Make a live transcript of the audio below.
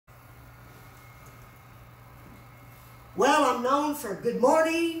Well, I'm known for good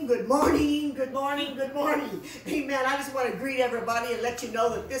morning, good morning, good morning, good morning. Amen. I just want to greet everybody and let you know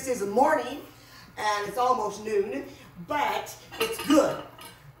that this is a morning and it's almost noon, but it's good.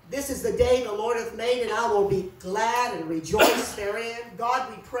 This is the day the Lord hath made, and I will be glad and rejoice therein. God,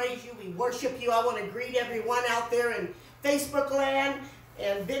 we praise you, we worship you. I want to greet everyone out there in Facebook land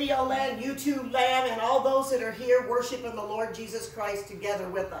and video land, YouTube land, and all those that are here worshiping the Lord Jesus Christ together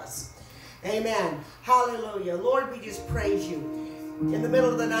with us. Amen. Hallelujah. Lord, we just praise you. In the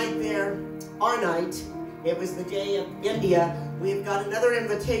middle of the night there, our night, it was the day of India, we've got another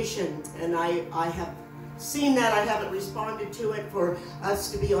invitation, and I have seen that. I haven't responded to it, for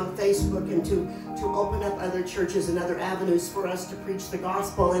us to be on Facebook and to open up other churches and other avenues for us to preach the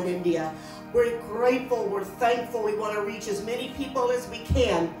gospel in India. We're grateful, we're thankful. We want to reach as many people as we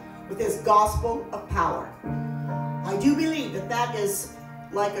can with this gospel of power. I do believe that that is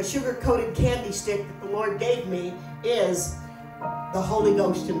like a sugar-coated candy stick that the Lord gave me, is the Holy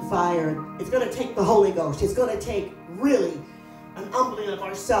Ghost and fire. It's going to take the Holy Ghost. It's going to take really an humbling of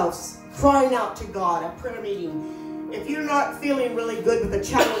ourselves, crying out to God, a prayer meeting. If you're not feeling really good with the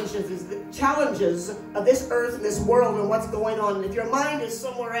challenges of this earth and this world and what's going on, and if your mind is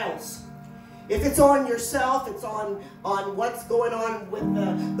somewhere else, if it's on yourself, it's on what's going on with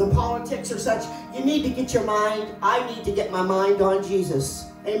the politics or such, you need to get your mind, I need to get my mind on Jesus.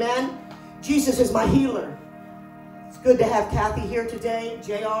 Amen? Jesus is my healer. It's good to have Kathy here today.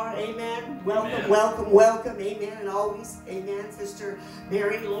 JR, amen. Welcome, amen. Welcome, amen. And always, amen. Sister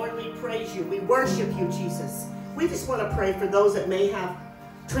Mary, Lord, we praise you. We worship you, Jesus. We just want to pray for those that may have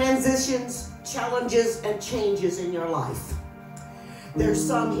transitions, challenges, and changes in your life. There's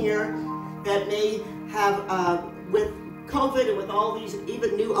some here that may have, with COVID and with all these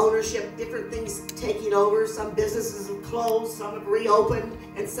even new ownership, different things taking over. Some businesses have closed, some have reopened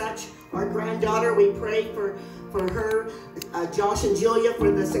and such. Our granddaughter, we pray for her, Josh and Julia,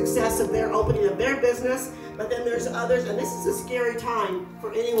 for the success of their opening of their business. But then there's others, and this is a scary time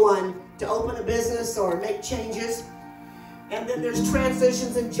for anyone to open a business or make changes. And then there's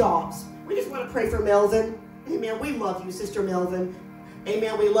transitions in jobs. We just want to pray for Melvin. Amen. We love you, Sister Melvin.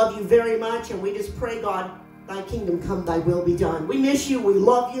 Amen. We love you very much, and we just pray, God, thy kingdom come, thy will be done. We miss you. We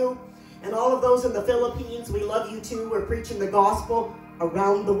love you. And all of those in the Philippines, we love you too. We're preaching the gospel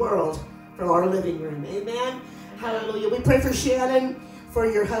around the world from our living room. Amen. Hallelujah. We pray for Shannon, for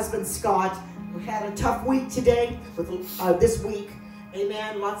your husband, Scott. We had a tough week today, with this week.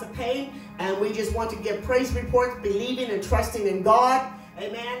 Amen. Lots of pain. And we just want to give praise reports, believing and trusting in God.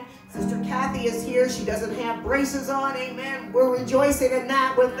 Amen. Sister Kathy is here. She doesn't have braces on. Amen. We're rejoicing in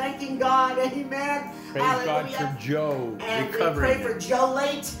that. We're thanking God. Amen. Praise Hallelujah. God for Joe. And we pray for Joe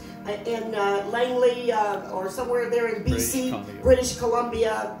Late in Langley or somewhere there in BC, British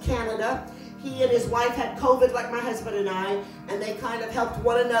Columbia, Canada. He and his wife had COVID like my husband and I, and they kind of helped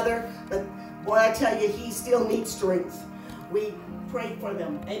one another. But boy, I tell you, he still needs strength. We pray for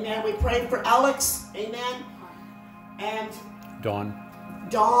them. Amen. We pray for Alex. Amen. And Dawn,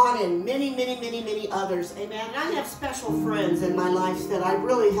 and many others. Amen. And I have special friends in my life that I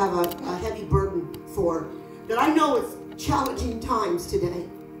really have a heavy burden for, that I know it's challenging times today.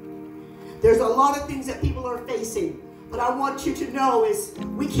 There's a lot of things that people are facing, but I want you to know is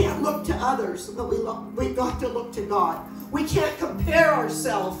we can't look to others, but we've got to look to God. We can't compare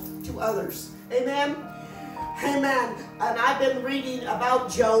ourselves to others. Amen. Amen. And I've been reading about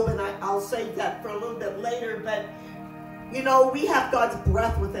Job, and I'll save that for a little bit later, but you know, we have God's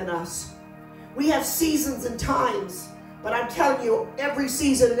breath within us. We have seasons and times. But I'm telling you, every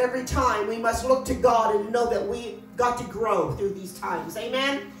season and every time, we must look to God and know that we got to grow through these times.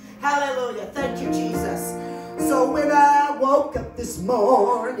 Amen? Hallelujah. Thank you, Jesus. So when I woke up this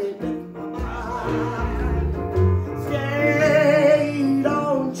morning with my mind stayed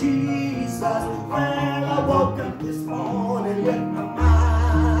on Jesus. When I woke up this morning with my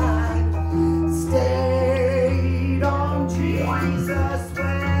mind stayed on Jesus.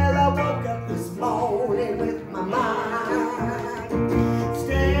 Well, I woke up this morning with my mind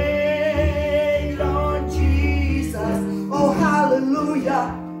stayed on Jesus. Oh,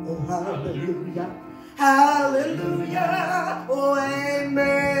 hallelujah. Oh, hallelujah. Hallelujah. Oh,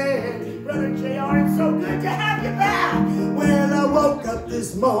 amen. Brother JR, it's so good to have you back. Well, I woke up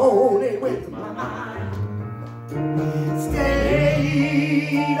this morning with my mind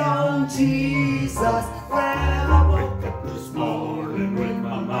stayed on Jesus. Well, I woke up this morning with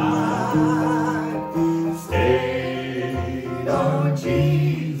my mind stayed on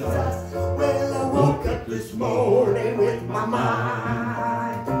Jesus. Well, I woke up this morning with my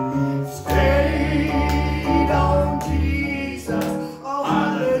mind stayed on Jesus. Oh,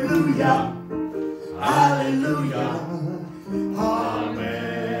 hallelujah. Hallelujah.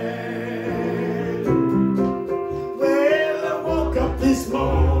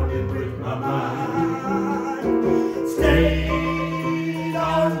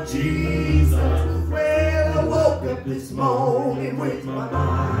 Jesus. Well, I woke up this morning with my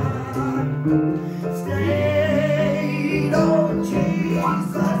mind stayed on Jesus.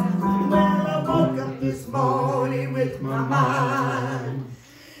 Well, I woke up this morning with my mind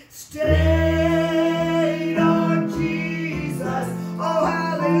stayed on Jesus. Oh,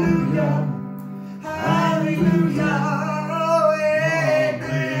 hallelujah. Hallelujah. Oh,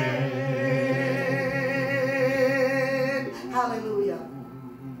 amen. Hallelujah.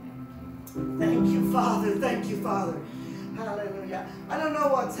 Thank you, Father. Thank you, Father. Hallelujah. I don't know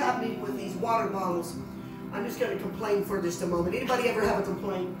what's happening with these water bottles. I'm just going to complain for just a moment. Anybody ever have a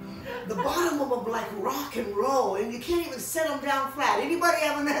complaint? The bottom of them like rock and roll, and you can't even set them down flat. Anybody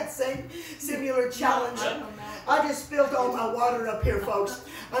having that same similar challenge? I just spilled all my water up here, folks.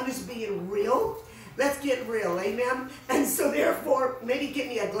 I'm just being real. Let's get real, amen? And so therefore, maybe get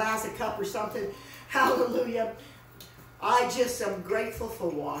me a glass, a cup, or something. Hallelujah. I just am grateful for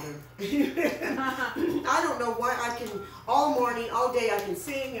water. I don't know why I can, all morning, all day, I can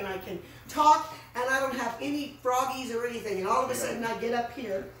sing and I can talk, and I don't have any froggies or anything. And all of a sudden, I get up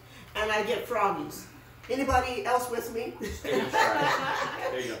here, and I get froggies. Anybody else with me? Stage fright.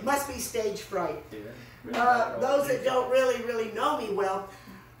 There you go. Must be stage fright. Those that don't really know me well,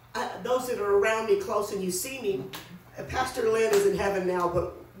 those that are around me close and you see me, Pastor Lynn is in heaven now,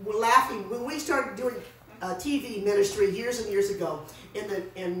 but we're laughing. When we started doing TV ministry years and years ago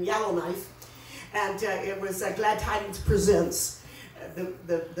in Yellowknife, and it was Glad Tidings Presents,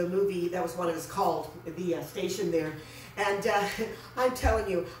 the movie, that was what it was called, the station there. And I'm telling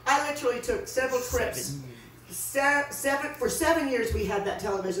you, I literally took several trips. For 7 years we had that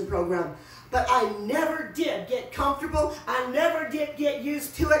television program. But I never did get comfortable. I never did get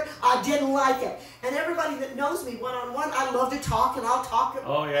used to it. I didn't like it. And everybody that knows me one-on-one, I love to talk, and I'll talk a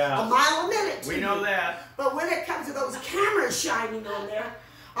mile a minute. We know that. But when it comes to those cameras shining on there,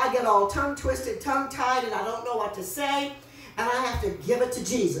 I get all tongue-twisted, tongue-tied, and I don't know what to say. And I have to give it to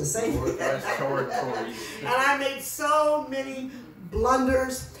Jesus. And I made so many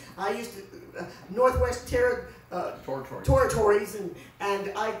blunders. I used to, Northwest Territories, and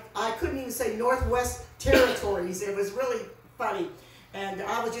I couldn't even say Northwest Territories. It was really funny. And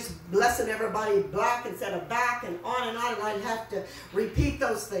I was just blessing everybody black instead of back, and on, and I'd have to repeat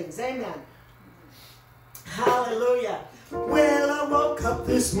those things. Amen. Hallelujah. Well, I woke up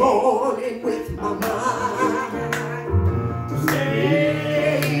this morning with my mind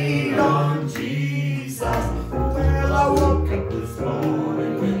stayed on Jesus. Well, I woke up this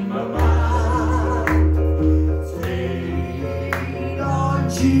morning with my mind stayed on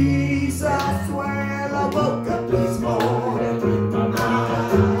Jesus. Well, I woke up this morning with my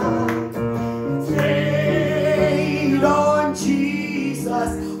mind stayed on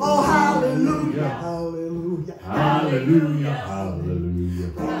Jesus. Oh, hallelujah, hallelujah, hallelujah,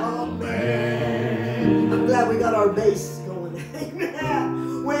 hallelujah. Oh, man. I'm glad we got our bass going.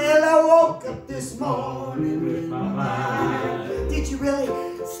 Amen. Well, I woke up this morning with my mind. Did you really?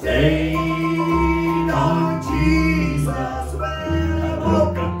 Stayed on Jesus. Well, I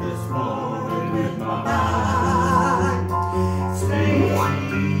woke up this morning with my mind.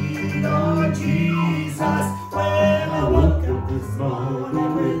 Stayed on Jesus. Well, I woke up this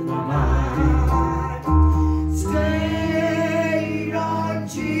morning with my mind. Stayed on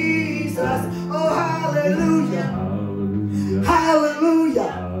Jesus. Oh, hallelujah. Hallelujah.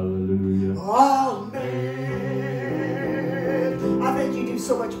 Hallelujah. Oh, man. I think you do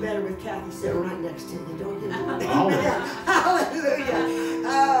so much better with Kathy sitting right next to you, don't you? Amen. Hallelujah.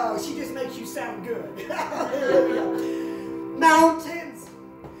 Oh, she just makes you sound good. Hallelujah. Mountains,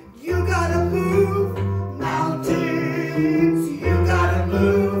 you gotta move. Mountains, you gotta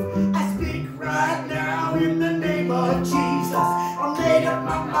move. I speak right now in the name of Jesus. I made up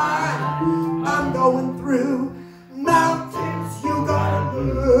my mind. I'm going through. Mountains, you gotta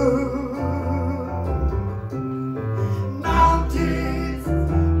move. Mountains,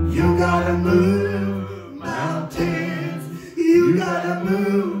 you gotta move. Mountains, you gotta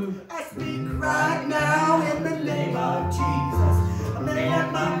move. I speak right now in the name of Jesus. I made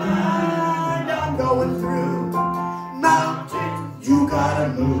up my mind. I'm going through. Mountains, you gotta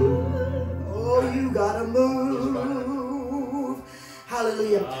move. Oh, you gotta move.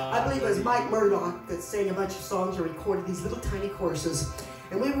 Hallelujah. I believe it was Mike Murdoch that sang a bunch of songs and recorded these little tiny choruses.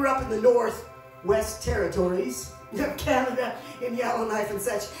 And we were up in the Northwest Territories of Canada in Yellowknife and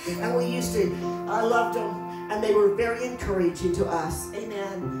such. And we used to, I loved them. And they were very encouraging to us.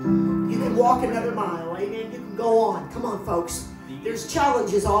 Amen. You can walk another mile. Amen. You can go on. Come on, folks. There's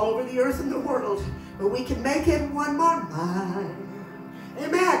challenges all over the earth and the world. But we can make it one more mile.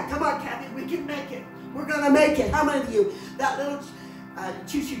 Amen. Come on, Kathy. We can make it. We're going to make it. How many of you? That little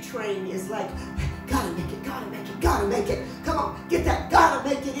choo-choo train is like, gotta make it, gotta make it, gotta make it. Come on, get that gotta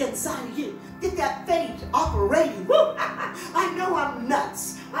make it inside of you. Get that faith operating. Woo! I know I'm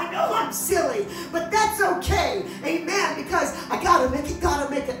nuts. I know I'm silly, but that's okay. Amen, because I gotta make it, gotta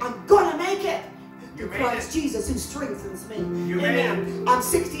make it. I'm gonna make it. Through Christ Jesus who strengthens me. Amen. I'm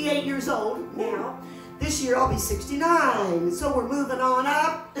 68 years old now. This year I'll be 69. So we're moving on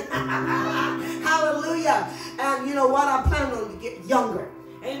up. Hallelujah. And you know what? I'm planning on to get younger.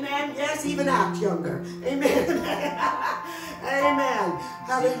 Amen. Yes, even act younger. Amen. Amen.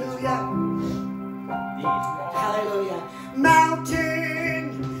 Hallelujah. Hallelujah.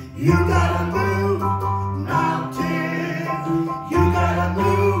 Mountain, you gotta move. Mountain, you gotta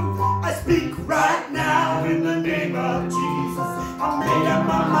move. I speak right now in the name of Jesus. I made up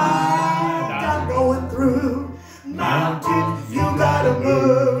my mind. I'm going through. Mountain, you gotta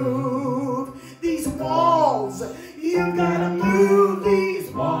move. These walls, you gotta move.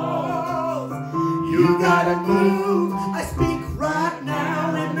 These walls, you gotta move. I speak right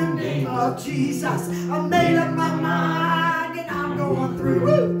now in the name of Jesus. I made up my mind and I'm going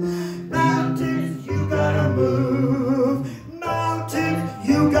through. Mountains, you gotta move. Mountains,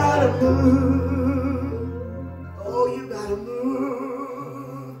 you gotta move. Oh, you gotta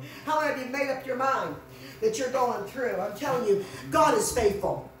move. How many of you made up your mind that you're going through? I'm telling you, God is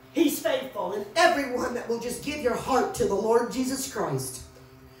faithful. He's faithful. And everyone that will just give your heart to the Lord Jesus Christ,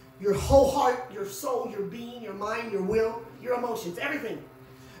 your whole heart, your soul, your being, your mind, your will, your emotions, everything,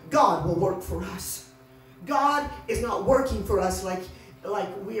 God will work for us. God is not working for us like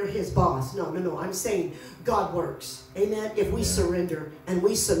we're his boss. No. I'm saying God works. Amen. If we surrender and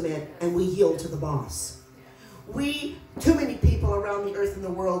we submit and we yield to the boss. Too many people around the earth and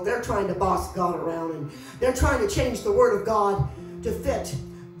the world, they're trying to boss God around, and they're trying to change the word of God to fit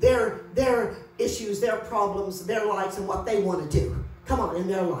their issues, their problems, their lives, and what they want to do. Come on, in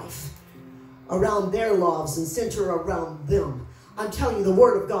their life. Around their lives and center around them. I'm telling you, the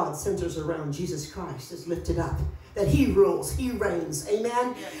word of God centers around Jesus Christ. Is lifted up. That he rules, he reigns.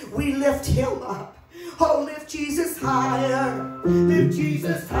 Amen? We lift him up. Oh, lift Jesus higher. Lift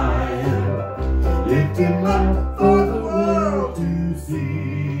Jesus higher. Lift him up for the world to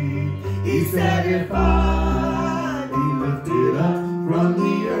see. He said, if I be lifted up from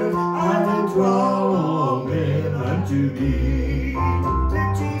the earth, I will draw all men unto me.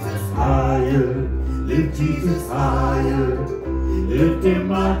 Lift Jesus higher. Lift Jesus higher. Lift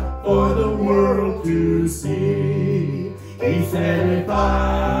him up for the world to see. He said, if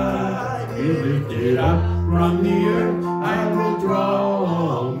I be lifted up from the earth, I will draw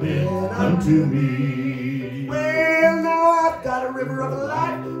all men unto me. Well, now I've got a river of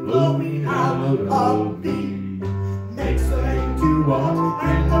life flowing out of me. Makes the lame to walk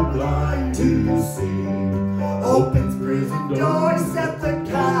and the blind to see. Opens prison doors, set the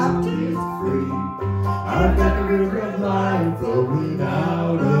captives free. I've got a river of life flowing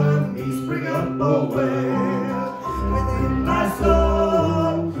out of me. Spring up a well within my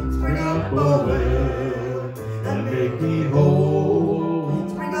soul. Spring up a well and make me whole.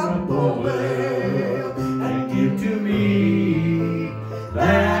 Spring up a well and give to me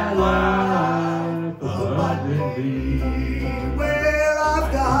that life abundantly. Well,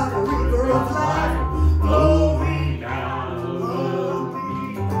 I've got a river of life flowing out of me.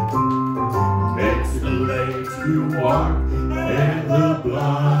 Makes the lame to walk and the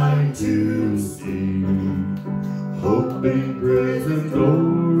blind to see. Open prison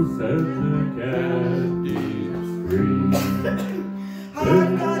doors, set the captives free.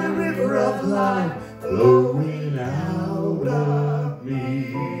 I've got a river of life flowing out of me.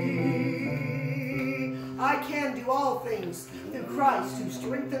 I can do all things through Christ who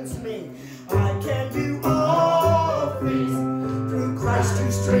strengthens me. I can do all things through Christ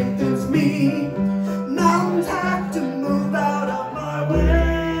who strengthens me. Mountains have to move out of my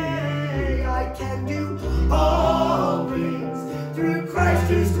way. I can do all things through Christ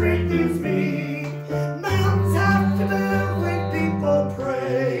who strengthens me. Mountains have to move when people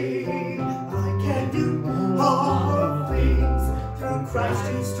pray. I can do all things through Christ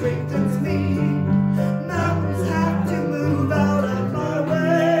who strengthens me. Mountains have to move out of my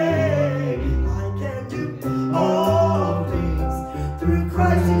way. I can do all things through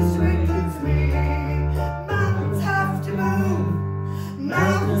Christ who strengthens me. Mountains have to move.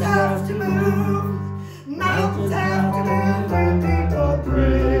 Mountains have to move. Mountains have to move when people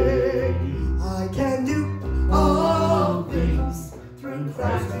pray. I can do all things through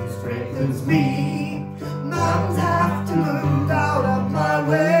Christ who strengthens me. Mountains have to move out of my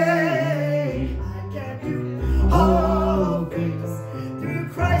way. I can do all things through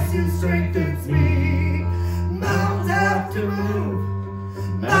Christ who strengthens me. Mountains have to move.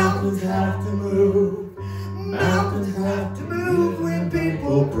 Mountains have to move. Mountains have to move when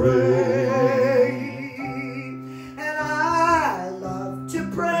people pray. And I love to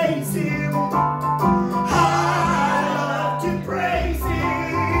praise Him. I love to praise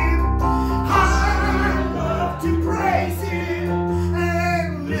Him. I love to praise Him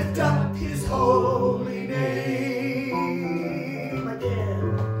and lift up His holy name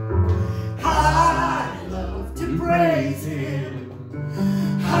again. I love to praise Him.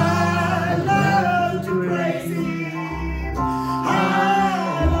 I love to praise Him.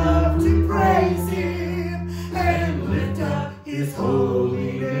 I love to praise Him and lift up His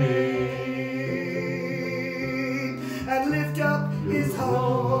holy name. And lift up His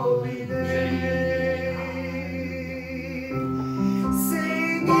holy name.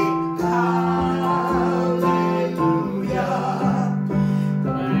 Singing hallelujah.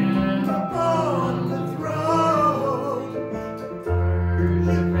 And upon the throne,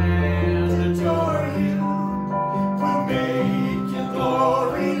 live and adore You. We'll make Your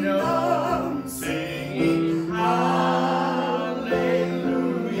glory known. Singing hallelujah.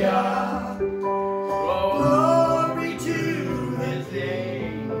 Glory to His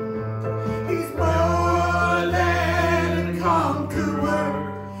name. He's more than a conqueror.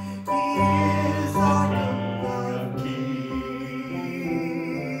 He is our King of Kings.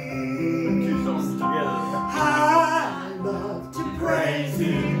 Two songs together. I love to praise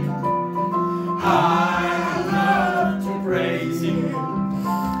Him. I love to praise Him. I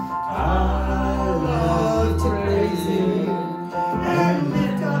love to praise Him and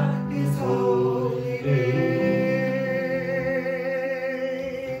lift up His holy name.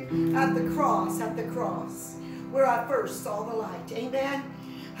 At the cross, where I first saw the light. Amen.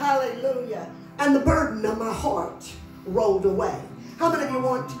 Hallelujah. And the burden of my heart rolled away. How many of you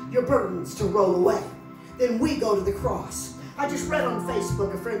want your burdens to roll away? Then we go to the cross. I just read on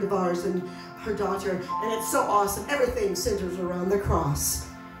Facebook a friend of ours and her daughter, and it's so awesome. Everything centers around the cross.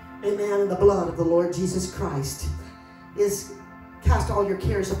 Amen. And the blood of the Lord Jesus Christ is cast all your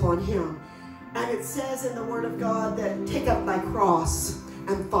cares upon Him. And it says in the Word of God that take up thy cross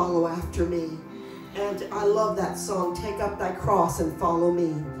and follow after me. And I love that song, take up thy cross and follow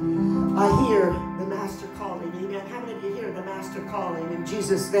me. I hear the Master calling. Amen. How many of you hear the Master calling in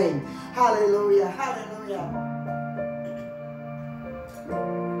Jesus' name? Hallelujah. Hallelujah.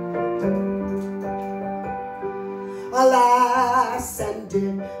 Alas, and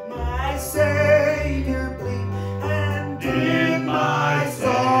did my Savior bleed, and did my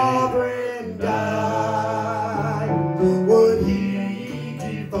sovereign die? Would He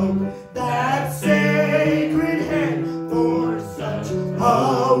devote that sacred hand for such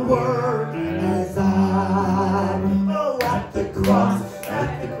a work as I? Oh, at the cross,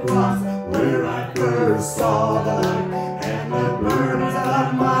 where I first saw the light, and the burdens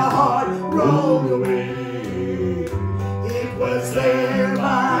of my heart rolled away. It was there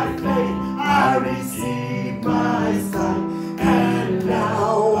by faith I received my sight, and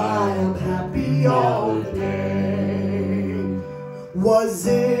now I am happy all the day. Was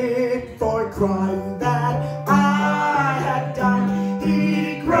it for crime that I had done?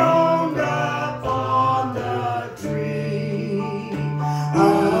 He groaned upon the tree.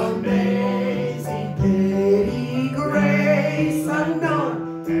 Amazing pity, grace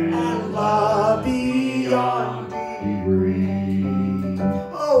unknown, and love beyond degree.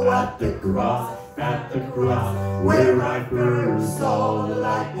 Oh, at the cross, where I first saw the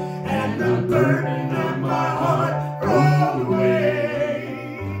light, and the burden of my heart rolled away.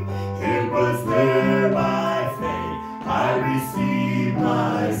 It was there by faith I received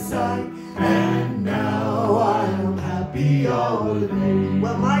my sight, and now I am happy all the day.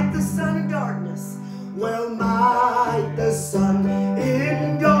 Well, might the sun in darkness,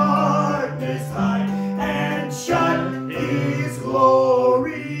 in darkness hide, and shut His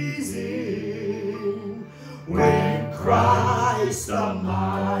glories in. When Christ the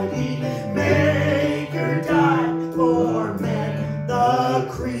mighty Maker died for man, the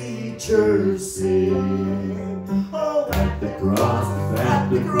creature's sin. Oh, at the cross,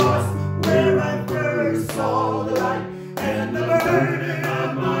 where I first saw the light, and the burden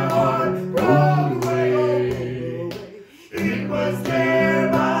of my heart rolled away. It was there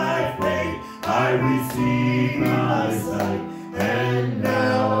by faith I received my sight, and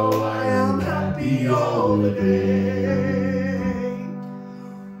now I am happy all the day.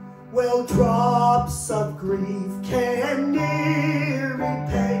 Well, drops of grief can ne'er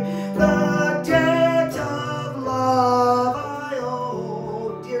repay the debt of love I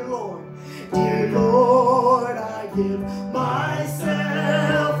owe. Dear Lord, I give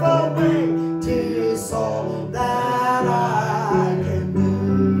myself away. 'Tis all that I can do.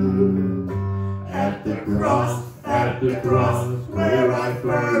 the cross where I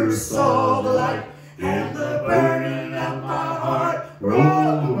first saw the light, and the burden of my heart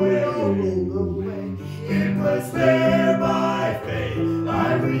rolled away, rolled away. It was there by faith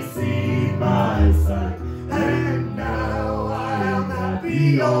I received my sight, and now I am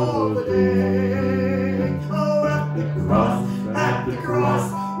happy all the day. Oh, at the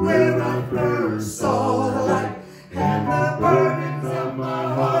cross where I first saw the light, and the burdens of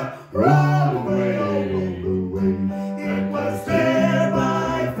my heart rolled away, rolled away. It was there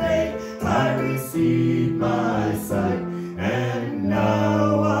by faith I received my sight, and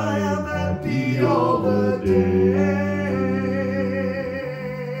now I am happy all the day.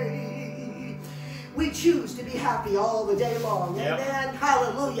 We choose to be happy all the day long. Yep. Amen.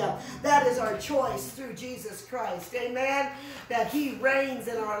 Hallelujah. That is our choice through Jesus Christ. Amen. That he reigns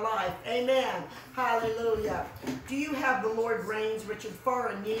in our life. Amen. Hallelujah. Do you have the Lord reigns, Richard? Far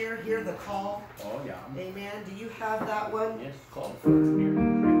and near, hear the call. Oh, yeah. Amen. Do you have that one? Yes, call for near.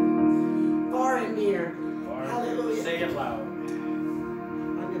 Far and near. Far and Hallelujah. near. Say it loud. I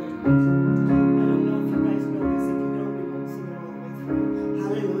don't know if you guys know this. If you don't, we won't sing it all the way through.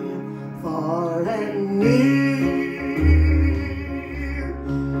 Hallelujah. Far and near,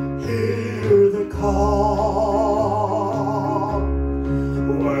 hear the call.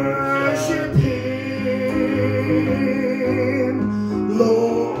 Worship him,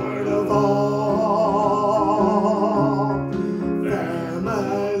 Lord of all.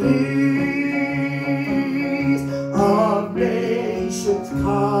 Families of nations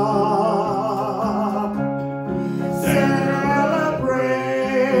come, celebrate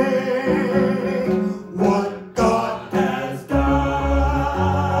what God has done.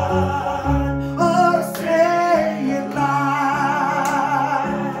 Oh, say it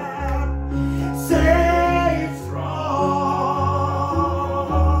loud, say it strong,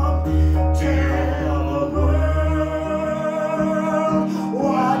 tell the world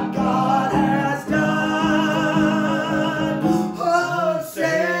what God has done. Oh,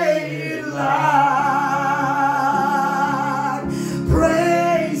 say it loud,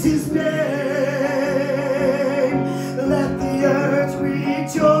 praise his name, let the earth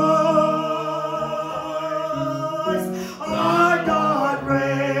rejoice. Our God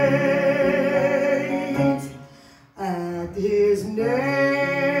reigns, at his name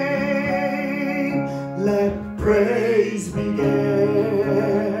let praise begin.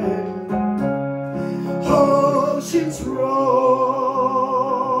 Oceans roar,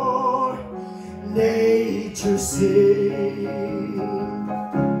 nature sing,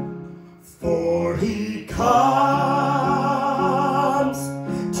 for he comes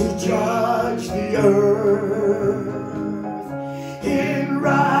to judge the earth in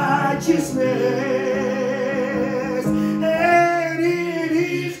righteousness, and it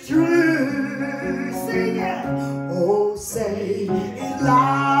is true. Sing it. Oh, say it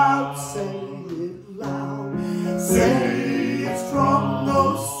loud, say it loud, say it strong,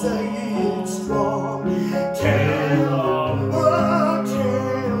 oh, say it strong. Tell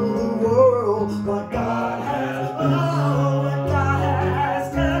the world what God has done, what God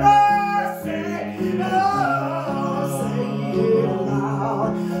has done. Oh, say it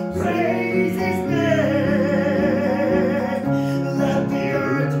loud, praise his name. Let the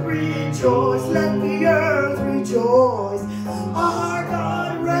earth rejoice, let the earth rejoice. Our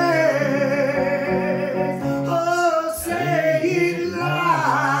God reigns. Oh, say it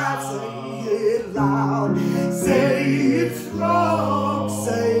loud, say it strong,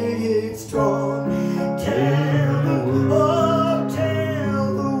 say it strong. Tell the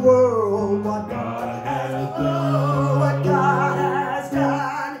world what God has done, what God has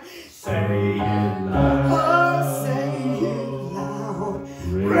done. Say it loud, oh, say it loud,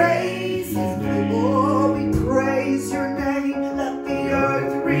 praise his name. Oh, we praise your name. Let the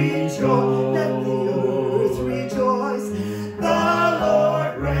earth rejoice, let the earth rejoice. The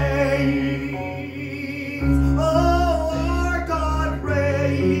Lord reigns. Oh, our God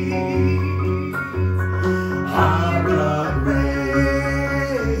reigns. Our God reigns.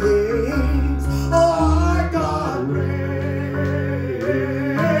 Oh, our God reigns.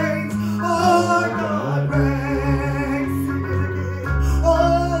 Our God reigns. Sing it again.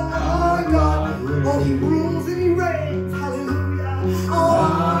 Oh, our God. Oh, he rules and he reigns. Hallelujah. Oh,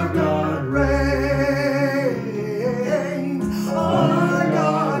 our God reigns. Our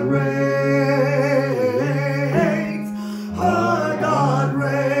God reigns. Our God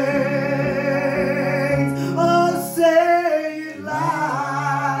reigns. Oh, say it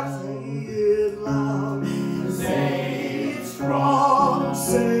loud, say it loud, say it strong,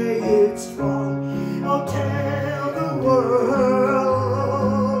 say it strong. Oh, tell the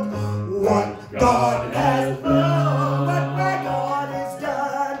world what God has done.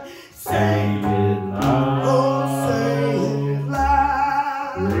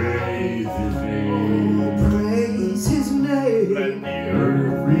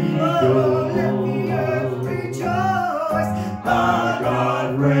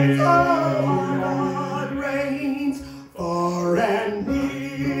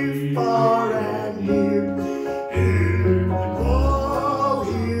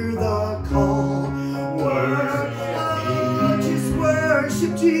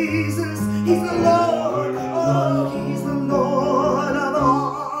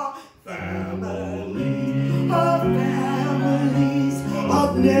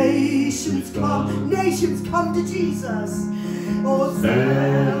 nations come to Jesus. Oh,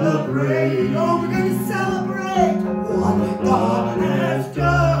 celebrate. Oh, we're going to celebrate what God has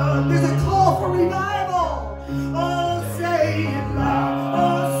done. There's a call for revival. Oh, say it loud.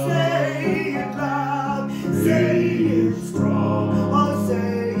 Oh, say it loud. Say it strong. Oh,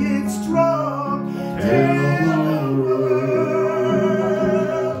 say it strong. Tell the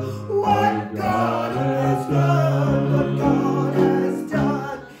world what God has done. What God has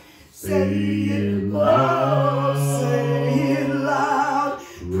done. Say it loud. Say it loud.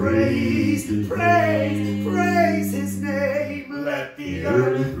 Praise, praise, praise His name. Let the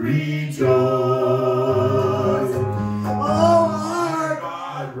earth rejoice. Oh, our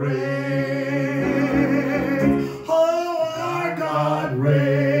God reigns. Oh, our God reigns.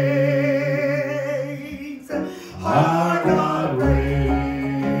 Our God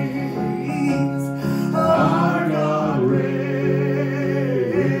reigns. Our God reigns.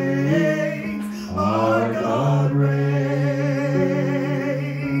 Our God reigns.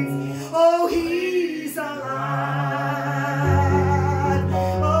 Oh, He's alive.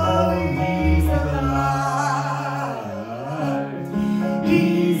 Oh, He's alive.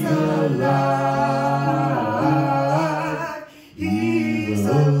 He's alive. He's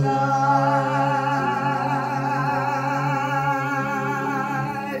alive.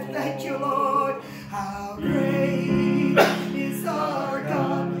 Thank you, Lord. How great is our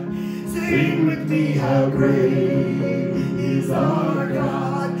God. Sing with me, how great is our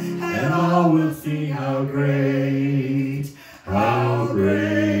God. And all will sing how great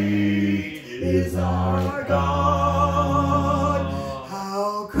is our God.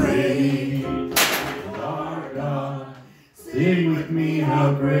 How great is our God. Sing with me,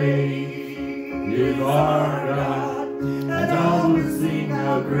 how great is our God. And all will sing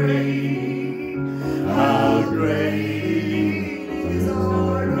how great is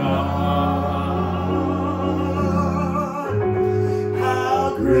our God.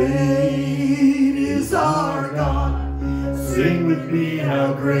 How great is our God. Sing with me,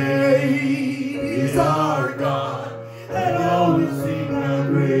 how great is our God. And all will sing how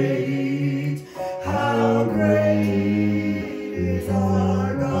great is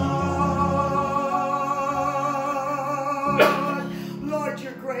our God. Lord,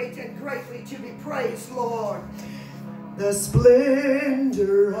 you're great and greatly to be praised, Lord. The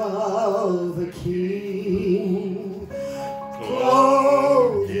splendor of the King,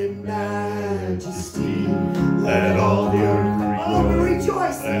 clothed in majesty. Let all the earth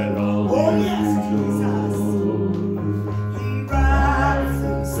rejoice. Let all the earth rejoice. He wraps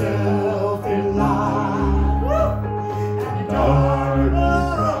Himself in light and darkness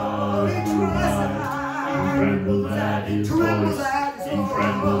trembles at His voice. He trembles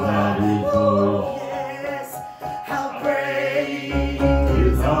at His voice. Yes, how great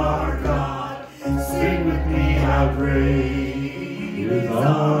is our God. Sing with me, how great is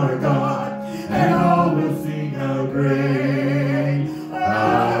our God. And all will sing how great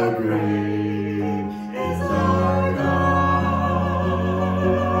is our God.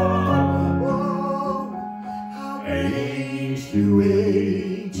 Whoa, how age to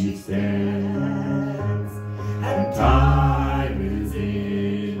age He stands, and time is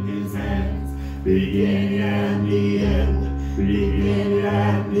in His hands. Beginning and the end, beginning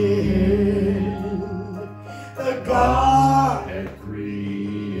and the end. The Godhead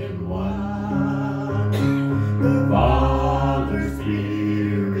three in one. The Father,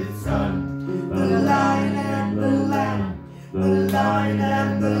 Spirit, Son, the Lion and the Lamb, the Lion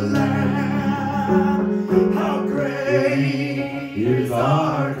and the Lamb. How great is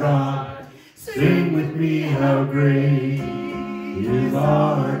our God. Sing with me, how great is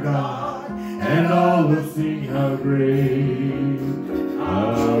our God. And all will sing how great is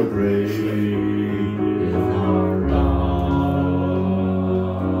our God.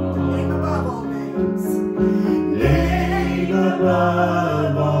 Name above all names. Name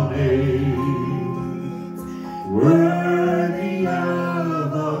above all names. Worthy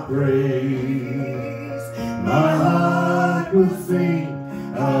of all praise. My heart will sing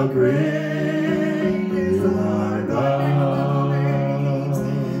how great is our God.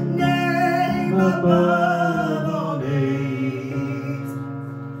 Name above all names.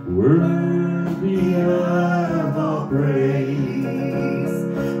 Worthy of all praise.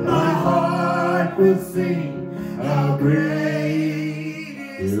 My heart will sing how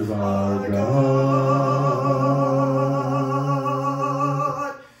great is our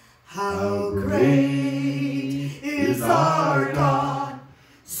God. How great is our God.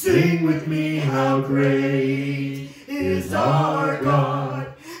 Sing with me, how great is our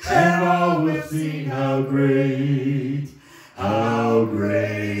God. And all will sing how great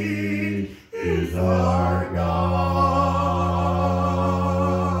our God.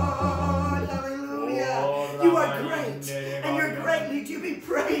 Hallelujah. You are great, and you're greatly to be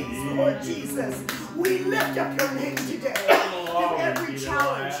praised, Lord Jesus. We lift up your name today in every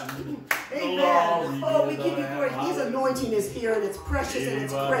challenge. Amen. Oh, we give you glory. His anointing is here, and it's precious, and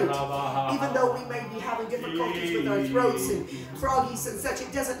it's great. Even though we may be having difficulties with our throats and froggies and such,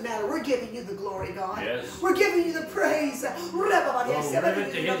 it doesn't matter. We're giving you the glory, God. Yes. We're giving you the praise.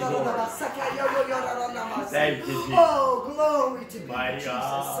 Thank you, Jesus. Oh, glory to be Mighty Jesus.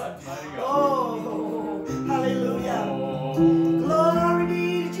 God, mighty God. Oh, hallelujah. Glory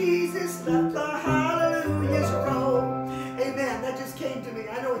be to Jesus. Let the hallelujahs roll. Amen. That just came to me.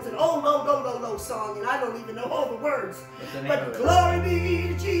 I know it's an old, low, low, low, low song, and I don't even know all the words. What's the name But of it? glory be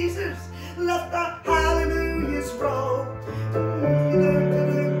to Jesus. Let the hallelujahs roll.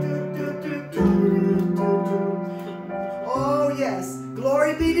 Oh, yes.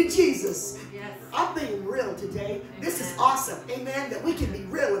 Glory be to Jesus. Yes. I'm being real today. This is awesome. Amen. That we can be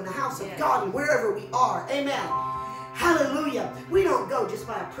real in the house of God and wherever we are. Amen. Hallelujah. We don't go just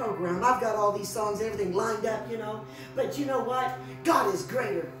by a program. I've got all these songs, everything lined up, you know. But you know what? God is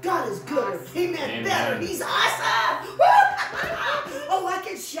greater. God is gooder. Amen. Amen. Better. He's awesome. Oh, I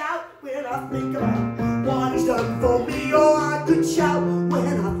can shout when I think about what he's done for me. Oh, I could shout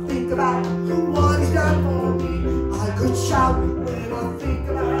when I think about what he's done for me. I could shout when I think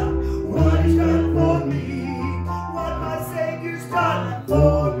about what he's done for me. What my Savior's done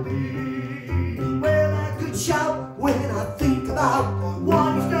for me. Well, I could shout when I think about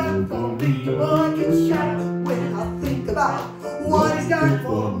what he's done for me. Oh, I can shout when I think about what he's done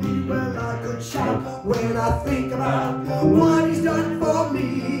for me. Well, I could shout when I think about what he's done for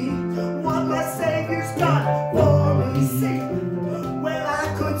me. What my Savior's done for me. Sing. Well,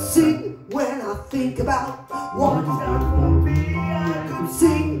 I could sing when I think about what he's done for me. I could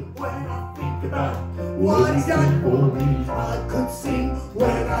sing when I think about what he's done for me. I could sing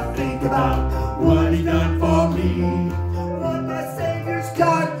when I think about what he's done for me. What my Savior's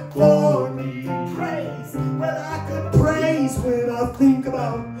done for me. Praise. Well, I could praise when I think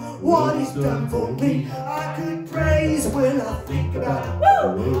about what he's done for me. I could praise when I think about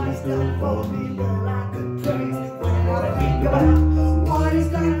what he's done for me. Well, I could praise when I think about what he's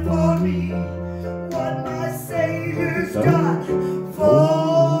done for me. What my Savior's done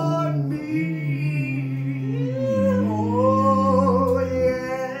for me. Oh,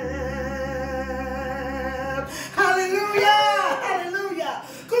 yeah. Hallelujah. Hallelujah.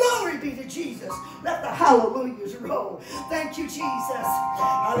 Glory be to Jesus. Let the hallelujahs roll. Thank you, Jesus.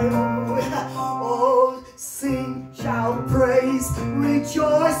 Hallelujah. Oh, sing, shout, praise,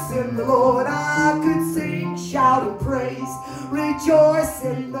 rejoice in the Lord. I could sing, shout, and praise, rejoice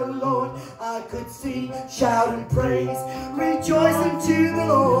in the Lord. I could sing, shout, and praise, rejoice into the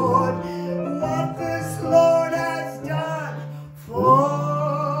Lord. What this Lord has done for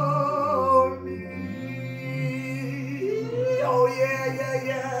me. Oh, yeah, yeah,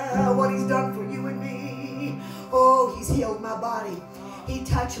 yeah. What he's done for you and me. Oh, he's healed my body. He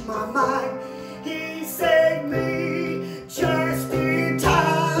touched my mind. He saved me just in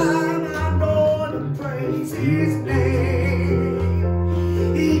time. I'm going to praise his name.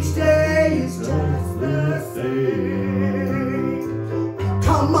 Each day is just the same.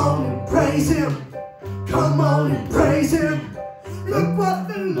 Come on and praise him. Come on and praise him. Look what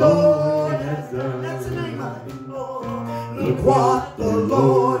the Lord has done. That's the name of it. Oh, look what the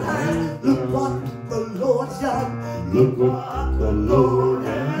Lord has. Look what the Lord's done. Look what the Lord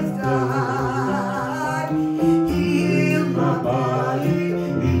has done. He healed my body.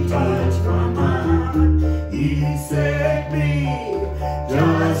 He touched my mind. He saved me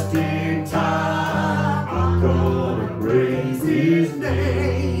just in time. I'm gonna praise his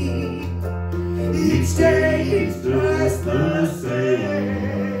name. Each day is just the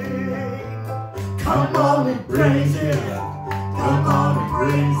same. Come on and praise him. Come on and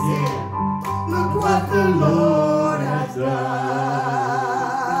praise him. Look what the Lord has done.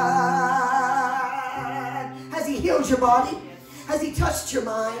 Has he healed your body? Has he touched your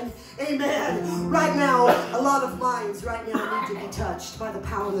mind? Amen. Right now, a lot of minds right now need to be touched by the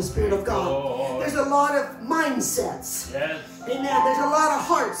power of the Spirit of God. There's a lot of mindsets. Yes. Amen. There's a lot of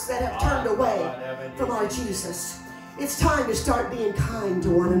hearts that have turned away from our Jesus. It's time to start being kind to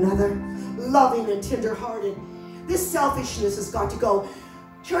one another, loving and tender-hearted. This selfishness has got to go.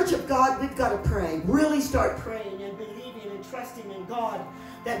 Church of God, we've got to pray. Really start praying and believing and trusting in God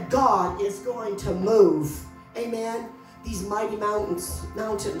that God is going to move. Amen. These mighty mountains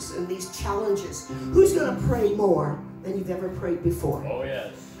and these challenges. Who's going to pray more than you've ever prayed before? Oh,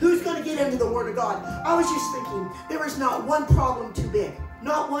 yes. Who's going to get into the Word of God? I was just thinking, there is not one problem too big,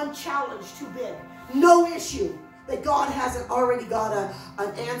 not one challenge too big, no issue that God hasn't already got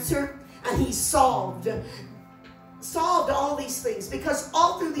an answer, and He's solved all these things, because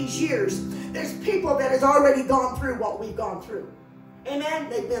all through these years, there's people that has already gone through what we've gone through. Amen.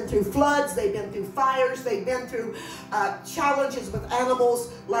 They've been through floods. They've been through fires. They've been through challenges with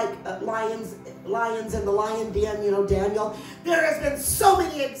animals like lions in the lion den, Daniel. There has been so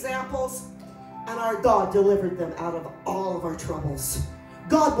many examples, and our God delivered them out of all of our troubles.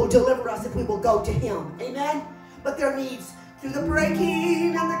 God will deliver us if we will go to Him. Amen. But there needs, through the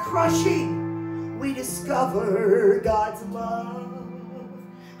breaking and the crushing, we discover God's love.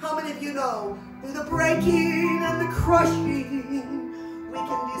 How many of you know, through the breaking and the crushing, we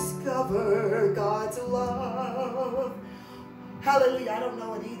can discover God's love? Hallelujah. I don't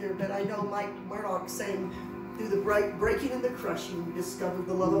know it either, but I know Mike Murdoch saying, through the breaking and the crushing, we discovered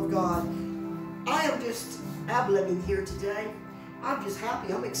the love of God. I am just ab-living here today. I'm just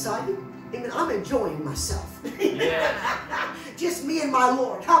happy. I'm excited. Amen. I'm enjoying myself. Yeah. Just me and my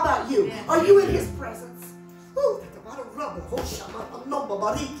Lord. How about you? Yeah. Are you in His presence? Ooh,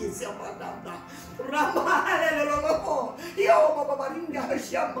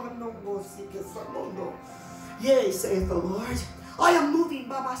 yea, saith the Lord, I am moving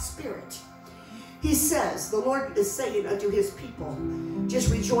by my Spirit. He says, the Lord is saying unto His people, just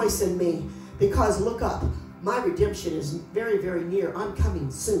rejoice in me, because look up, my redemption is very, very near. I'm coming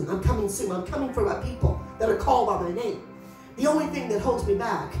soon. I'm coming soon. I'm coming for my people that are called by my name. The only thing that holds me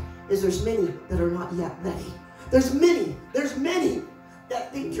back is there's many that are not yet ready. There's many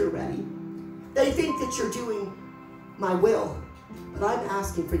that think you're ready. They think that you're doing my will, but I'm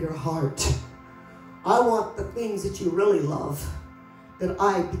asking for your heart. I want the things that you really love, that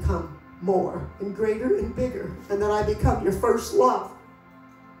I become more and greater and bigger, and that I become your first love.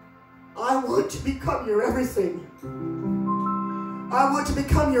 I want to become your everything. I want to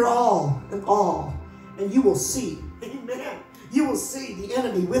become your all and all, and you will see, amen, you will see the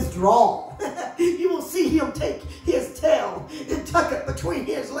enemy withdraw. You will see him take his tail and tuck it between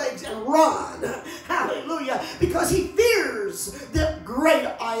his legs and run. Hallelujah. Because he fears the great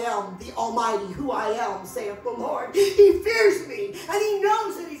I am, the Almighty, who I am, saith the Lord. He fears me, and he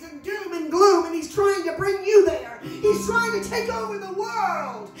knows that he's in doom and gloom, and he's trying to bring you there. He's trying to take over the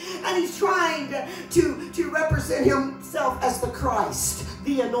world, and he's trying to represent himself as the Christ,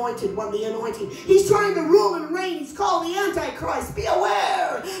 the anointed one, the anointing. He's trying to rule and reign. He's called the Antichrist. Be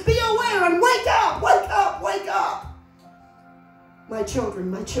aware, and wake up, wake up, wake up. My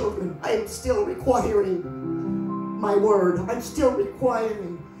children, I am still requiring my word. I'm still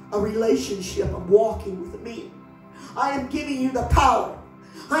requiring a relationship of walking with me. I am giving you the power.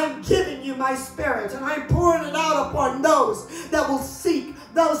 I am giving you my Spirit, and I'm pouring it out upon those that will seek,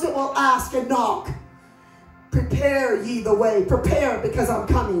 those that will ask and knock. Prepare ye the way. Prepare, because I'm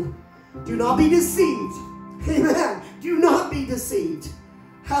coming. Do not be deceived. Amen. Do not be deceived.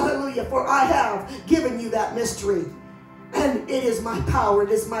 Hallelujah. For I have given you that mystery. And it is my power,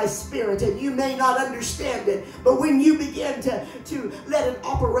 it is my Spirit, and you may not understand it, but when you begin to let it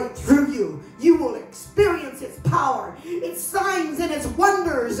operate through you, you will experience its power, its signs and its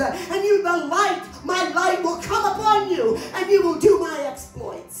wonders, and my light will come upon you, and you will do my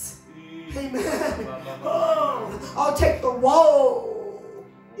exploits. Amen. Oh, I'll take the woe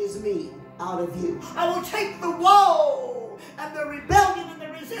is me out of you. I will take the woe and the rebellion and the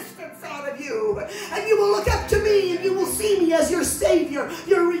resistance out of you. And you will look up to me, and you will see me as your Savior,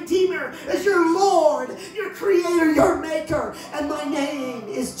 your Redeemer, as your Lord, your Creator, your Maker. And my name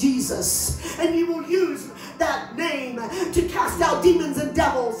is Jesus. And you will use that name to cast out demons and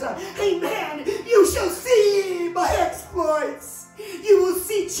devils. Amen. You shall see my exploits. You will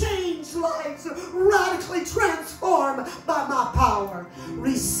see changed lives radically transformed by my power.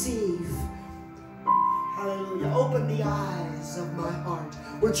 Receive. Hallelujah. Open the eyes of my heart.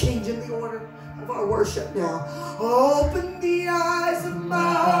 We're changing the order of our worship now. Open the eyes of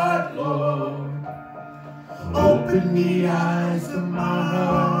my heart, Lord. Open the eyes of my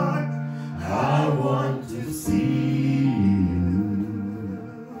heart. I want to see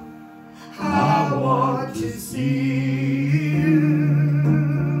you. I want to see you.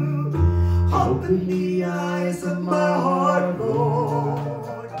 Open the eyes of my heart,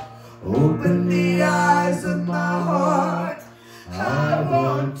 Lord. Open the eyes of my heart. I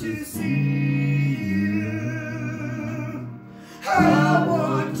want to see you. I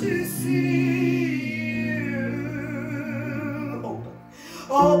want to see you.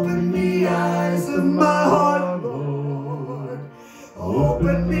 Open the eyes of my heart, Lord.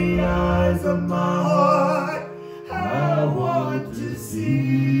 Open the eyes of my heart. I want to see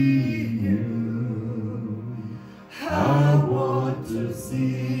you.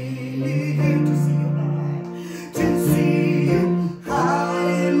 you high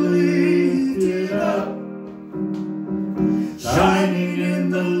and lifted up, shining in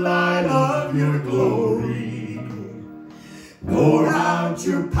the light of your glory. Pour out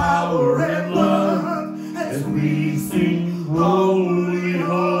your power and love as we sing, holy,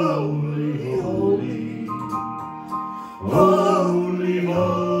 holy, holy, holy,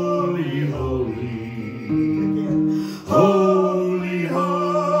 holy, holy, holy,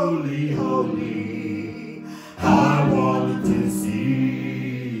 holy, holy. I want to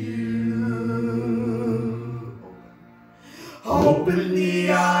see you. Open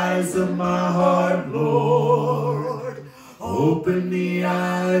the eyes of my heart, Lord. Open the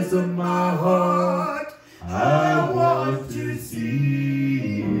eyes of my heart. I want to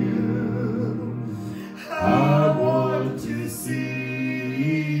see you. I want to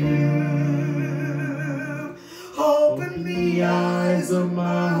see you. Open the eyes of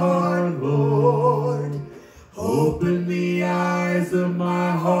my heart, Lord. Open the eyes of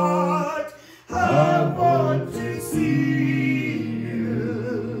my heart. I want to see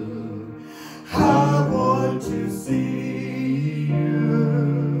you. I want to see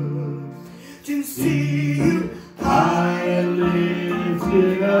you. To see you high and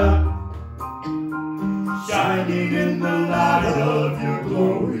lifted up, shining in the light of your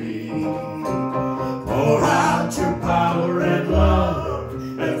glory. Pour out your power and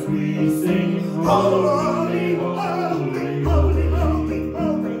love as we sing, holy, holy, holy, holy, holy,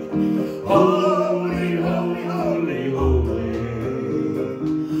 holy, holy, holy,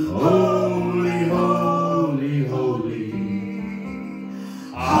 holy, holy, holy, holy.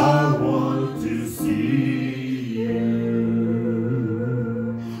 I want to see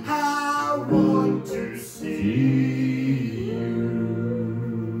you. I want to see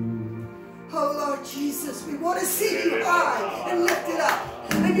you. Oh Lord Jesus, we want to see you high and lifted up,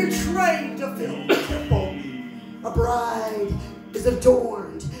 and you're trained to fill the temple. A bride is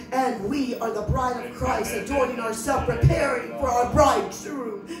adorned, and we are the bride of Christ, adorning ourselves, preparing for our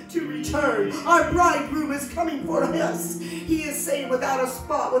bridegroom to return. Our bridegroom is coming for us. He is saying, without a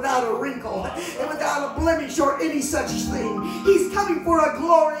spot, without a wrinkle, and without a blemish or any such thing. He's coming for a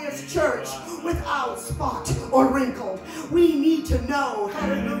glorious church without spot or wrinkle. We need to know,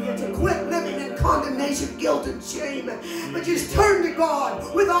 hallelujah, to quit living in condemnation, guilt, and shame, but just turn to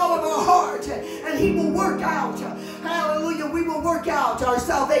God with all of our heart, and He will work out, hallelujah, we will work out our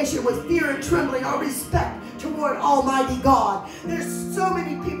salvation with fear and trembling, our respect toward Almighty God. There's so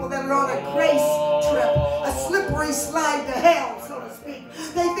many people that are on a grace trip, a slippery slide to hell, so to speak.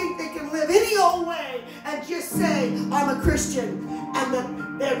 They think they can live any old way and just say, I'm a Christian, and that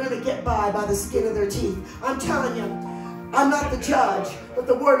they're going to get by the skin of their teeth. I'm telling you, I'm not the judge, but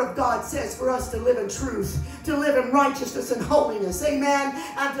the Word of God says for us to live in truth, to live in righteousness and holiness, amen,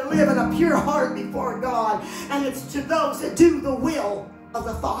 and to live in a pure heart before God. And it's to those that do the will of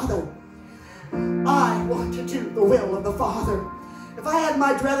the Father. I want to do the will of the Father. If I had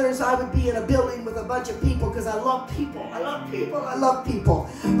my druthers, I would be in a building with a bunch of people, because I love people. I love people. I love people.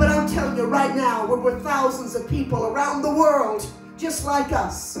 But I'm telling you right now, we're with thousands of people around the world, just like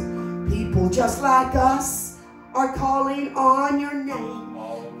us. People just like us are calling on your name.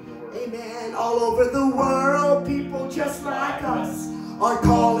 Amen. All over the world, people just like us are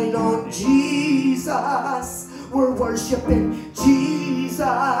calling on Jesus. We're worshiping Jesus.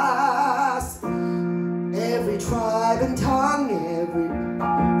 Every tribe and tongue, every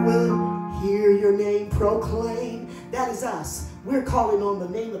will hear your name proclaim. That is us. We're calling on the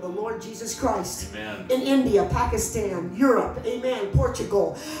name of the Lord Jesus Christ. Amen. In India, Pakistan, Europe, amen,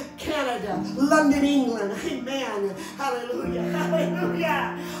 Portugal, Canada, London, England, amen, hallelujah,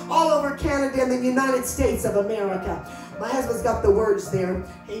 hallelujah. All over Canada and the United States of America. My husband's got the words there,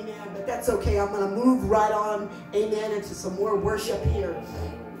 amen, but that's okay. I'm going to move right on, amen, into some more worship here.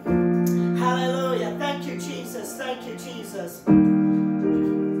 Hallelujah. Thank you, Jesus. Thank you, Jesus.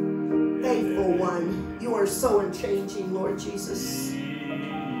 Faithful one, you are so unchanging, Lord Jesus.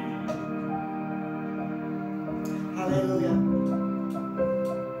 Hallelujah.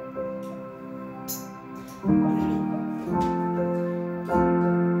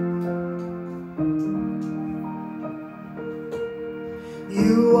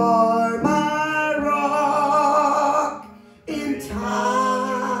 You are my rock in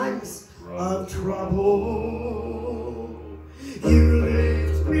times of trouble. You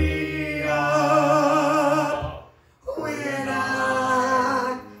lift me up when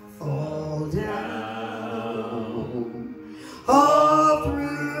I fall down. All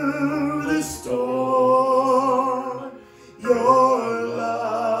through the storm, your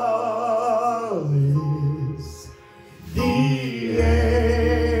love is the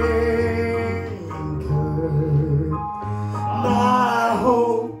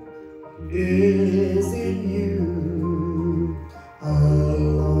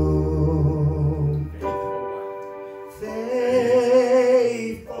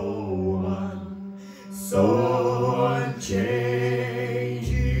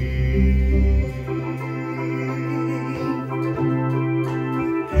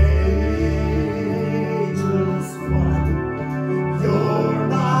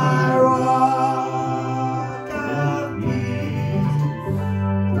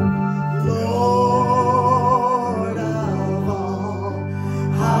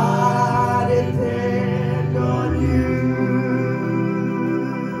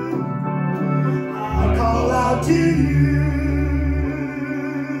out to you.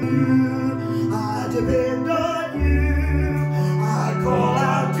 I depend on you. I call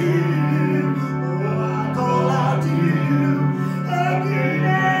out to you. Oh, I call out to you again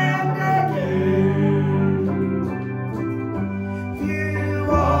and again. You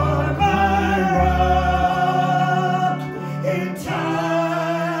are my rock in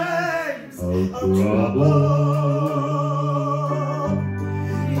times of trouble.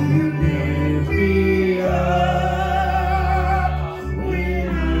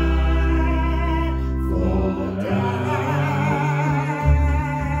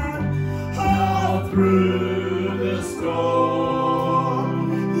 Through the storm,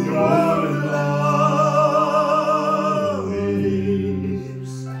 your love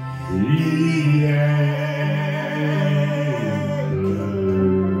is the anchor.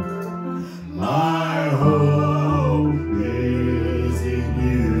 My hope is in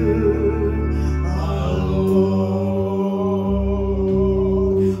you alone.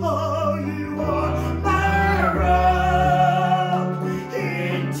 Oh, you are my rock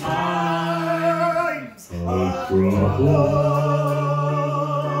in times of trouble.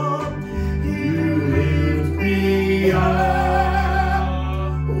 You lift me up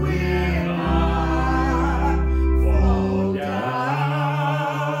when I fall down.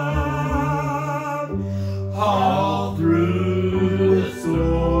 All through the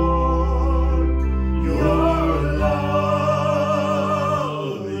storm, your love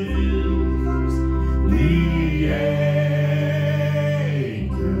is the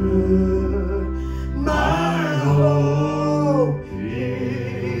anchor. My hope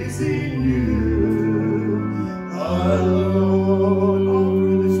is in you alone.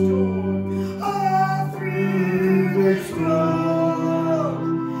 All through the storm,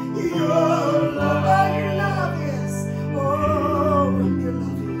 your love is, oh, your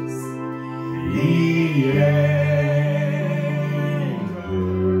love is the anchor.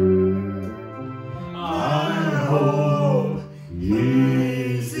 My hope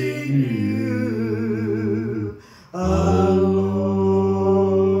is in you alone.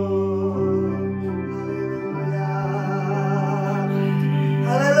 Hallelujah.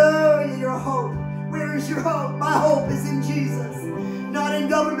 Hallelujah. Your hope. Where is your hope? My hope is in Jesus. Not in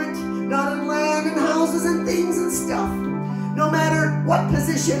government, not in land and houses and things and stuff. No matter what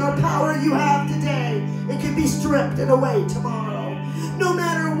position or power you have today, it can be stripped and away tomorrow. No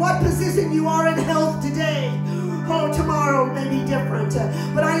matter what position you are in health today, oh, tomorrow may be different.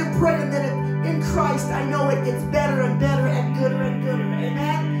 But I am praying that in Christ, I know it gets better and better and gooder and gooder.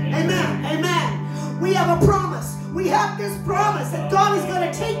 Amen? Amen. Amen. We have a promise. We have this promise that God is going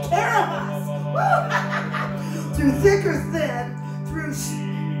to take care of us. Through thick or thin, through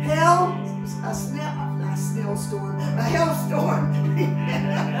hell, a snowstorm, a hailstorm,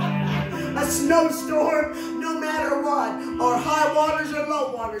 a snowstorm, no matter what, or high waters or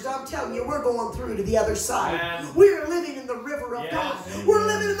low waters, I'm telling you, we're going through to the other side. We're living in the river of God. We're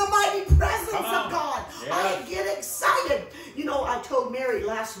living in the mighty presence of God. I get excited. You know, I told Mary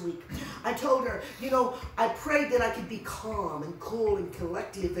last week, I told her, you know, I prayed that I could be calm and cool and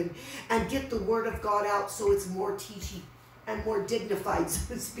collective and get the word of God out so it's more teachy and more dignified,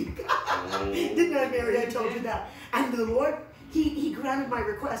 so to speak. Didn't I, Mary? I told you that. And the Lord, He granted my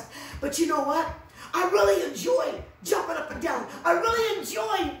request. But you know what? I really enjoy jumping up and down. I really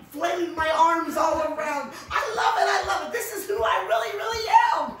enjoy flailing my arms all around. I love it. I love it. This is who I really, really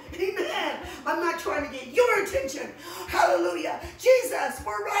am. Amen. I'm not trying to get your attention. Hallelujah. Jesus,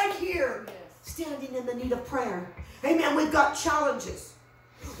 we're right here, standing in the need of prayer. Amen. We've got challenges.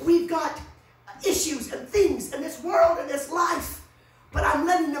 We've got issues and things in this world and this life. But I'm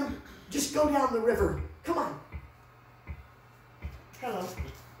letting them just go down the river. Come on. Hello.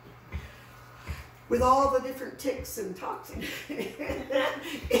 With all the different ticks and toxins,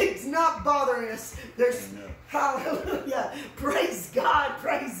 it's not bothering us. There's, hallelujah, praise God,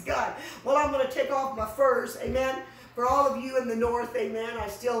 praise God. Well, I'm going to take off my furs, amen. For all of you in the north, amen, I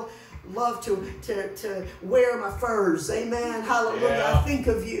still love to wear my furs, amen, hallelujah. I think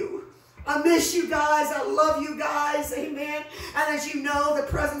of you. I miss you guys. I love you guys. Amen. And as you know, the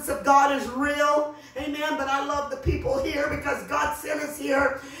presence of God is real. Amen. But I love the people here because God sent us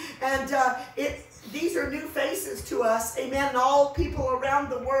here. And these are new faces to us. Amen. And all people around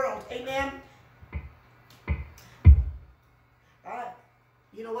the world. Amen. All right.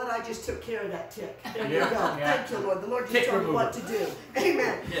 You know what? I just took care of that tick. There you go. Thank you, Lord. The Lord just told me what to do.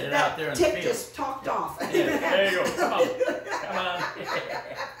 Amen. Get it that out there in tick the just talked off. There you go. Come on. Come on.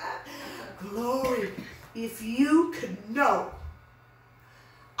 Glory. If you could know.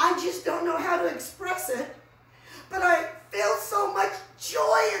 I just don't know how to express it. But I feel so much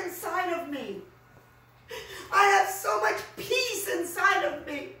joy inside of me. I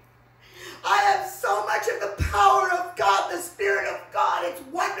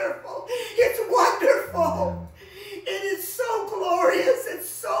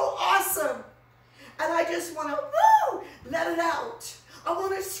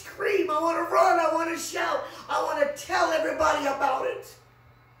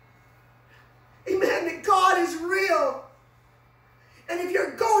And if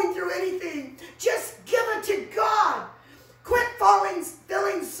you're going through anything, just give it to God. Quit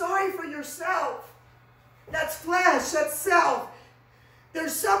feeling sorry for yourself. That's flesh, that's self.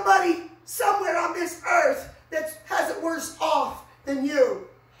 There's somebody somewhere on this earth that has it worse off than you.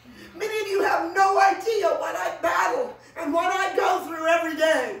 Many of you have no idea what I battle and what I go through every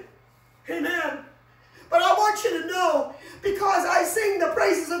day. Amen. But I want you to know, because I sing the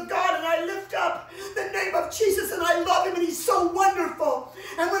praises of God and I lift up the name of Jesus and I love him and he's so wonderful.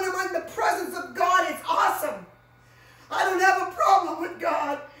 And when I'm in the presence of God, it's awesome. I don't have a problem with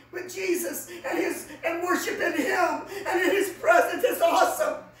God, with Jesus and worshiping him and in his presence. It's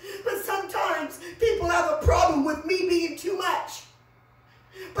awesome. But sometimes people have a problem with me being too much.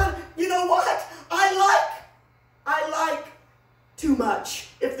 But you know what? I like too much,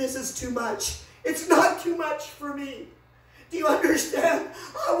 if this is too much. It's not too much for me. Do you understand?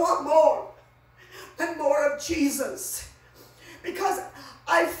 I want more and more of Jesus. Because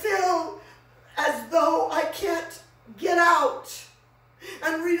I feel as though I can't get out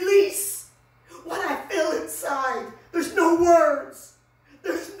and release what I feel inside. There's no words.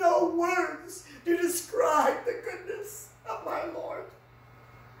 There's no words to describe the goodness of my Lord.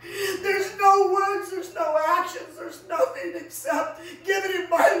 There's no words, there's no actions, there's nothing except giving him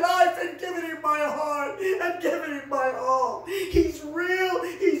my life and giving him my heart and giving him my all. He's real,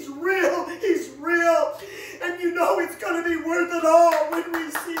 he's real, he's real. And you know it's going to be worth it all when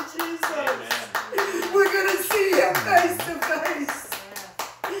we see Jesus. Amen. We're going to see him face to face.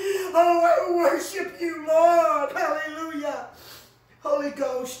 Oh, I worship you, Lord. Hallelujah. Holy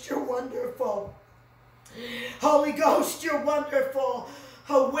Ghost, you're wonderful. Holy Ghost, you're wonderful.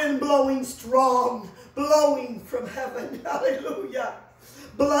 A wind blowing strong, blowing from heaven. Hallelujah.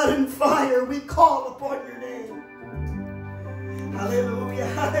 Blood and fire, we call upon your name. Hallelujah,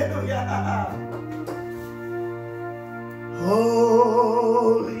 hallelujah.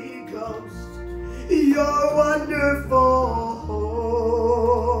 Holy Ghost, you're wonderful.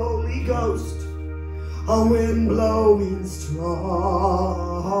 Holy Ghost, a wind blowing strong,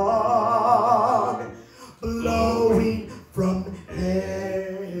 blowing from heaven.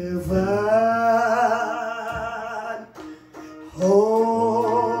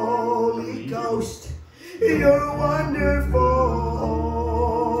 Holy Ghost, you're wonderful.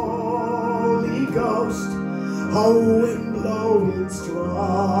 Holy Ghost, a wind blowing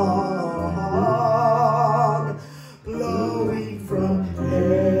strong, blowing from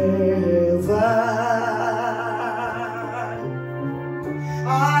heaven.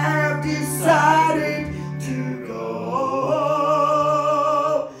 I have decided to go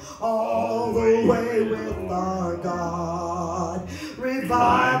all the way with our God.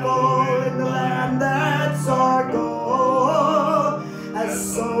 Revival in the land, that's our goal.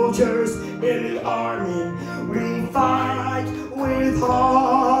 As soldiers in the army, we fight with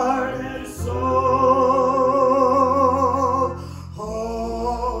heart and soul.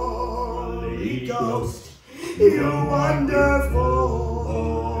 Holy Ghost, you're wonderful.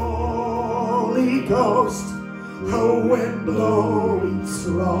 Holy Ghost, a wind blowing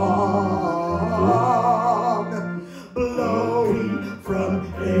strong, blowing from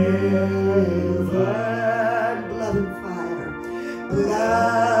heaven. Blood and fire,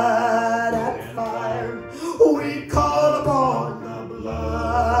 blood and fire. We call upon the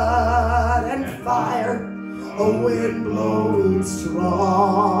blood and fire, a wind blowing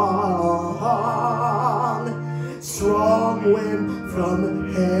strong, strong wind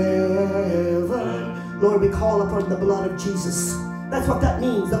from heaven. Lord, we call upon the blood of Jesus. That's what that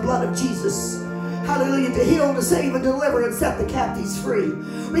means, the blood of Jesus. Hallelujah, to heal, to save, and deliver, and set the captives free.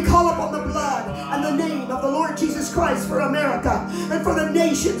 We call upon the blood and the name of the Lord Jesus Christ for America and for the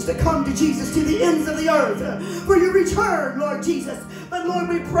nations to come to Jesus, to the ends of the earth, for your return, Lord Jesus. But Lord,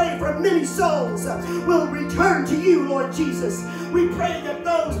 we pray for many souls will return to you, Lord Jesus. We pray that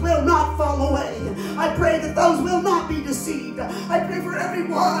those will not fall away. I pray that those will not be deceived. I pray for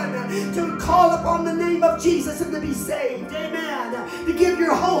everyone to call upon the name of Jesus and to be saved. Amen. To give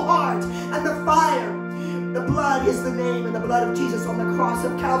your whole heart and the fire. The blood is the name and the blood of Jesus on the cross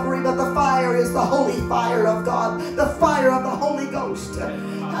of Calvary, but the fire is the holy fire of God, the fire of the Holy Ghost.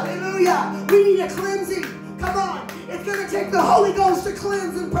 Hallelujah. We need a cleansing. Come on. It's going to take the Holy Ghost to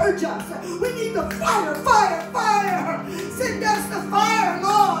cleanse and purge us. We need the fire, fire, fire. Send us the fire,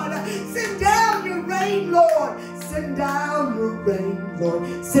 Lord. Send down your rain, Lord. Send down your rain, Lord.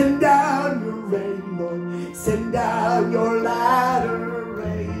 Send down your rain, Lord. Send down your latter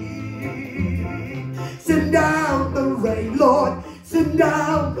rain. Send down the rain, Lord. Send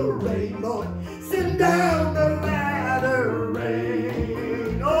down the rain, Lord. Send down the latter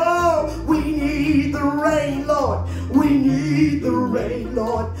rain. Oh, we need the rain, Lord. We need the rain. rain,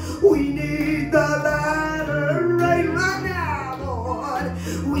 Lord. We need the latter rain right now, Lord.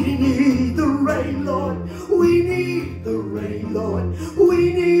 We need the rain, Lord. We need the rain, Lord.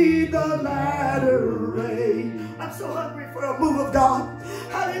 We need the latter rain. I'm so hungry for a move of God.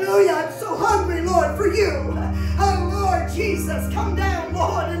 Hallelujah. I'm so hungry, Lord, for you. Oh, Lord Jesus, come down,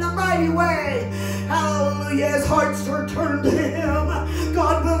 Lord, in a mighty way. Hallelujah. As hearts are turned to Him,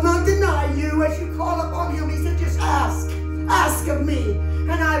 God will not deny you as you call upon Him. He said, just ask. Ask of me,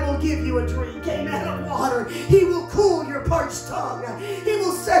 and I will give you a drink, amen, of water. He will cool your parched tongue. He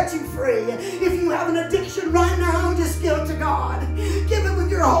will set you free. If you have an addiction right now, just give it to God. Give it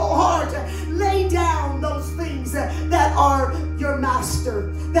with your whole heart. Lay down those things that are your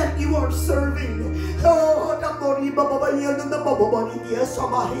master, that you are serving.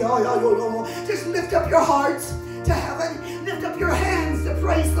 Just lift up your hearts to heaven. Lift up your hands to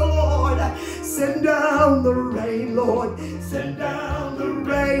praise the Lord. Send down the rain, Lord. Send down the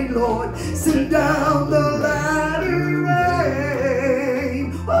rain, Lord. Send down the latter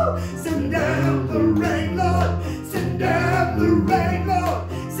rain. Oh, send down the rain, Lord. Send down the rain, Lord.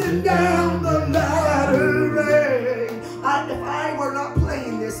 Send down the latter rain. If I were not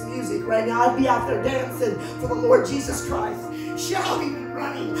playing this music right now, I'd be out there dancing for the Lord Jesus Christ, shouting and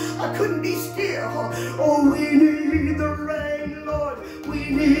running. I couldn't be still. Oh, we need the rain, Lord. We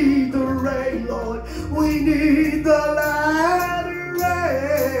need the rain, Lord. We need the latter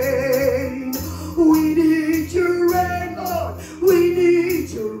rain. We need your rain, Lord. We need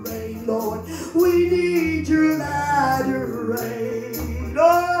your rain, Lord. We need your latter rain.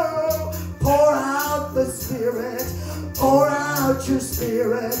 Oh, pour out the Spirit. Pour out your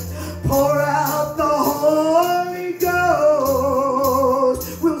Spirit. Pour out the Holy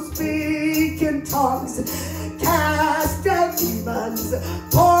Ghost. We'll speak in tongues. Cast out demons.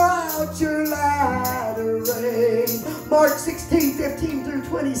 Pour out your latter rain. Mark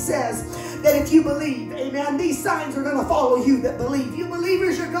 16:15-20 says that if you believe, amen, these signs are going to follow you that believe. You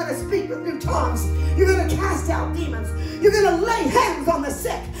believers, you're going to speak with new tongues. You're going to cast out demons. You're going to lay hands on the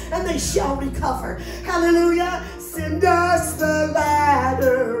sick and they shall recover. Hallelujah. Send us the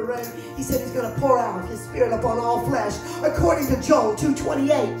latter rain. He said He's going to pour out His Spirit upon all flesh, according to Joel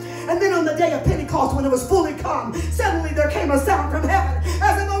 2:28. And then on the day of Pentecost, when it was fully come, suddenly there came a sound from heaven,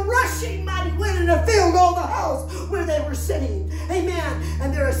 as of a rushing mighty wind, and it filled all the house where they were sitting. Amen.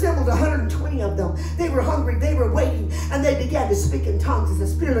 And there assembled 120 of them. They were hungry, they were waiting, and they began to speak in tongues as the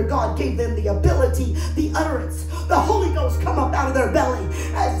Spirit of God gave them the ability, the utterance. The Holy Ghost come up out of their belly.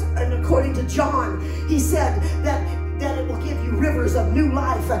 And according to John, he said that it will give you rivers of new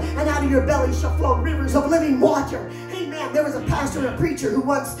life, and out of your belly shall flow rivers of living water. Amen. There was a pastor and a preacher who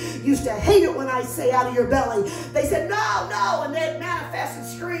once used to hate it when I say out of your belly. They said, no, no, and they'd manifest and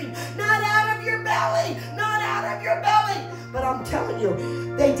scream, not out of your belly, not out of your belly. But I'm telling you,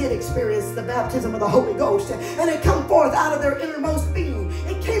 they did experience the baptism of the Holy Ghost, and it come forth out of their innermost being.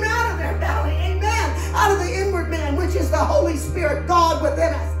 It came out of their belly, amen, out of the inward man, which is the Holy Spirit, God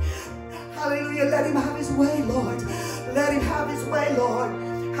within us. Hallelujah. Let Him have His way, Lord. Let Him have His way, Lord.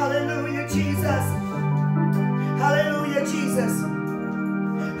 Hallelujah, Jesus. Hallelujah, Jesus.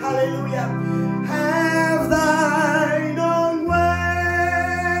 Hallelujah. Have thine own way,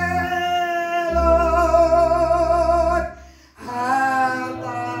 Lord. Have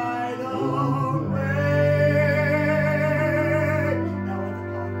thine own way.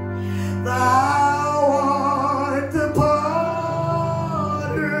 Thou art the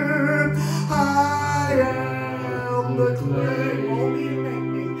potter. I am the clay. Mold me and make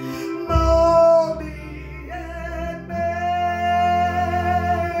me. Mold me and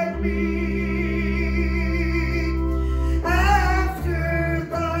make me after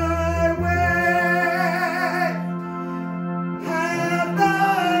thy way. Have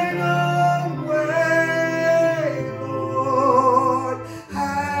thine own way, Lord.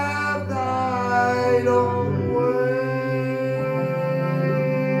 Have thine own way.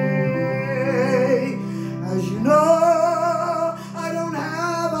 As you know, I don't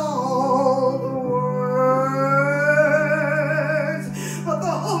have all the words, but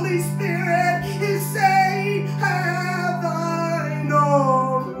the Holy Spirit is saying, have thine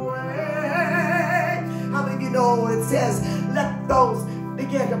own way. How many of you know what it says? Let those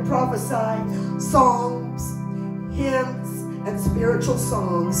begin to prophesy songs, hymns, and spiritual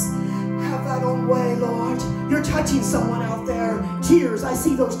songs. Have thine own way, Lord. You're touching someone out there. Tears. I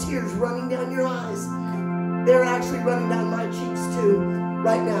see those tears running down your eyes. They're actually running down my cheeks too,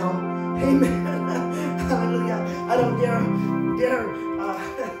 right now. Amen. Hallelujah. I don't dare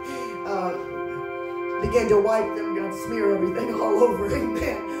begin to wipe them, God, smear everything all over.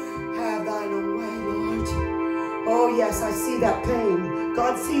 Amen. Have thine own way, Lord. Oh, yes, I see that pain.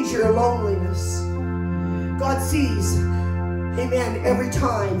 God sees your loneliness. God sees, amen, every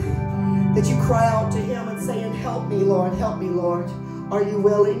time that you cry out to him and saying, help me, Lord, help me, Lord. Are you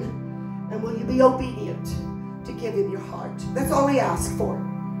willing? And will you be obedient to give him your heart? That's all he asks for.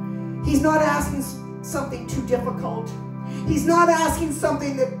 He's not asking something too difficult. He's not asking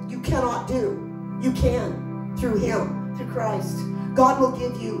something that you cannot do. You can through him, through Christ. God will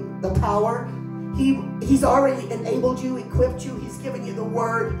give you the power. He's already enabled you, equipped you. He's given you the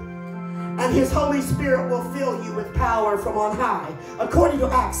word. And his Holy Spirit will fill you with power from on high. According to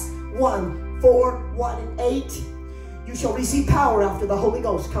Acts 1:4, 1 and 8, you shall receive power after the Holy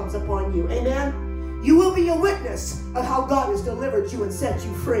Ghost comes upon you. Amen. You will be a witness of how God has delivered you and set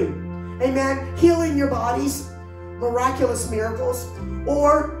you free. Amen. Healing your bodies, miraculous miracles,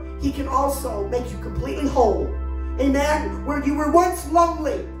 or he can also make you completely whole. Amen. Where you were once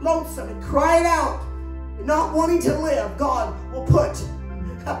lonely, lonesome, and crying out, and not wanting to live, God will put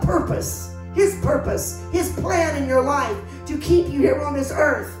a purpose, his plan in your life to keep you here on this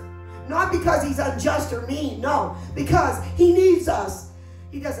earth. Not because he's unjust or mean, no, because he needs us.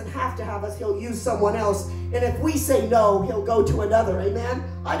 He doesn't have to have us. He'll use someone else. And if we say no, he'll go to another. Amen.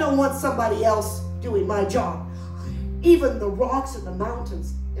 I don't want somebody else doing my job. Even the rocks and the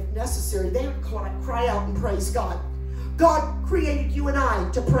mountains, if necessary, they would cry out and praise God. God created you and I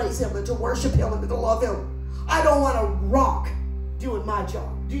to praise him and to worship him and to love him. I don't want a rock doing my job.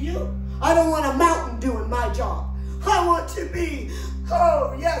 Do you? I don't want a mountain doing my job. I want to be,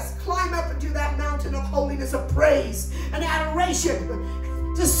 oh yes, climb up into that mountain of holiness, of praise and adoration,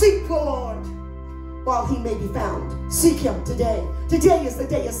 to seek the Lord while he may be found. Seek him today. Today is the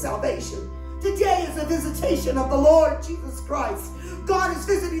day of salvation. Today is a visitation of the Lord Jesus Christ. God is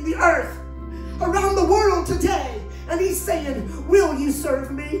visiting the earth around the world today, and he's saying, will you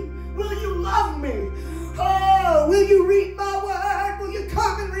serve me? Will you love me? Oh, will you read my word? Will you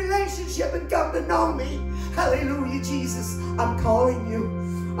come in relationship and come to know me? Hallelujah, Jesus. I'm calling you.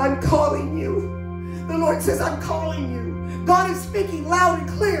 I'm calling you. The Lord says, I'm calling you. God is speaking loud and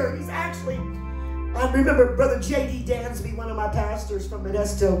clear. He's actually, I remember Brother J.D. Dansby, one of my pastors from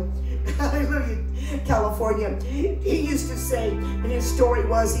Modesto, hallelujah, California. He used to say, and his story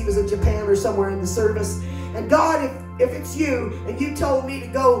was he was in Japan or somewhere in the service, and God, if it's you, and you told me to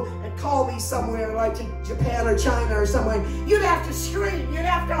go and call me somewhere like to Japan or China or somewhere, you'd have to scream, you'd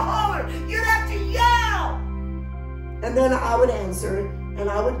have to holler, you'd have to yell. And then I would answer, and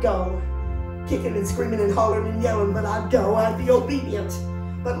I would go, kicking and screaming and hollering and yelling, but I'd go, I'd be obedient.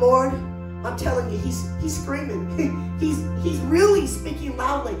 But Lord, I'm telling you, he's screaming. He's really speaking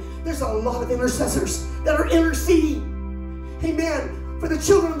loudly. There's a lot of intercessors that are interceding. Amen. For the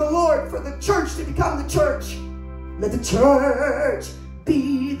children of the Lord, for the church to become the church. Let the church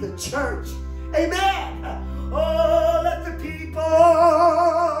be the church. Amen. Oh, let the people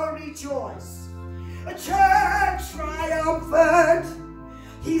rejoice. A church triumphant.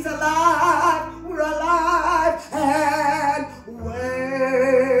 He's alive. We're alive and well.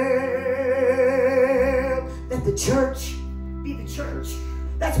 Let the church be the church.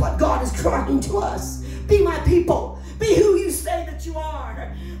 That's what God is crying to us. Be my people. Be who you say that you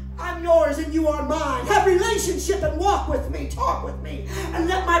are. I'm yours and you are mine. Have relationship and walk with me. Talk with me. And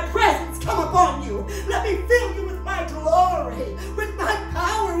let my presence come upon you. Let me fill you with my glory, with my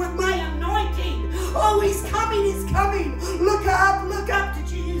power, with my anointing. Oh, he's coming. He's coming. Look up to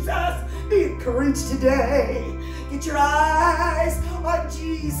Jesus. Be encouraged today. Get your eyes on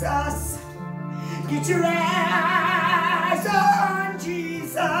Jesus. Get your eyes on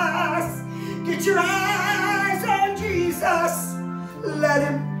Jesus. Get your eyes on Jesus. Let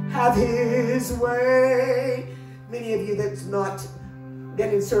him have his way. Many of you that's not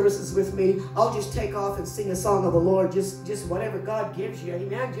been in services with me, I'll just take off and sing a song of the Lord. Just whatever God gives you.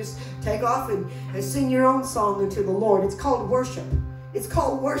 Amen. Just take off and sing your own song unto the Lord. It's called worship. It's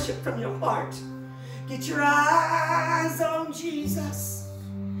called worship from your heart. Get your eyes on Jesus.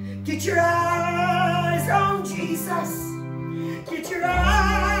 Get your eyes on Jesus. Get your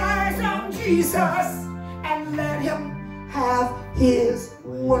eyes on Jesus and let him have his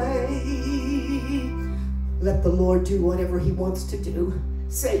way. Let the Lord do whatever he wants to do.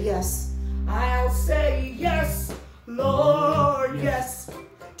 Say yes. I'll say yes, Lord, yes,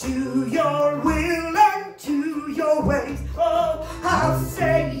 to your will and to your ways. Oh, I'll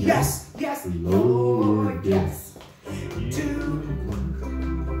say yes, yes, Lord, yes, to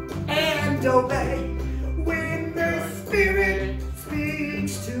and obey. When the Spirit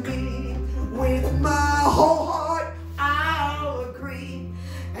speaks to me, with my whole heart I'll agree,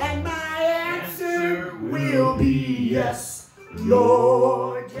 and my answer will be yes,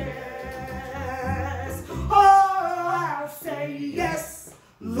 Lord, yes. Oh, yes,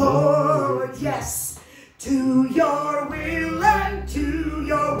 Lord, yes, to your will and to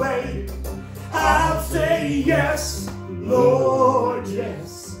your way. I'll say yes, Lord,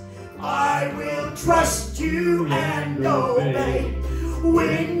 yes. I will trust you and obey.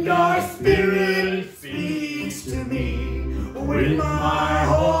 When your spirit speaks to me, with my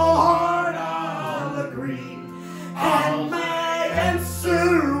whole heart I'll agree. And my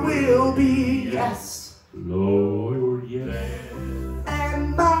answer will be yes, Lord, yes.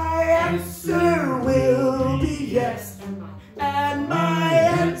 and my answer will be yes, and my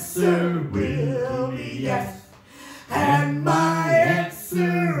answer will be yes, and my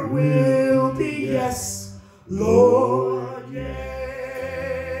answer will be yes, Lord, yes.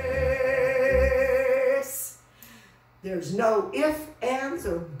 There's no ifs, ands,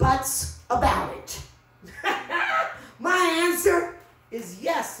 or buts about it. My answer is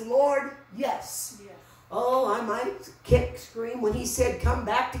yes, Lord, yes. Oh, I might kick, scream when he said, come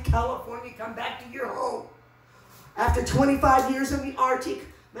back to California, come back to your home. After 25 years in the Arctic,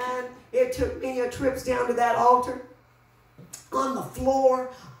 man, it took me trips down to that altar on the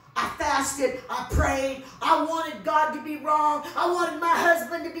floor. I fasted, I prayed, I wanted God to be wrong, I wanted my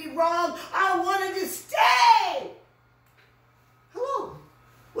husband to be wrong, I wanted to stay. Hello.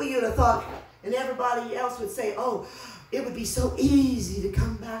 Well, you'd have thought, and everybody else would say, oh, it would be so easy to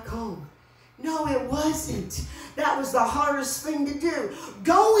come back home. No, it wasn't. That was the hardest thing to do.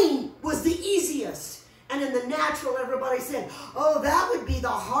 Going was the easiest. And in the natural, everybody said, oh, that would be the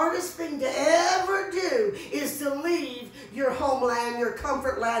hardest thing to ever do, is to leave your homeland, your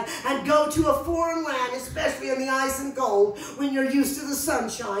comfort land, and go to a foreign land, especially in the ice and cold, when you're used to the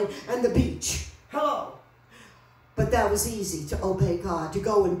sunshine and the beach. Hello. But that was easy, to obey God, to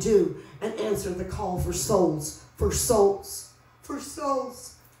go and do and answer the call for souls, for souls, for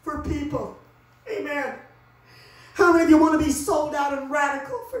souls, for people. Amen. How many of you want to be sold out and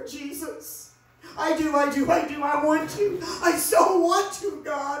radical for Jesus? I do. I want to. I so want to,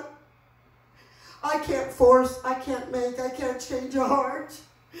 God. I can't force, I can't make, I can't change a heart.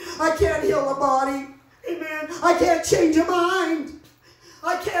 I can't heal a body. Amen. I can't change a mind.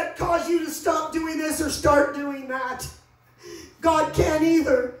 I can't cause you to stop doing this or start doing that. God can't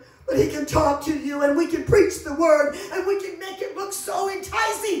either. But he can talk to you, and we can preach the word, and we can make it look so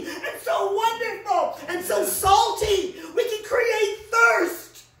enticing and so wonderful and so salty. We can create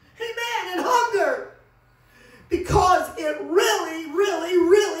thirst, amen, and hunger, because it really, really,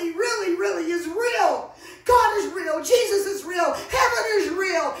 really, really, really is real. God is real. Jesus is real. Heaven is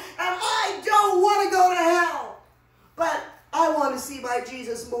real. And I don't want to go to hell. But I want to see my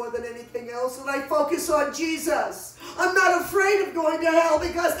Jesus more than anything else, and I focus on Jesus. I'm not afraid of going to hell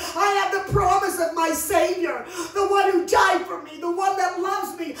because I have the promise of my Savior, the one who died for me, the one that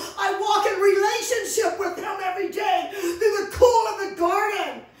loves me. I walk in relationship with him every day through the cool of the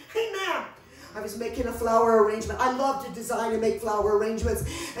garden. Amen. I was making a flower arrangement. I love to design and make flower arrangements,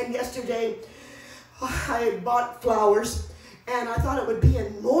 and yesterday I had bought flowers, and I thought it would be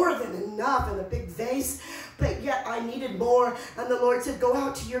more than enough in a big vase, but yet I needed more. And the Lord said, go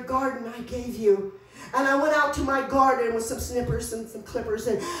out to your garden I gave you. And I went out to my garden with some snippers and some clippers,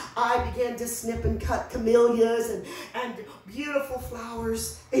 and I began to snip and cut camellias and beautiful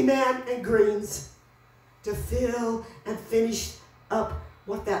flowers, amen, and greens to fill and finish up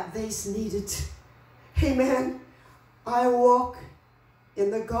what that vase needed. Amen. I walk in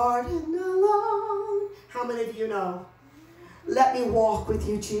the garden alone. How many of you know? Let me walk with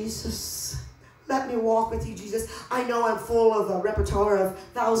you, Jesus. Let me walk with you, Jesus. I know I'm full of a repertoire of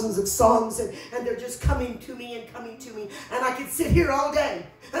thousands of songs, and they're just coming to me and coming to me. And I could sit here all day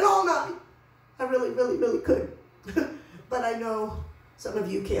and all night. I really, really, really could. But I know some of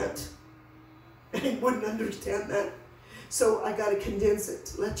you can't and wouldn't understand that. So I got to condense it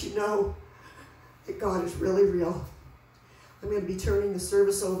to let you know that God is really real. I'm going to be turning the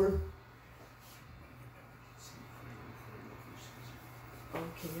service over.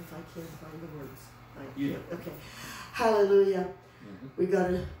 Okay, if I can't find the words. Okay. Hallelujah. We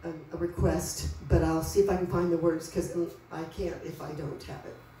got a request, but I'll see if I can find the words, because I can't if I don't have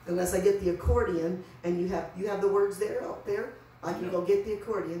it. Unless I get the accordion, and you have the words there, out there. I can go get the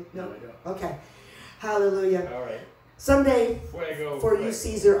accordion. No? No, I don't. Okay. Hallelujah. All right. Someday, Fuego, for fuego. you,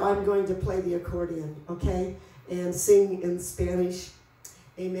 Caesar, I'm going to play the accordion, okay? And sing in Spanish.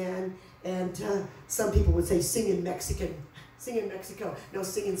 Amen. And some people would say sing in Mexican. Sing in Mexico. No,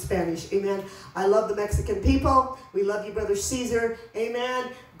 sing in Spanish. Amen. I love the Mexican people. We love you, Brother Caesar. Amen.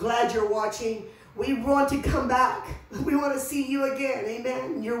 Glad you're watching. We want to come back. We want to see you again.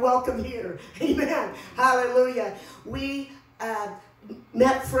 Amen. You're welcome here. Amen. Hallelujah. We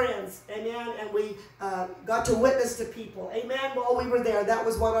met friends, amen, and we got to witness to people, amen, while we were there. That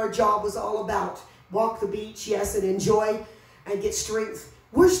was what our job was all about. Walk the beach, yes, and enjoy and get strength.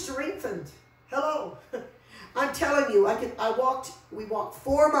 We're strengthened. Hello. I'm telling you, we walked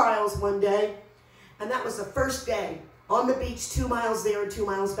 4 miles one day, and that was the first day on the beach, 2 miles there and 2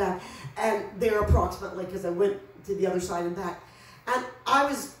 miles back, and there approximately, because I went to the other side and back. And I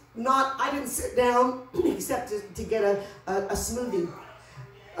didn't sit down except to get a smoothie,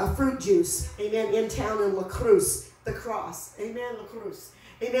 a fruit juice, amen, in town in La Cruz, the cross, amen, La Cruz,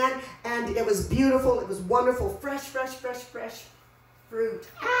 amen. And it was beautiful, it was wonderful, fresh fruit,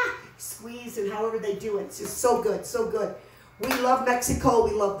 squeezed, and however they do it, it's just so good, so good. We love Mexico,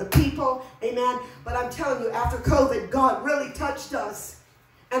 we love the people, amen. But I'm telling you, after COVID, God really touched us.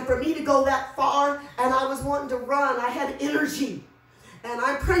 And for me to go that far, and I was wanting to run, I had energy. And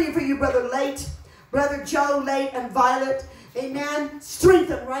I'm praying for you, Brother Late, Brother Joe Late, and Violet. Amen.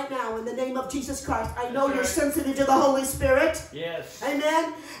 Strengthen right now in the name of Jesus Christ. I know you're sensitive to the Holy Spirit. Yes.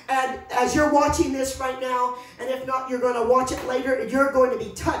 Amen. And as you're watching this right now, and if not, you're going to watch it later, you're going to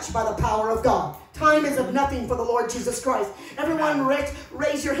be touched by the power of God. Time is of nothing for the Lord Jesus Christ. Everyone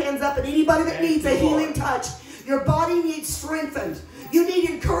raise your hands up, and anybody that needs a healing touch, your body needs strengthened. You need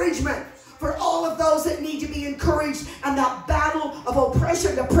encouragement. For all of those that need to be encouraged and that battle of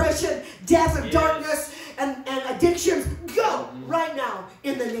oppression, depression, death, and darkness, and addictions, go right now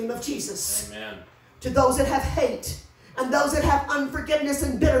in the name of Jesus. Amen. To those that have hate and those that have unforgiveness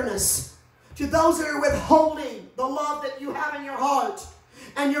and bitterness, to those that are withholding the love that you have in your heart,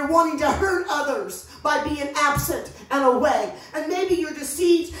 and you're wanting to hurt others by being absent and away. And maybe you're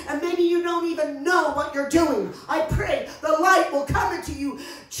deceived, and maybe you don't even know what you're doing. I pray the light will come into you,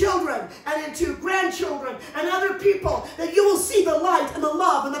 children, and into grandchildren and other people, that you will see the light and the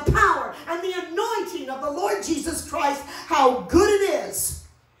love and the power and the anointing of the Lord Jesus Christ, how good it is,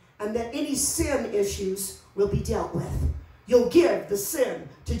 and that any sin issues will be dealt with. You'll give the sin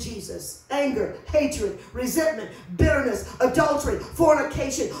to Jesus. Anger, hatred, resentment, bitterness, adultery,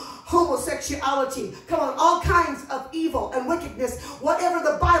 fornication, homosexuality. Come on, all kinds of evil and wickedness. Whatever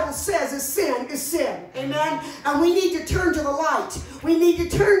the Bible says is sin is sin. Amen? And we need to turn to the light. We need to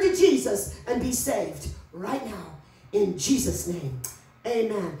turn to Jesus and be saved right now. In Jesus' name.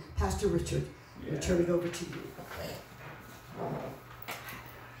 Amen. Pastor Richard, we turn it over to you.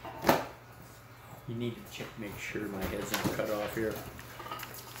 You need to check, make sure my head's not cut off here.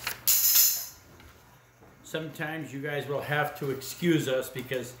 Sometimes you guys will have to excuse us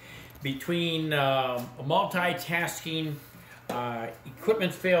because between multitasking,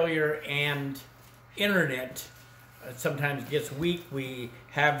 equipment failure, and internet, sometimes gets weak. We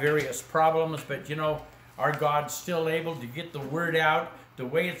have various problems, but you know, our God's still able to get the word out the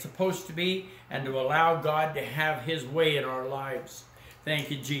way it's supposed to be and to allow God to have His way in our lives. Thank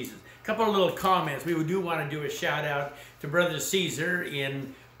you, Jesus. A couple of little comments. We do want to do a shout out to Brother Caesar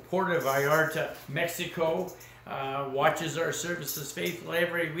in Puerto Vallarta, Mexico. Watches our services faithfully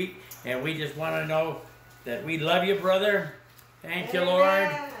every week, and we just want to know that we love you, brother. Thank you, Lord.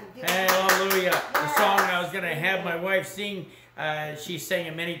 Hallelujah. The song I was going to have my wife sing, she sang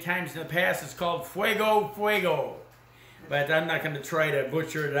it many times in the past. It's called Fuego, Fuego. But I'm not going to try to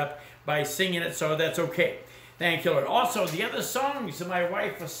butcher it up by singing it, so that's okay. Thank you, Lord. Also, the other songs that my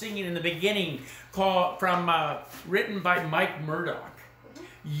wife was singing in the beginning, written by Mike Murdoch.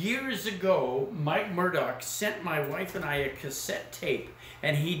 Years ago, Mike Murdoch sent my wife and I a cassette tape,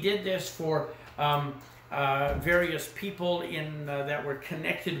 and he did this for various people that were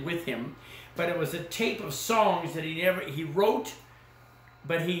connected with him. But it was a tape of songs that he wrote,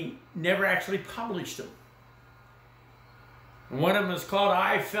 but he never actually published them. And one of them is called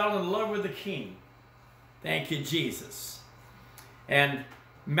 "I Fell in Love with the King." Thank you, Jesus. And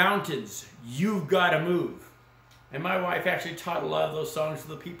 "Mountains, You've Gotta Move." And my wife actually taught a lot of those songs to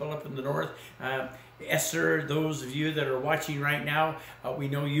the people up in the north. Esther, those of you that are watching right now, we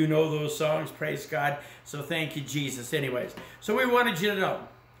know you know those songs. Praise God. So thank you, Jesus. Anyways, so we wanted you to know.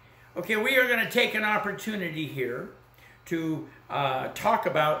 Okay, we are going to take an opportunity here to talk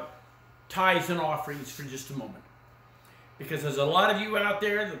about tithes and offerings for just a moment. Because there's a lot of you out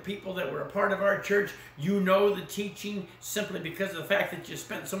there, the people that were a part of our church, you know the teaching simply because of the fact that you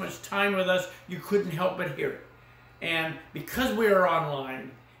spent so much time with us, you couldn't help but hear it. And because we are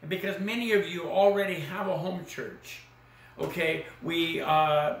online, and because many of you already have a home church, okay, we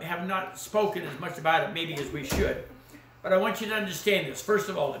have not spoken as much about it maybe as we should. But I want you to understand this. First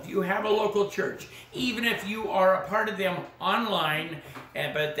of all, if you have a local church, even if you are a part of them online,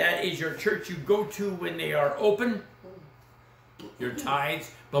 but that is your church you go to when they are open, your tithes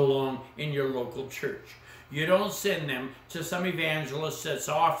belong in your local church. You don't send them to some evangelist that's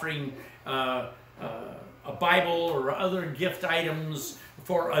offering a Bible or other gift items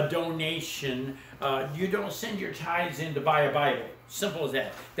for a donation. You don't send your tithes in to buy a Bible. Simple as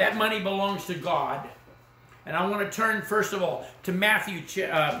that. That money belongs to God. And I want to turn, first of all, to Malachi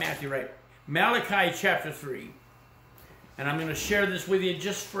chapter 3. And I'm going to share this with you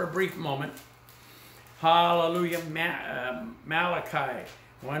just for a brief moment. Hallelujah. Malachi.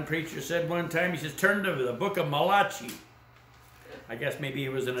 One preacher said one time, he says, turn to the book of Malachi. I guess maybe he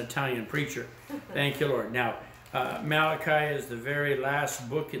was an Italian preacher. Thank you, Lord. Now, Malachi is the very last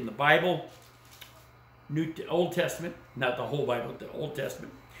book in the Bible. Old Testament. Not the whole Bible, the Old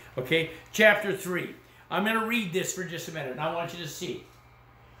Testament. Okay, chapter 3. I'm going to read this for just a minute, and I want you to see.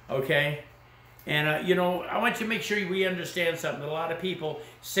 Okay? And, you know, I want you to make sure we understand something. A lot of people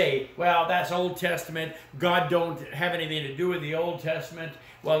say, well, that's Old Testament. God don't have anything to do with the Old Testament.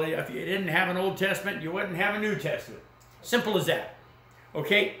 Well, if you didn't have an Old Testament, you wouldn't have a New Testament. Simple as that.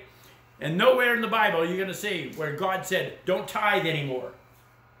 Okay? And nowhere in the Bible are you going to see where God said, don't tithe anymore.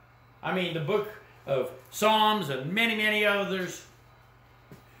 I mean, the book of Psalms and many, many others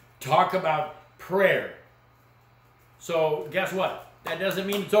talk about prayer. So, guess what? That doesn't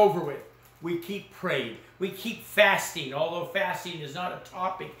mean it's over with. We keep praying. We keep fasting, although fasting is not a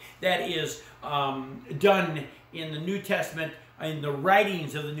topic that is done in the New Testament, in the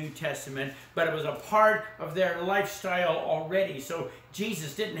writings of the New Testament, but it was a part of their lifestyle already. So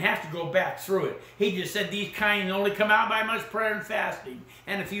Jesus didn't have to go back through it. He just said these kind only come out by much prayer and fasting,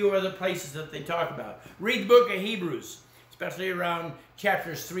 and a few other places that they talk about. Read the book of Hebrews, especially around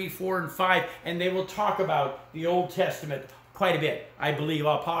chapters 3, 4, and 5, and they will talk about the Old Testament quite a bit. I believe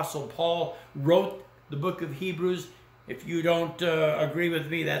Apostle Paul wrote the book of Hebrews. If you don't agree with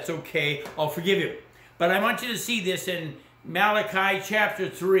me, that's okay. I'll forgive you. But I want you to see this in Malachi chapter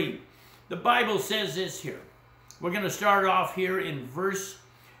 3. The Bible says this here. We're going to start off here in verse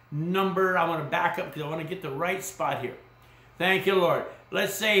number, I want to back up because I want to get the right spot here. Thank you, Lord.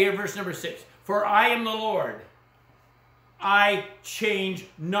 Let's say here, verse number 6. For I am the Lord, I change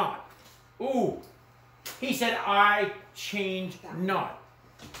not. Ooh. He said, I change not.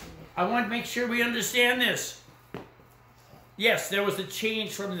 I want to make sure we understand this. Yes, there was a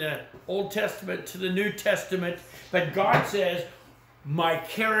change from the Old Testament to the New Testament, but God says, my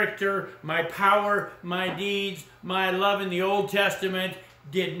character, my power, my deeds, my love in the Old Testament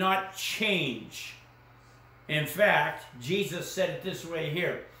did not change. In fact, Jesus said it this way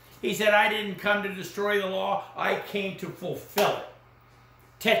here. He said, I didn't come to destroy the law, I came to fulfill it.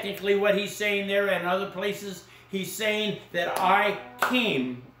 Technically what he's saying there and other places, he's saying that I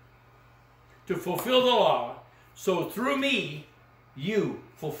came to fulfill the law, so through me, you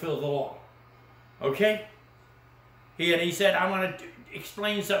fulfill the law. Okay? He said, I want to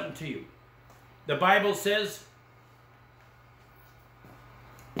explain something to you. The Bible says,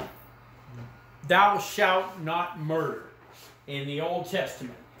 thou shalt not murder in the Old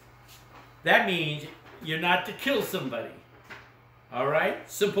Testament. That means you're not to kill somebody. All right?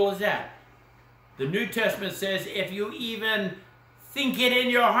 Simple as that. The New Testament says if you even think it in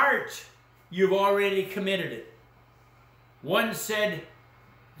your heart, you've already committed it. One said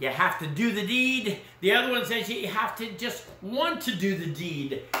you have to do the deed. The other one says you have to just want to do the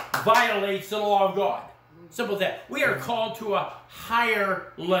deed. Violates the law of God. Simple as that. We are called to a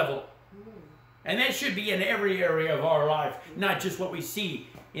higher level. And that should be in every area of our life, not just what we see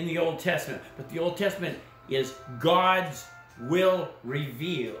in the Old Testament. But the Old Testament is God's will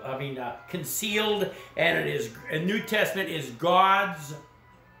revealed. Concealed, and it is a New Testament is God's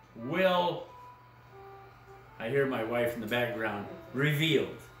will. I hear my wife in the background.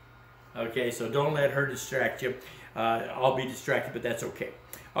 Revealed. Okay, so don't let her distract you. I'll be distracted, but that's okay.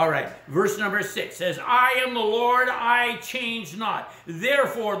 All right, verse number 6 says, I am the Lord, I change not.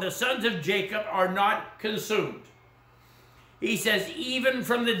 Therefore, the sons of Jacob are not consumed. He says, even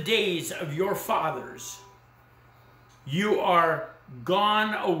from the days of your fathers, you are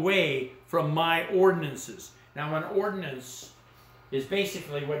gone away from my ordinances. Now, an ordinance is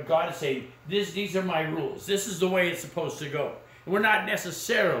basically what God is saying. These are my rules. This is the way it's supposed to go. And we're not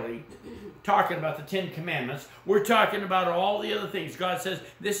necessarily talking about the 10 Commandments. We're talking about all the other things. God says,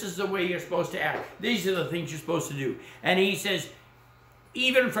 this is the way you're supposed to act. These are the things you're supposed to do. And he says,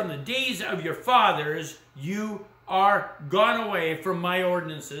 even from the days of your fathers, you are gone away from my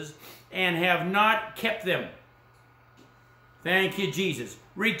ordinances and have not kept them. Thank you, Jesus.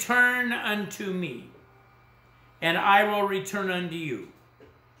 Return unto me, and I will return unto you,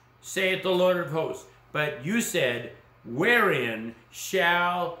 saith the Lord of hosts. But you said, wherein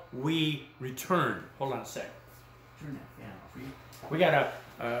shall we return? Hold on a second. Turn that fan off. We got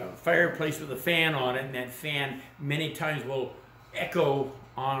fireplace with a fan on it, and that fan many times will echo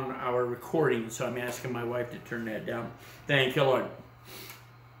on our recording, so I'm asking my wife to turn that down. Thank you, Lord.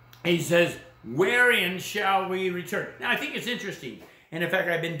 He says, wherein shall we return? Now, I think it's interesting, and in fact,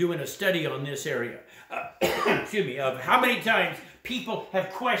 I've been doing a study on this area, excuse me, of how many times people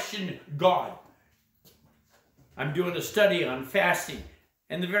have questioned God. I'm doing a study on fasting,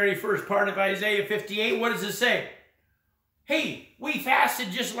 and the very first part of Isaiah 58, what does it say? Hey, we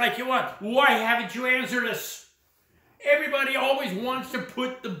fasted just like you want. Why haven't you answered us? Everybody always wants to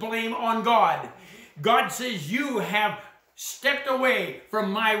put the blame on God. God says, you have stepped away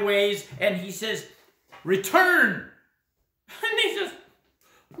from my ways, and he says, return. And he says,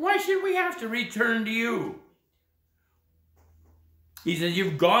 why should we have to return to you? He says,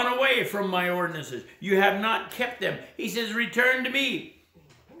 you've gone away from my ordinances. You have not kept them. He says, return to me,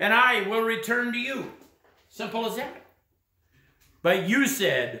 and I will return to you. Simple as that. But you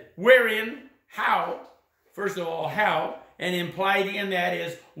said, wherein, how, first of all, how, and implied in that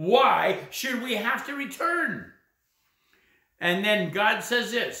is, why should we have to return? And then God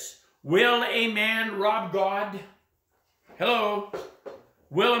says this, will a man rob God? Hello?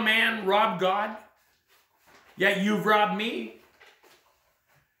 Will a man rob God? Yet you've robbed me.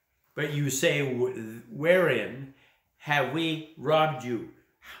 But you say, wherein have we robbed you?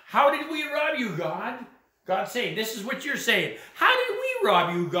 How did we rob you, God? God's saying, this is what you're saying. How did we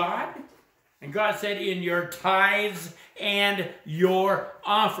rob you, God? And God said, in your tithes and your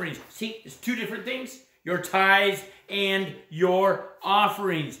offerings. See, it's two different things. Your tithes and your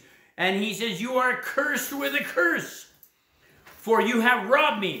offerings. And he says, you are cursed with a curse, for you have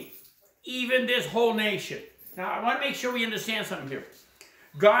robbed me, even this whole nation. Now, I want to make sure we understand something here.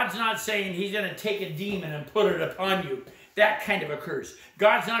 God's not saying he's going to take a demon and put it upon you. That kind of a curse.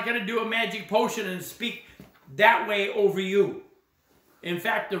 God's not going to do a magic potion and speak that way over you. In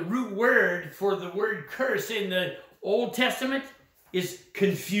fact, the root word for the word curse in the Old Testament is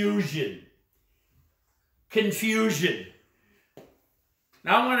confusion. Confusion.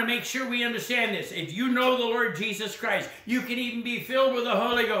 Now, I want to make sure we understand this. If you know the Lord Jesus Christ, you can even be filled with the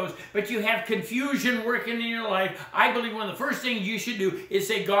Holy Ghost, but you have confusion working in your life, I believe one of the first things you should do is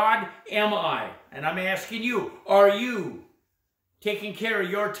say, God, am I? And I'm asking you, are you taking care of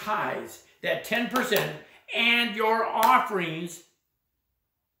your tithes, that 10%, and your offerings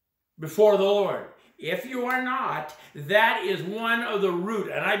before the Lord? If you are not, that is one of the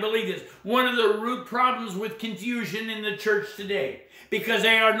root, and I believe this, one of the root problems with confusion in the church today. Because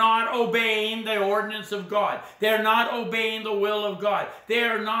they are not obeying the ordinance of God. They're not obeying the will of God. They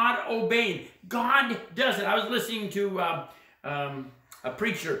are not obeying. God doesn't. I was listening to a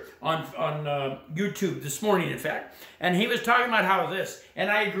preacher on YouTube this morning, in fact, and he was talking about how this, and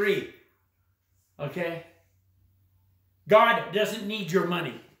I agree. Okay? God doesn't need your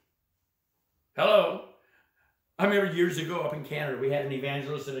money. Hello? I remember years ago up in Canada, we had an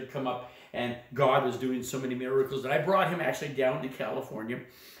evangelist that had come up, and God was doing so many miracles. And I brought him actually down to California.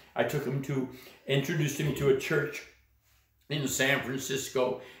 I took him to, introduced him to a church in San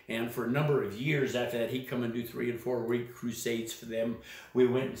Francisco. And for a number of years after that, he'd come and do 3- and 4-week crusades for them. We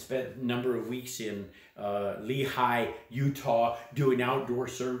went and spent a number of weeks in Lehi, Utah, doing outdoor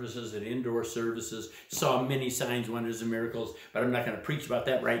services and indoor services. Saw many signs, wonders, and miracles. But I'm not going to preach about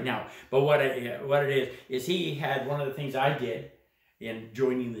that right now. But what it is he had one of the things I did in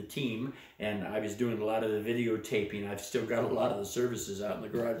joining the team, and I was doing a lot of the videotaping. I've still got a lot of the services out in the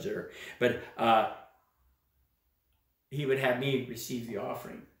garage there. But he would have me receive the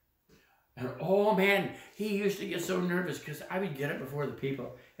offering. And oh man, he used to get so nervous because I would get up before the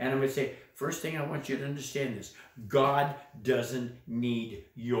people and I would say, first thing I want you to understand this, God doesn't need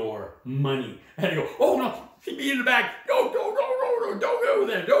your money. And he'd go, oh no, he'd be in the back, no, don't go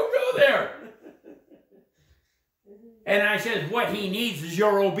there, don't go there. And I said, what he needs is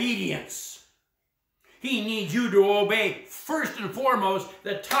your obedience. He needs you to obey first and foremost.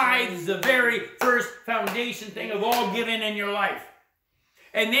 The tithe is the very first foundation thing of all giving in your life.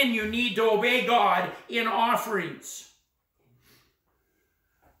 And then you need to obey God in offerings.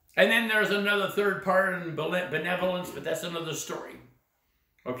 And then there's another third part in benevolence, but that's another story.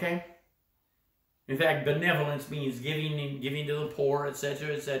 Okay? In fact, benevolence means giving and giving to the poor,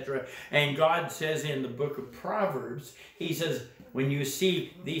 etc., etc. And God says in the book of Proverbs, he says, when you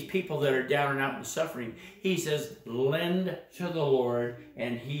see these people that are down and out and suffering, he says, lend to the Lord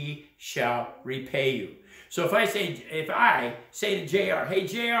and he shall repay you. So if I say to JR, hey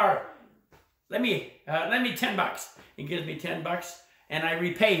JR, let me $10. He gives me $10 and I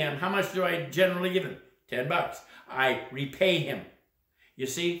repay him. How much do I generally give him? $10. I repay him. You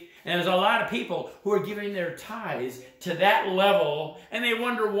see? And there's a lot of people who are giving their tithes to that level, and they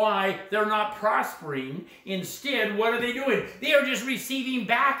wonder why they're not prospering. Instead, what are they doing? They are just receiving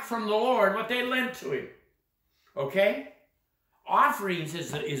back from the Lord what they lent to him. Okay? Offerings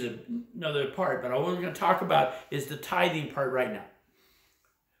is another part, but what we're going to talk about is the tithing part right now.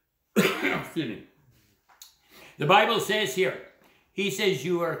 Excuse me. The Bible says here, he says,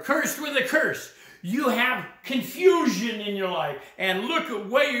 you are cursed with a curse. You have confusion in your life. And look at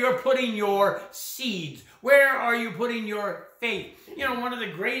where you're putting your seeds. Where are you putting your faith? You know, one of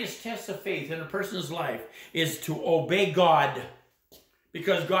the greatest tests of faith in a person's life is to obey God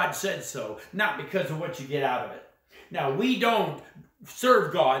because God said so, not because of what you get out of it. Now, we don't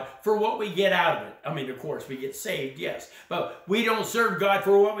serve God for what we get out of it. I mean, of course, we get saved, yes. But we don't serve God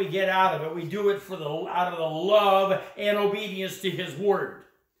for what we get out of it. We do it out of the love and obedience to his word.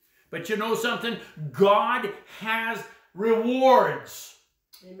 But you know something? God has rewards.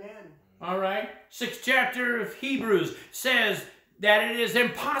 Amen. All right? 6th chapter of Hebrews says that it is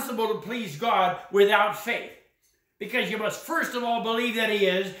impossible to please God without faith. Because you must first of all believe that he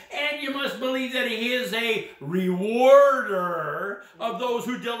is, and you must believe that he is a rewarder of those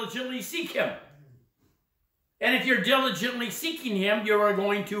who diligently seek him. And if you're diligently seeking him, you are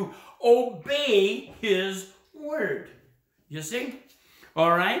going to obey his word. You see?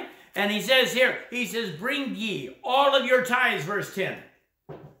 All right? And he says here, he says, bring ye all of your tithes, verse 10.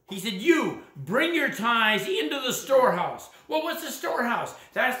 He said, you bring your tithes into the storehouse. Well, what's the storehouse?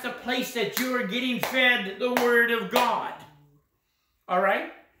 That's the place that you are getting fed the word of God. All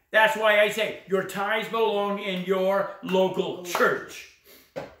right? That's why I say your tithes belong in your local church.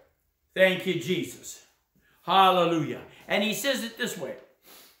 Thank you, Jesus. Hallelujah. And he says it this way.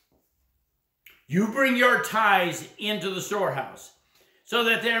 You bring your tithes into the storehouse, so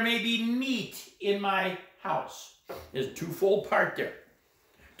that there may be meat in my house. There's a twofold part there.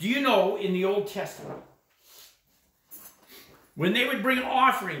 Do you know in the Old Testament, when they would bring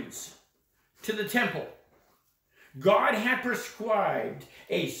offerings to the temple, God had prescribed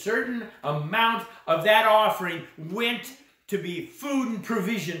a certain amount of that offering went to be food and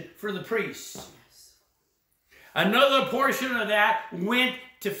provision for the priests. Another portion of that went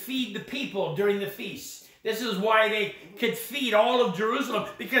to feed the people during the feasts. This is why they could feed all of Jerusalem,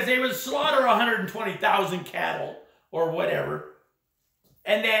 because they would slaughter 120,000 cattle or whatever.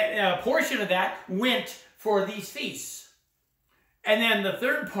 And that a portion of that went for these feasts. And then the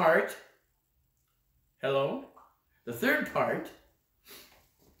third part, the third part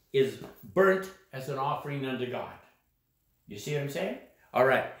is burnt as an offering unto God. You see what I'm saying? All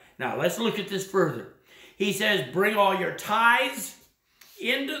right. Now let's look at this further. He says, bring all your tithes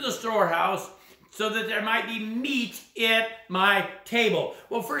into the storehouse, so that there might be meat at my table.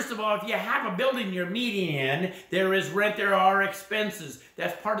 Well, first of all, if you have a building you're meeting in, there is rent, there are expenses.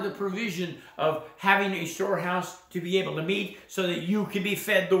 That's part of the provision of having a storehouse to be able to meet so that you can be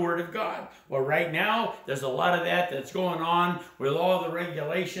fed the word of God. Well, right now, there's a lot of that's going on with all the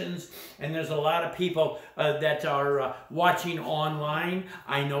regulations, and there's a lot of people that are watching online.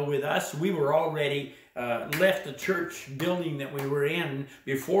 I know with us, we were already left the church building that we were in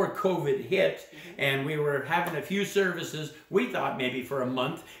before COVID hit, and we were having a few services, we thought maybe for a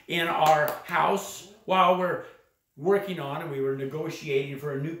month, in our house while we're working on, and we were negotiating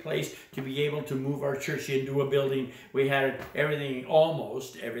for a new place to be able to move our church into a building. We had everything,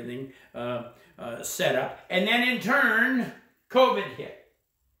 almost everything set up, and then in turn, COVID hit.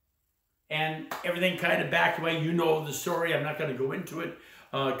 And everything kind of backed away. You know the story. I'm not going to go into it.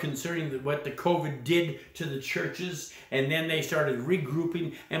 Concerning what the COVID did to the churches, and then they started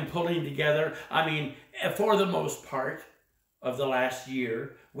regrouping and pulling together. I mean, for the most part of the last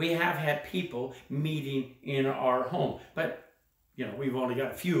year, we have had people meeting in our home. But, you know, we've only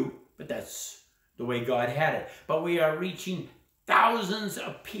got a few, but that's the way God had it. But we are reaching thousands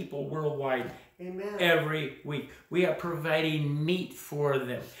of people worldwide. Amen. Every week. We are providing meat for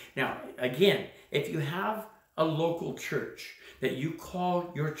them. Now, again, if you have a local church that you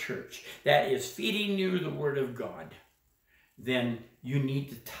call your church that is feeding you the word of God, then you need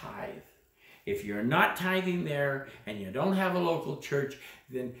to tithe. If you're not tithing there and you don't have a local church,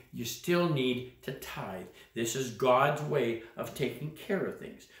 then you still need to tithe. This is God's way of taking care of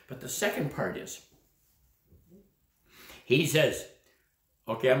things. But the second part is, he says,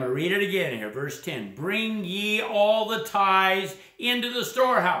 okay, I'm going to read it again here, verse 10. Bring ye all the tithes into the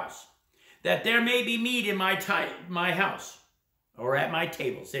storehouse, that there may be meat in my house, or at my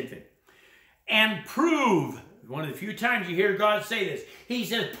table, same thing. And prove, one of the few times you hear God say this, he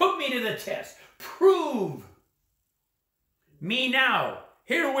says, put me to the test. Prove me now,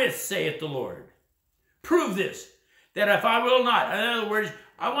 herewith, saith the Lord. Prove this, that if I will not, in other words,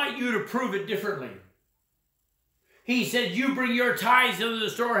 I want you to prove it differently. He said, you bring your tithes into the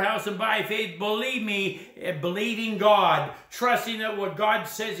storehouse, and by faith, believe me, believing God, trusting that what God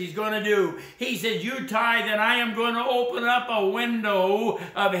says he's going to do. He said, you tithe, and I am going to open up a window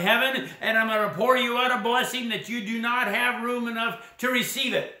of heaven, and I'm going to pour you out a blessing that you do not have room enough to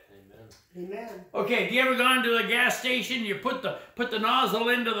receive it. Amen. Okay, have you ever gone to a gas station, you put the nozzle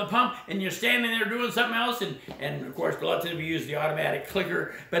into the pump, and you're standing there doing something else, and of course, lots of you use the automatic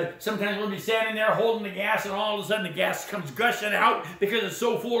clicker, but sometimes we'll be standing there holding the gas, and all of a sudden the gas comes gushing out because it's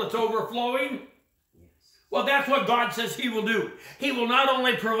so full it's overflowing? Well, that's what God says he will do. He will not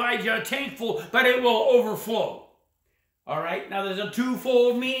only provide you a tank full, but it will overflow. All right, now there's a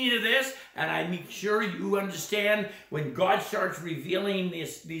twofold meaning to this, and I make sure you understand when God starts revealing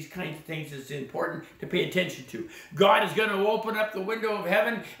these kinds of things, it's important to pay attention to. God is going to open up the window of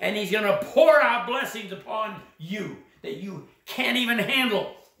heaven, and he's going to pour out blessings upon you that you can't even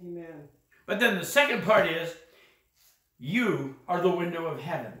handle. Amen. But then the second part is, you are the window of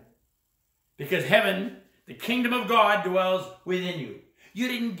heaven. Because heaven, the kingdom of God, dwells within you. You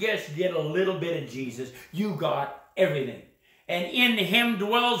didn't just get a little bit of Jesus, you got everything. And in him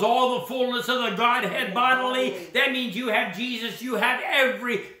dwells all the fullness of the Godhead bodily. That means you have Jesus. You have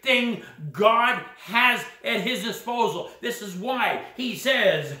everything God has at his disposal. This is why he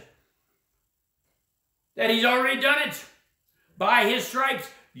says that he's already done it. By his stripes,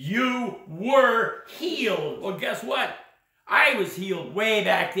 you were healed. Well, guess what? I was healed way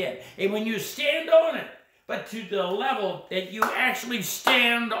back then. And when you stand on it, but to the level that you actually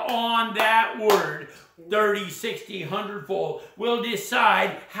stand on that word, 30, 60, 100-fold, will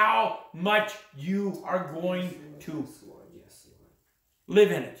decide how much you are going to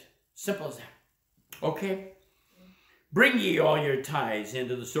live in it. Simple as that. Okay? Bring ye all your tithes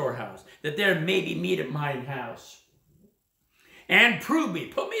into the storehouse, that there may be meat at mine house. And prove me,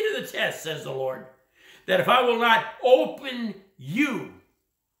 put me to the test, says the Lord, that if I will not open you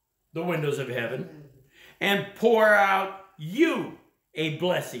the windows of heaven, and pour out you a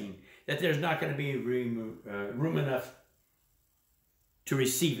blessing, that there's not going to be room enough to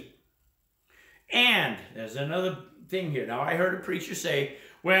receive it. And there's another thing here. Now, I heard a preacher say,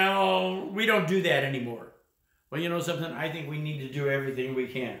 well, we don't do that anymore. Well, you know something? I think we need to do everything we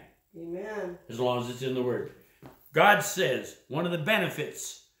can. Amen. As long as it's in the Word. God says one of the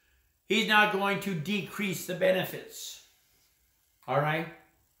benefits, he's not going to decrease the benefits. All right?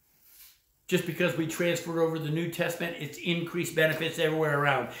 Just because we transferred over the New Testament, it's increased benefits everywhere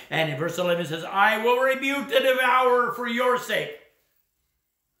around. And in verse 11 it says, I will rebuke the devourer for your sake.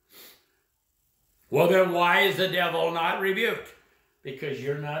 Well, then why is the devil not rebuked? Because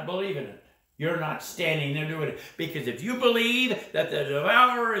you're not believing it. You're not standing there doing it. Because if you believe that the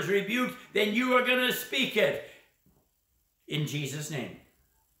devourer is rebuked, then you are going to speak it in Jesus' name.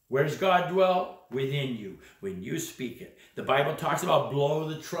 Where does God dwell? Within you, when you speak it. The Bible talks about blow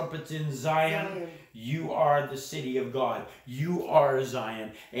the trumpets in Zion. You are the city of God. You are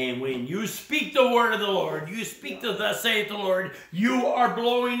Zion. And when you speak the word of the Lord, you speak the thus saith the Lord, you are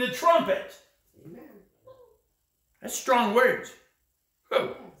blowing the trumpet. Amen. That's strong words.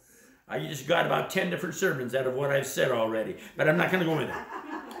 Whew. I just got about 10 different sermons out of what I've said already, but I'm not going to go with it.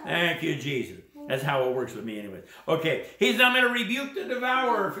 Thank you, Jesus. That's how it works with me anyway. Okay, he's not going to rebuke the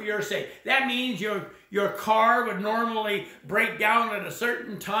devourer for your sake. That means your car would normally break down at a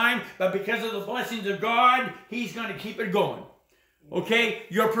certain time, but because of the blessings of God, he's going to keep it going. Okay,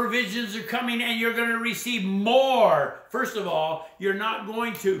 your provisions are coming and you're going to receive more. First of all, you're not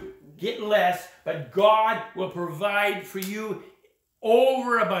going to get less, but God will provide for you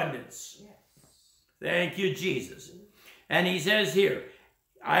overabundance. Thank you, Jesus. And he says here,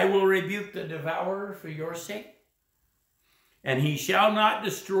 I will rebuke the devourer for your sake, and he shall not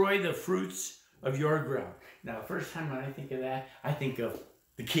destroy the fruits of your ground. Now, first time when I think of that, I think of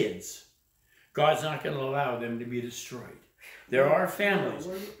the kids. God's not going to allow them to be destroyed. There are families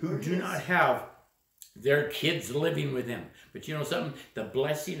who do not have their kids living with them. But you know something? The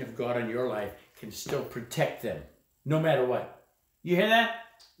blessing of God on your life can still protect them, no matter what. You hear that?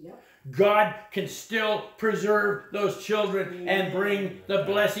 Yep. God can still preserve those children and bring the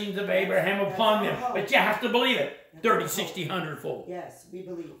blessings of Abraham upon them. But you have to believe it. 30, 60, 100-fold. Yes, we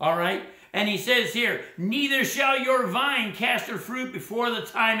believe. All right? And he says here, neither shall your vine cast her fruit before the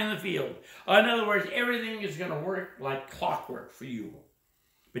time in the field. In other words, everything is going to work like clockwork for you.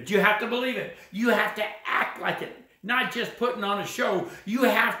 But you have to believe it. You have to act like it. Not just putting on a show. You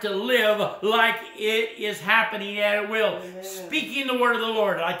have to live like it is happening and it will. Amen. Speaking the word of the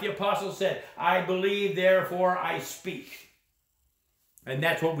Lord, like the apostle said, I believe, therefore I speak. And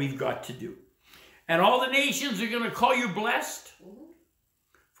that's what we've got to do. And all the nations are going to call you blessed.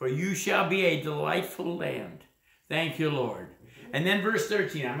 For you shall be a delightful land. Thank you, Lord. And then verse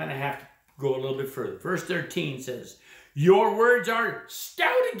 13, I'm going to have to go a little bit further. Verse 13 says, your words are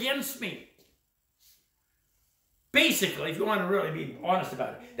stout against me. Basically, if you want to really be honest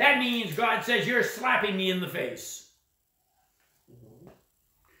about it, that means God says you're slapping me in the face.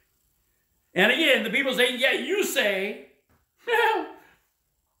 And again, the people say, yeah, you say, well,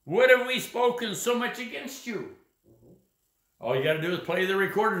 what have we spoken so much against you? All you got to do is play the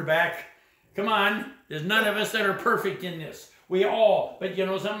recorder back. Come on. There's none of us that are perfect in this. We all, but you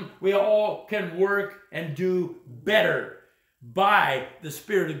know something? We all can work and do better by the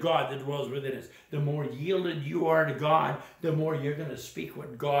Spirit of God that dwells within us. The more yielded you are to God, the more you're going to speak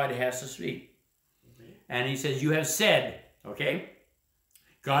what God has to speak. And he says, you have said, okay?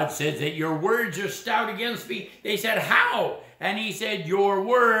 God says that your words are stout against me. They said, how? And he said, your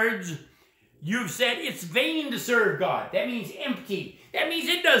words, you've said it's vain to serve God. That means empty. That means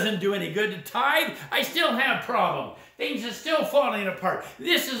it doesn't do any good to tithe. I still have problems. Things are still falling apart.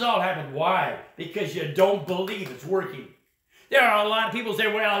 This has all happened. Why? Because you don't believe it's working. There are a lot of people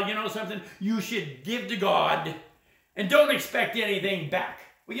say, well, you know something? You should give to God and don't expect anything back.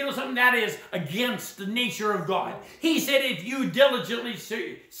 Well, you know something? That is against the nature of God. He said, if you diligently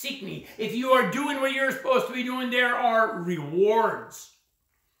seek me, if you are doing what you're supposed to be doing, there are rewards.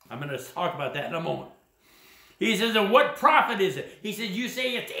 I'm going to talk about that in a moment. He says, and what profit is it? He says, you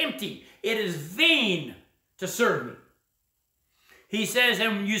say it's empty. It is vain to serve me. He says,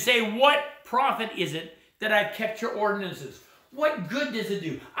 and you say, what profit is it that I've kept your ordinances? What good does it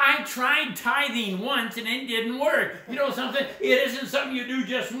do? I tried tithing once and it didn't work. You know something? It isn't something you do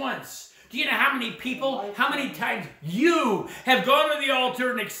just once. Do you know how many people, how many times you have gone to the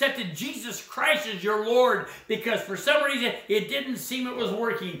altar and accepted Jesus Christ as your Lord because for some reason it didn't seem it was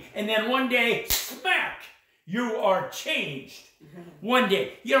working. And then one day, smack, you are changed. One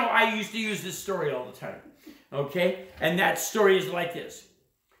day. You know, I used to use this story all the time. Okay? And that story is like this.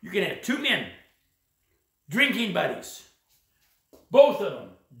 You can have two men, drinking buddies. Both of them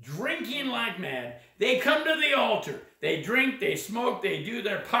drinking like mad. They come to the altar. They drink, they smoke, they do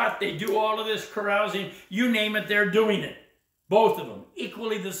their pot, they do all of this carousing. You name it, they're doing it. Both of them,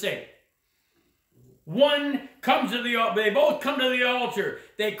 equally the same. One comes to the altar. They both come to the altar.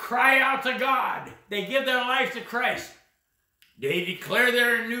 They cry out to God. They give their life to Christ. They declare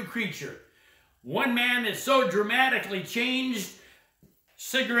they're a new creature. One man is so dramatically changed.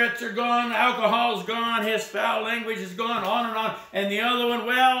 Cigarettes are gone, alcohol's gone, his foul language is gone, on and on. And the other one,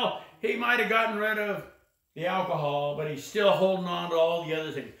 well, he might have gotten rid of the alcohol, but he's still holding on to all the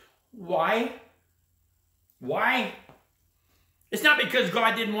other things. Why? Why? It's not because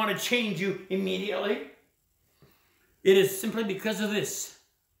God didn't want to change you immediately. It is simply because of this.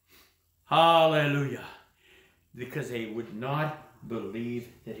 Hallelujah. Because they would not believe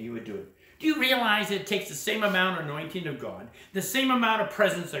that he would do it. Do you realize it takes the same amount of anointing of God, the same amount of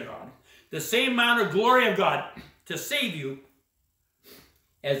presence of God, the same amount of glory of God to save you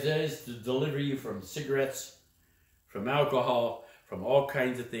as it is to deliver you from cigarettes, from alcohol, from all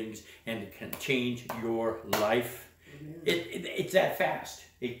kinds of things, and it can change your life? It's that fast.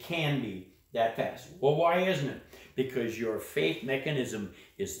 It can be that fast. Well, why isn't it? Because your faith mechanism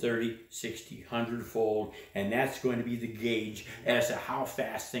is 30, 60, 100-fold, and that's going to be the gauge as to how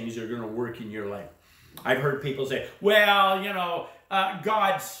fast things are going to work in your life. I've heard people say, well, you know,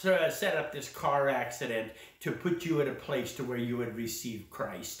 God set up this car accident to put you at a place to where you would receive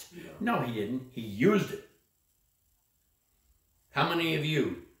Christ. No, he didn't. He used it. How many of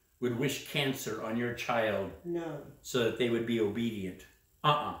you would wish cancer on your child so that they would be obedient?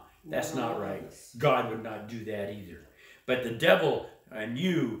 That's not right. God would not do that either. But the devil and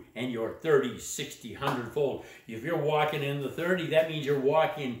you and your 30, 60, 100-fold, if you're walking in the 30, that means you're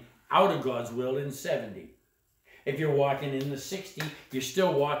walking out of God's will in 70. If you're walking in the 60, you're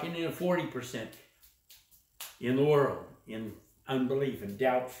still walking in a 40% in the world, in unbelief and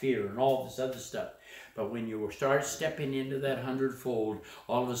doubt, fear, and all this other stuff. But when you start stepping into that 100-fold,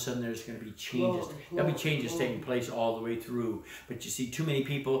 all of a sudden there's going to be changes. There'll be changes taking place all the way through. But you see, too many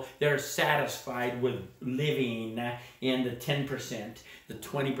people, they're satisfied with living in the 10%, the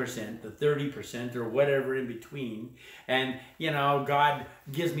 20%, the 30%, or whatever in between. And, you know, God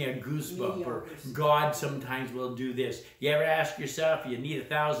gives me a goosebump, or God sometimes will do this. You ever ask yourself, you need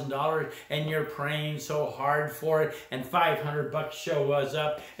 $1,000, and you're praying so hard for it, and $500 shows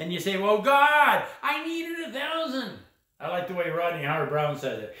up, and you say, well, God, I needed 1,000. I like the way Rodney Howard-Browne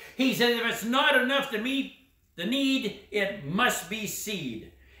says it. He says, if it's not enough to meet the need, it must be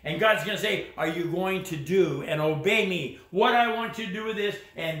seed. And God's going to say, are you going to do and obey me? What I want you to do with this,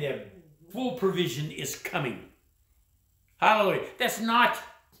 and the Full provision is coming. Hallelujah. That's not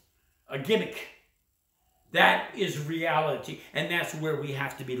a gimmick. That is reality. And that's where we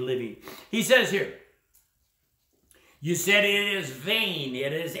have to be living. He says here, you said it is vain,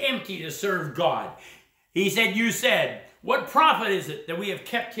 it is empty to serve God. He said, you said, what profit is it that we have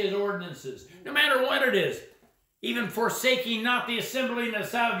kept his ordinances? No matter what it is. Even forsaking not the assembling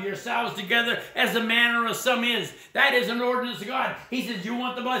of yourselves together as the manner of some is. That is an ordinance of God. He says, you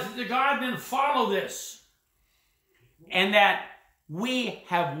want the blessings of God? Then follow this. And that we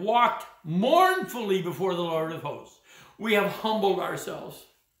have walked mournfully before the Lord of hosts. We have humbled ourselves.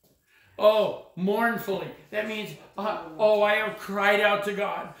 Oh, mournfully. That means, oh, I have cried out to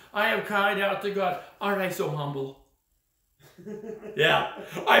God. I have cried out to God. Aren't I so humble? Yeah,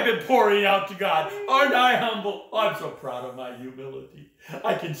 I've been pouring out to God. Aren't I humble? Oh, I'm so proud of my humility.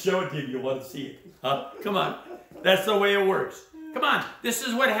 I can show it to you if you want to see it. Huh? Come on. That's the way it works. Come on. This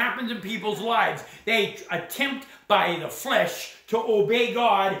is what happens in people's lives. They attempt by the flesh to obey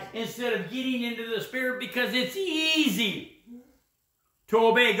God instead of getting into the Spirit because it's easy to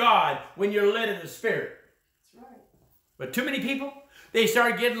obey God when you're led of the Spirit. That's right. But too many people, they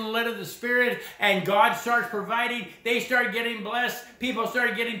start getting led of the Spirit and God starts providing. They start getting blessed. People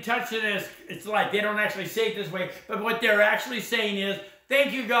start getting touched, and it's like they don't actually say it this way, but what they're actually saying is,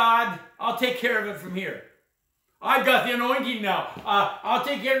 thank you, God. I'll take care of it from here. I've got the anointing now. I'll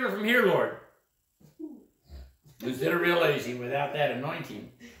take care of it from here, Lord. Instead of realizing without that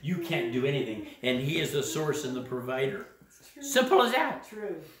anointing, you can't do anything. And he is the source and the provider. Simple as that.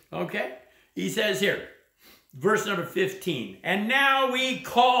 True. Okay? He says here, verse number 15, and now we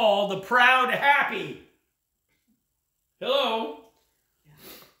call the proud happy. Hello?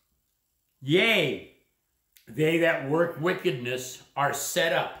 Yea, they that work wickedness are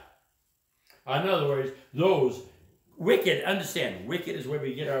set up. In other words, those wicked, understand, wicked is where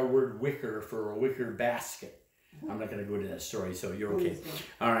we get our word wicker for a wicker basket. I'm not going to go into that story, so you're okay.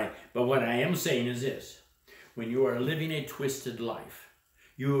 All right, but what I am saying is this. When you are living a twisted life,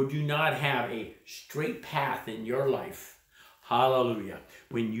 you do not have a straight path in your life. Hallelujah.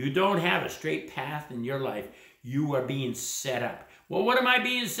 When you don't have a straight path in your life, you are being set up. Well, what am I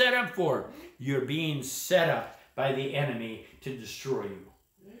being set up for? You're being set up by the enemy to destroy you.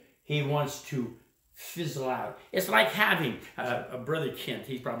 He wants to fizzle out. It's like having a brother Kent.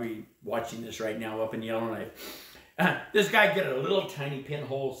 He's probably watching this right now up in Yellowknife. This guy got a little tiny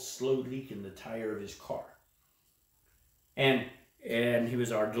pinhole slow leak in the tire of his car. And he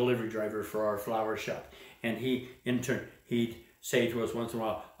was our delivery driver for our flower shop. And he'd say to us once in a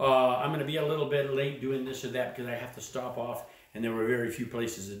while, I'm going to be a little bit late doing this or that because I have to stop off. And there were very few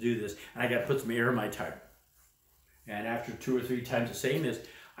places to do this. And I got to put some air in my tire. And after 2 or 3 times of saying this,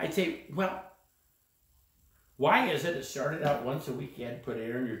 I'd say, well, why is it started out once a week you had to put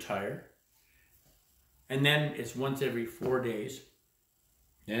air in your tire? And then it's once every 4 days.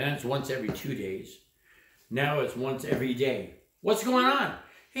 And then it's once every 2 days. Now it's once every day. What's going on?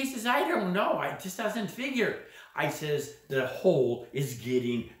 He says, I don't know. It just doesn't figure. I says, the hole is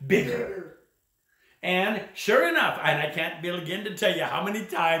getting bigger. And sure enough, and I can't begin to tell you how many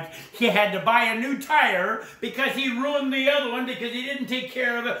times he had to buy a new tire because he ruined the other one because he didn't take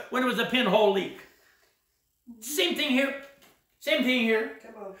care of it when it was a pinhole leak. Same thing here. Same thing here.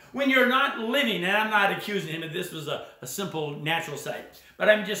 When you're not living, and I'm not accusing him, this was a simple natural side, but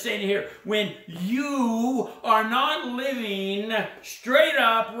I'm just saying here, when you are not living straight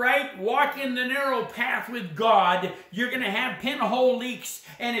up, right, walking the narrow path with God, you're going to have pinhole leaks,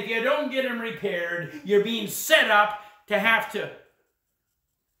 and if you don't get them repaired, you're being set up to have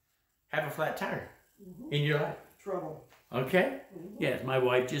a flat tire in your life. Trouble. Okay? Yes, my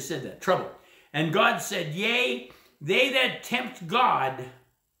wife just said that. Trouble. And God said, yea, they that tempt God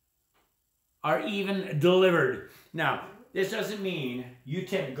are even delivered. Now, this doesn't mean you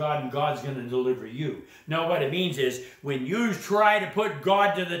tempt God and God's going to deliver you. No, what it means is when you try to put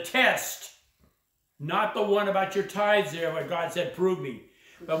God to the test, not the one about your tithes there, where God said, prove me.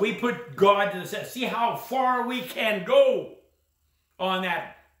 But we put God to the test. See how far we can go on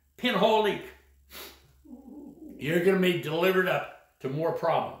that pinhole leak. You're going to be delivered up to more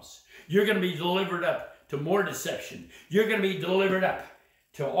problems. You're going to be delivered up to more deception. You're going to be delivered up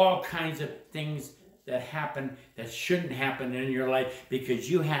to all kinds of things that happen that shouldn't happen in your life because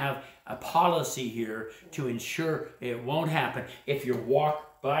you have a policy here to ensure it won't happen if you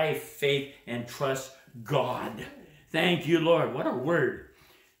walk by faith and trust God. Thank you, Lord. What a word.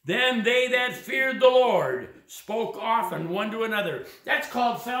 Then they that feared the Lord spoke often one to another. That's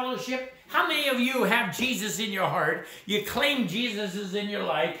called fellowship. How many of you have Jesus in your heart? You claim Jesus is in your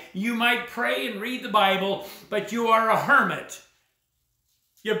life. You might pray and read the Bible, but you are a hermit.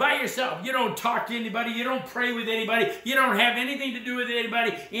 You're by yourself. You don't talk to anybody. You don't pray with anybody. You don't have anything to do with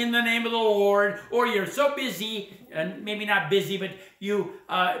anybody in the name of the Lord. Or you're so busy, and maybe not busy, but you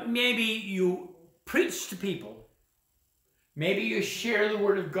maybe you preach to people. Maybe you share the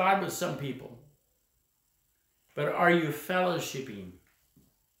word of God with some people. But are you fellowshipping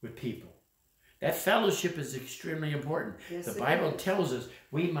with people? That fellowship is extremely important. Yes, the Bible tells us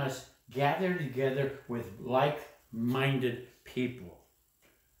we must gather together with like-minded people.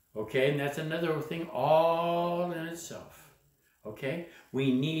 Okay, and that's another thing all in itself. Okay,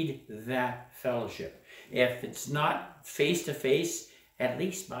 we need that fellowship. If it's not face-to-face, at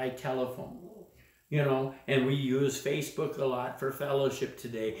least by telephone. You know, and we use Facebook a lot for fellowship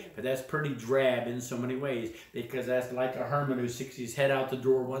today, but that's pretty drab in so many ways, because that's like a hermit who sticks his head out the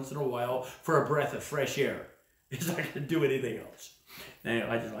door once in a while for a breath of fresh air. It's not going to do anything else.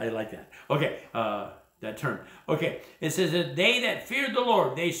 Anyway, I like that. Okay, that term. Okay, it says that they that feared the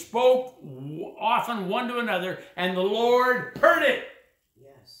Lord, they spoke often one to another, and the Lord heard it.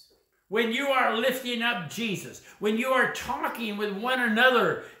 Yes. When you are lifting up Jesus, when you are talking with one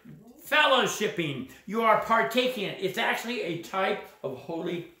another, fellowshipping, you are partaking. It's actually a type of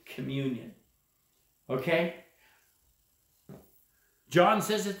Holy Communion. Okay? John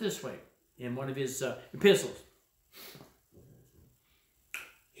says it this way in one of his epistles.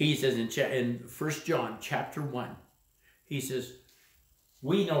 He says in 1 John chapter 1, he says,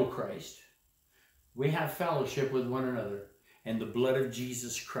 we know Christ. We have fellowship with one another, and the blood of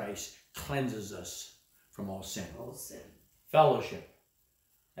Jesus Christ cleanses us from all sin. All sin. Fellowship.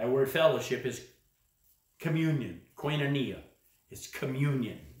 That word fellowship is communion, koinonia. It's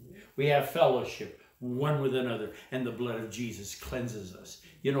communion. We have fellowship one with another, and the blood of Jesus cleanses us.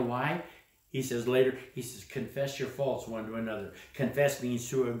 You know why? He says later, he says, confess your faults one to another. Confess means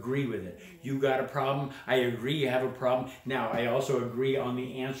to agree with it. You got a problem. I agree you have a problem. Now, I also agree on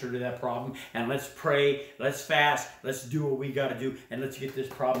the answer to that problem. And let's pray. Let's fast. Let's do what we got to do. And let's get this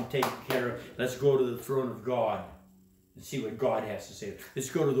problem taken care of. Let's go to the throne of God and see what God has to say. Let's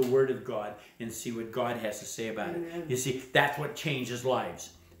go to the Word of God and see what God has to say about it. You see, that's what changes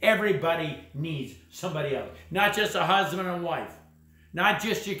lives. Everybody needs somebody else. Not just a husband and wife. Not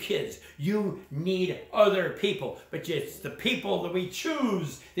just your kids. You need other people. But it's the people that we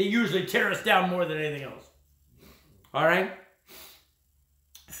choose that usually tear us down more than anything else. All right?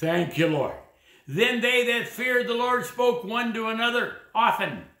 Thank you, Lord. Then they that feared the Lord spoke one to another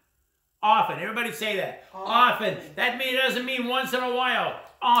often. Often. Everybody say that. Often. That doesn't mean once in a while.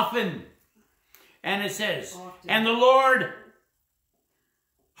 Often. And it says, often. And the Lord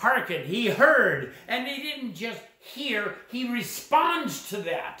hearkened. He heard. And he didn't just hear. He responds to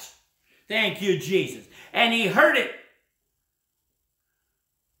that. Thank you, Jesus. And he heard it.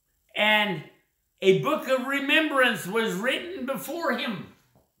 And a book of remembrance was written before him.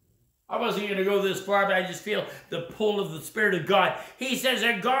 I wasn't going to go this far, but I just feel the pull of the Spirit of God. He says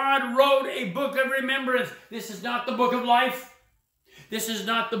that God wrote a book of remembrance. This is not the book of life. This is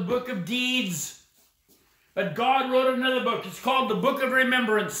not the book of deeds. But God wrote another book. It's called the book of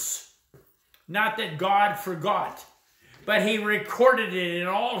remembrance. Not that God forgot, but he recorded it in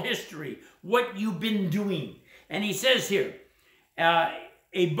all history, what you've been doing. And he says here,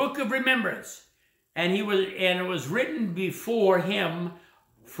 a book of remembrance. And it was written before him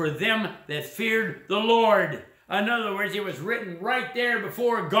for them that feared the Lord. In other words, it was written right there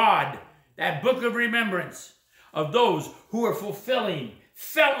before God. That book of remembrance of those who are fulfilling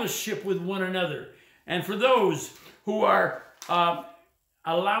fellowship with one another. And for those who are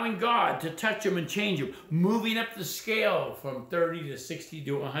allowing God to touch them and change them. Moving up the scale from 30 to 60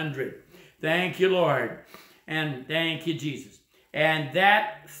 to 100. Thank you, Lord. And thank you, Jesus. And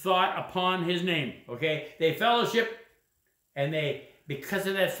that thought upon his name. Okay? They fellowship, and because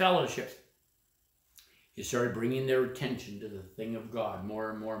of that fellowship, he started bringing their attention to the thing of God more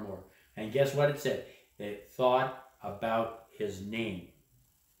and more and more. And guess what it said? They thought about his name.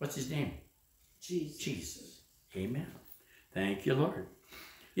 What's his name? Jesus. Jesus. Amen. Thank you, Lord.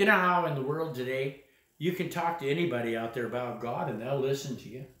 You know how in the world today, you can talk to anybody out there about God and they'll listen to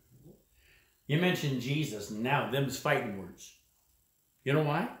you. You mention Jesus, and now them's fighting words. You know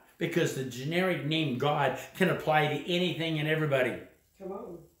why? Because the generic name God can apply to anything and everybody. Come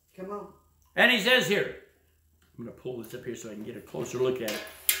on. Come on. And he says here, I'm going to pull this up here so I can get a closer look at it.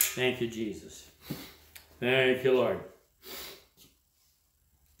 Thank you, Jesus. Thank you, Lord.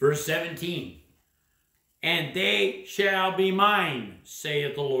 Verse 17. And they shall be mine,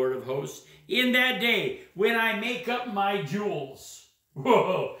 saith the Lord of hosts, in that day when I make up my jewels.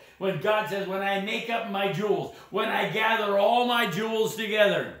 Whoa. When God says, when I make up my jewels, when I gather all my jewels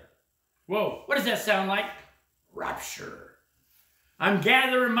together. Whoa, what does that sound like? Rapture. I'm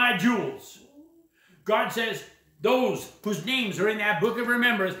gathering my jewels. God says, those whose names are in that book of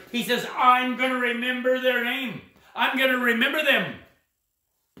remembrance, he says, I'm going to remember their name. I'm going to remember them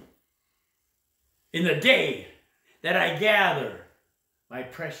in the day that I gather my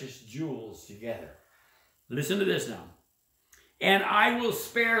precious jewels together. Listen to this now. And I will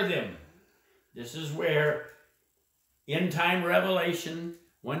spare them. This is where end time revelation,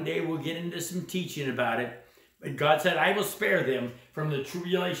 one day we'll get into some teaching about it. But God said, I will spare them from the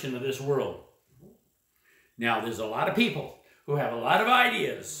tribulation of this world. Now, there's a lot of people who have a lot of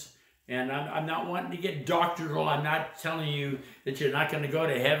ideas. And I'm not wanting to get doctrinal. I'm not telling you that you're not going to go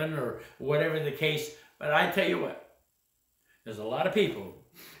to heaven or whatever the case. But I tell you what, there's a lot of people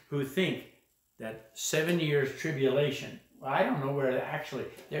who think that 7 years tribulation, well, I don't know where actually,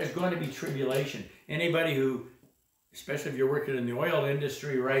 there's going to be tribulation. Anybody who, especially if you're working in the oil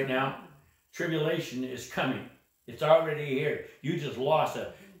industry right now, tribulation is coming. It's already here. You just lost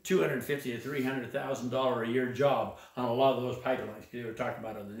a $250,000 to $300,000 a year job on a lot of those pipelines. They were talking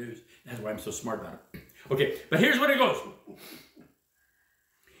about it on the news. That's why I'm so smart about it. Okay, but here's what it goes.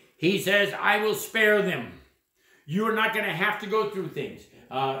 He says, I will spare them. You're not going to have to go through things.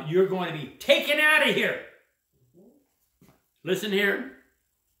 You're going to be taken out of here. Listen here.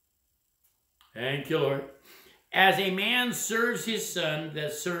 Thank you, Lord. As a man serves his son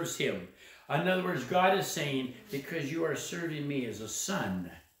that serves him. In other words, God is saying, because you are serving me as a son.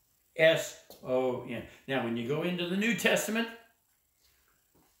 S-O-N. Now, when you go into the New Testament,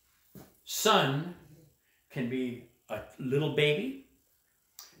 son can be a little baby.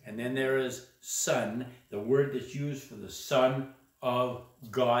 And then there is son, the word that's used for the Son of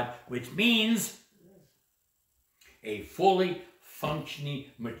God, which means a fully functioning,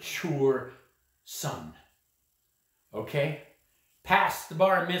 mature son. Okay? Past the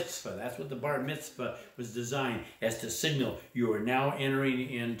bar mitzvah. That's what the bar mitzvah was designed as, to signal you are now entering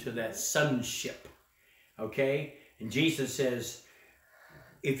into that sonship. Okay? And Jesus says,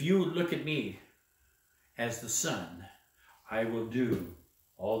 if you look at me as the son, I will do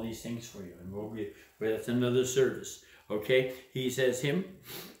all these things for you. And that's another service. Okay? He says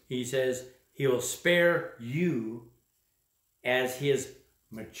he will spare you as his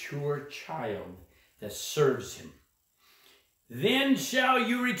mature child that serves him. Then shall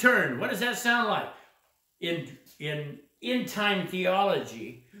you return. What does that sound like? In end-time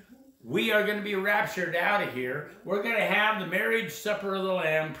theology, we are going to be raptured out of here. We're going to have the marriage supper of the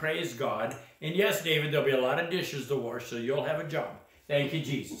Lamb, praise God. And yes, David, there'll be a lot of dishes to wash, so you'll have a job. Thank you,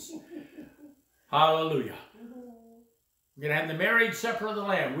 Jesus. Hallelujah. We're going to have the marriage supper of the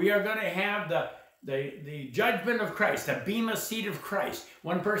Lamb. We are going to have the judgment of Christ, the bema seat of Christ.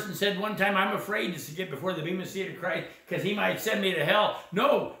 One person said one time, I'm afraid to get before the bema seat of Christ because he might send me to hell.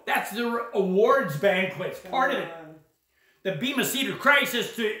 No, that's the awards banquet. It's part of it. The bema seat of Christ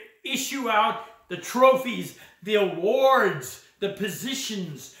is to issue out the trophies, the awards, the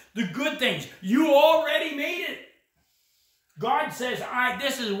positions, the good things. You already made it. God says,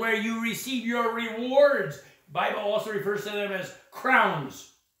 this is where you receive your rewards. The Bible also refers to them as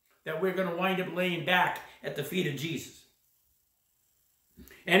crowns that we're going to wind up laying back at the feet of Jesus.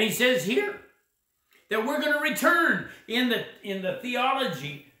 And he says here that we're going to return in the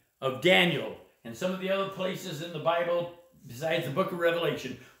theology of Daniel and some of the other places in the Bible besides the book of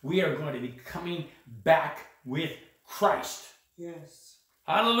Revelation. We are going to be coming back with Christ. Yes.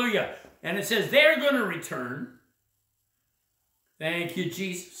 Hallelujah. And it says they're going to return. Thank you,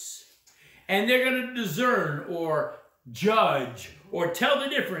 Jesus. And they're going to discern or judge or tell the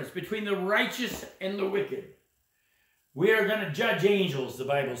difference between the righteous and the wicked. We are going to judge angels, the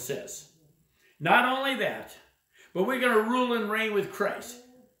Bible says. Not only that, but we're going to rule and reign with Christ.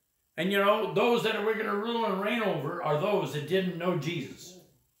 And you know, those that we're going to rule and reign over are those that didn't know Jesus.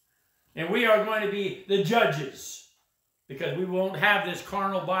 And we are going to be the judges. Because we won't have this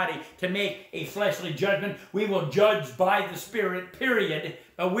carnal body to make a fleshly judgment. We will judge by the Spirit, period.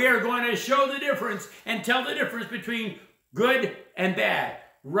 But we are going to show the difference and tell the difference between good and bad,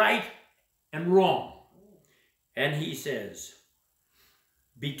 right and wrong. And he says,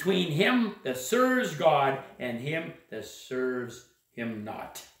 between him that serves God and him that serves him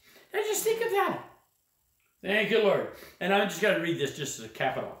not. Now just think of that. Thank you, Lord. And I'm just going to read this just as a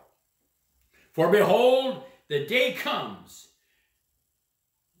cap it off. For behold, the day comes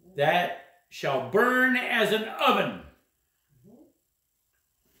that shall burn as an oven.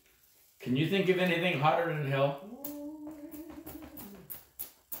 Can you think of anything hotter than hell?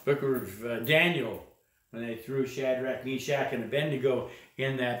 Book of Daniel, when they threw Shadrach, Meshach, and Abednego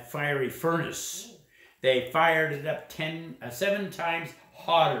in that fiery furnace, they fired it up 7 times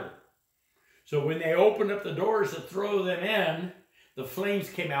hotter. So when they opened up the doors to throw them in, the flames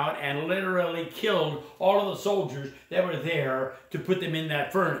came out and literally killed all of the soldiers that were there to put them in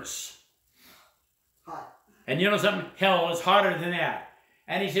that furnace. Hot. And you know something? Hell is hotter than that.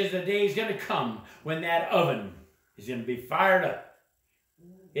 And he says the day is going to come when that oven is going to be fired up.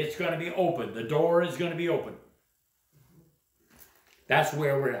 It's going to be open. The door is going to be open. That's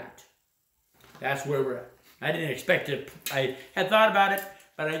where we're at. That's where we're at. I didn't expect it. I had thought about it,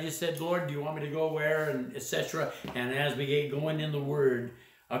 but I just said, Lord, do you want me to go where, and etc. And as we get going in the Word,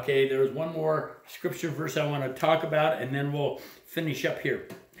 okay, there's one more scripture verse I want to talk about, and then we'll finish up here.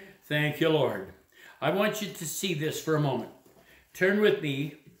 Thank you, Lord. I want you to see this for a moment. Turn with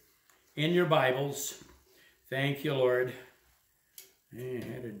me in your Bibles. Thank you, Lord. I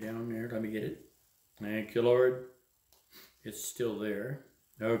had it down there. Let me get it. Thank you, Lord. It's still there.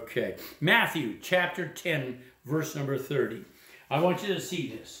 Okay. Matthew chapter 10, verse number 30. I want you to see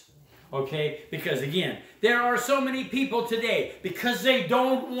this. Okay? Because again, there are so many people today because they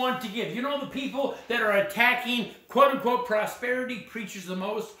don't want to give. You know, the people that are attacking quote-unquote prosperity preachers the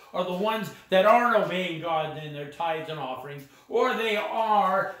most are the ones that aren't obeying God in their tithes and offerings. Or they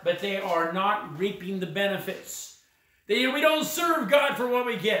are, but they are not reaping the benefits. We don't serve God for what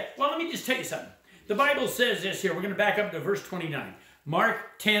we get. Well, let me just tell you something. The Bible says this here. We're going to back up to verse 29.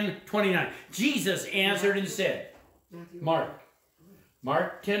 Mark 10:29. Jesus answered and said, Mark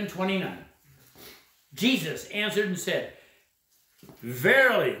 10:29. Jesus answered and said,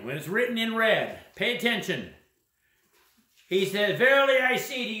 verily, when it's written in red, pay attention. He said, verily I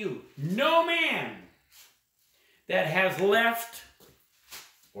say to you, no man that has left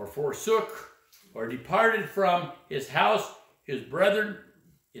or forsook or departed from his house, his brethren,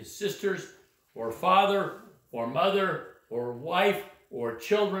 his sisters, or father, or mother, or wife, or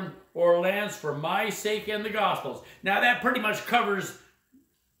children, or lands for my sake and the gospel's. Now that pretty much covers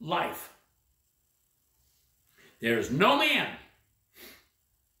life. There's no man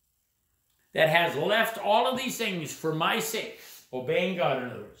that has left all of these things for my sake, obeying God in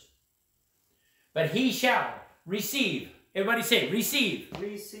other words, but he shall receive. Everybody say, receive.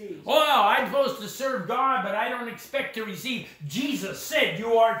 Receive. Oh, I'm supposed to serve God, but I don't expect to receive. Jesus said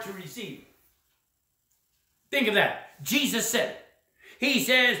you are to receive. Think of that. Jesus said it. He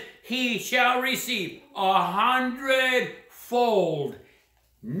says he shall receive 100-fold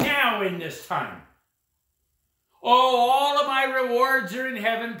now in this time. Oh, all of my rewards are in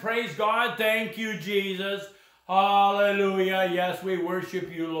heaven. Praise God. Thank you, Jesus. Hallelujah. Yes, we worship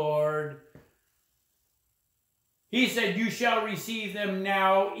you, Lord. He said, you shall receive them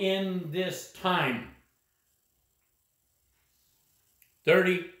now in this time.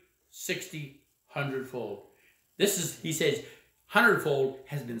 30, 60, 100-fold. This is, he says, 100-fold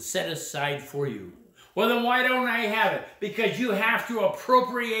has been set aside for you. Well, then why don't I have it? Because you have to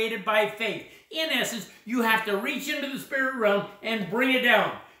appropriate it by faith. In essence, you have to reach into the spirit realm and bring it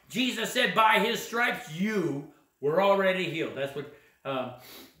down. Jesus said, by his stripes you were already healed. That's what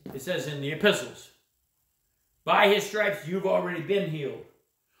it says in the epistles. By his stripes you've already been healed.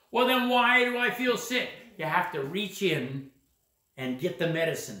 Well, then why do I feel sick? You have to reach in and get the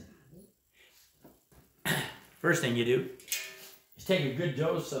medicine. First thing you do is take a good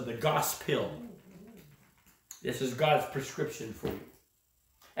dose of the gospel. This is God's prescription for you.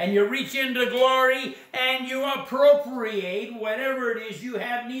 And you reach into glory and you appropriate whatever it is you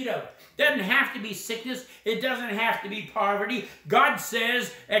have need of. Doesn't have to be sickness. It doesn't have to be poverty. God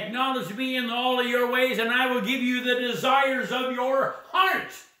says, acknowledge me in all of your ways and I will give you the desires of your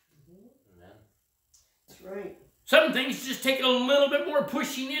heart. Amen. That's right. Some things just take a little bit more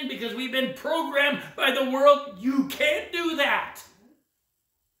pushing in because we've been programmed by the world. You can't do that.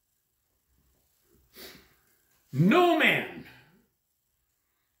 No man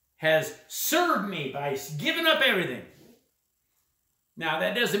has served me by giving up everything. Now,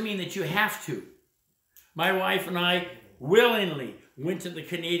 that doesn't mean that you have to. My wife and I willingly went to the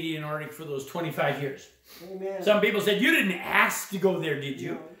Canadian Arctic for those 25 years. Amen. Some people said, you didn't ask to go there, did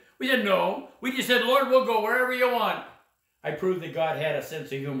you? No. We said, no. We just said, Lord, we'll go wherever you want. I proved that God had a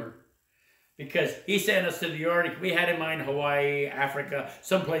sense of humor because he sent us to the Arctic. We had in mind Hawaii, Africa,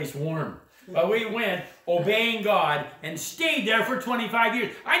 someplace warm. But we went obeying God and stayed there for 25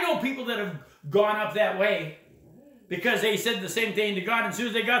 years. I know people that have gone up that way because they said the same thing to God. And as soon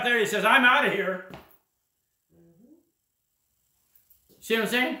as they got there, he says, I'm out of here. See what I'm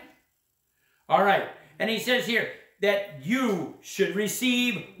saying? All right. And he says here that you should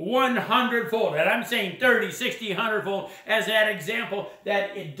receive 100-fold. And I'm saying 30, 60, 100-fold as that example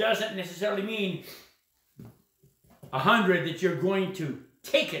that it doesn't necessarily mean 100 that you're going to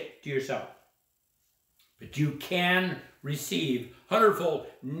take it to yourself. But you can receive hundredfold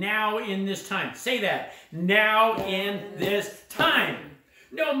now in this time. Say that. Now in this time.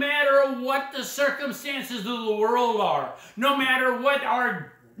 No matter what the circumstances of the world are, no matter what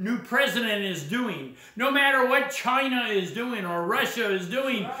our new president is doing, no matter what China is doing or Russia is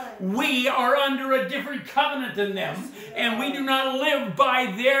doing, we are under a different covenant than them, and we do not live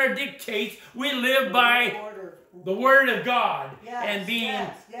by their dictates. We live by the Word of God and being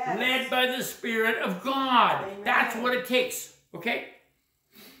led by the Spirit of God. Amen. That's what it takes, okay?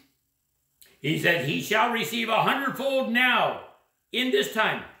 He said, he shall receive 100-fold now in this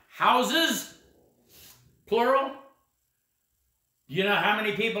time. Houses, plural. You know how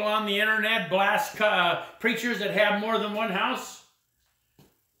many people on the internet blast preachers that have more than one house?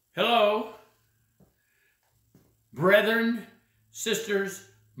 Hello? Brethren, sisters,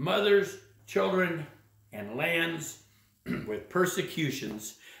 mothers, children, and lands with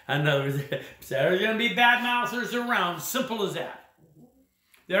persecutions. In other words, there's going to be bad mouthers around. Simple as that.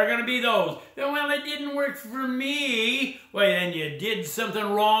 There are going to be those. Well, it didn't work for me. Well, then you did something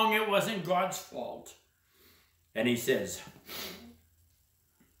wrong. It wasn't God's fault. And he says,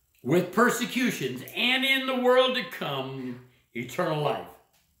 with persecutions and in the world to come, eternal life.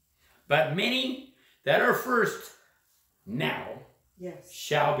 But many that are first now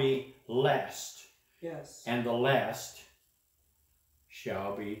shall be last. Yes. And the last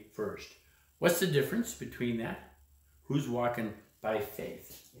shall be first. What's the difference between that? Who's walking by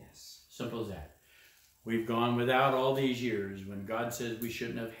faith? Yes. Simple as that. We've gone without all these years when God says we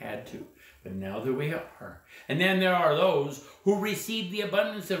shouldn't have had to. But now that we are. And then there are those who received the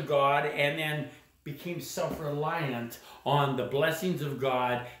abundance of God and then became self-reliant on the blessings of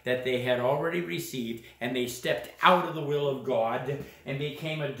God that they had already received, and they stepped out of the will of God and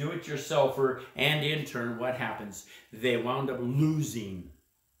became a do-it-yourselfer, and in turn, what happens? They wound up losing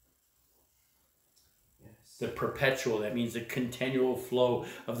the perpetual, that means the continual flow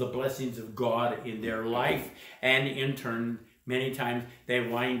of the blessings of God in their life, and in turn, many times, they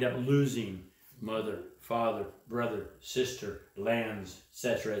wind up losing mother, father, brother, sister, lands,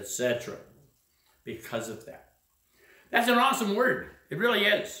 etc., etc., because of that. That's an awesome word. It really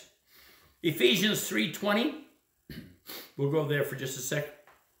is. Ephesians 3:20. We'll go there for just a second.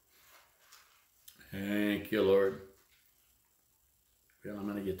 Thank you, Lord. Well, I'm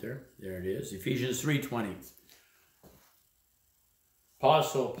going to get there. There it is. Ephesians 3:20.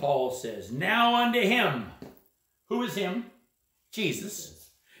 Apostle Paul says, now unto him. Who is him? Jesus.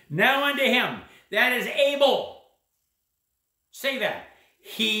 Now unto him that is able. Say that.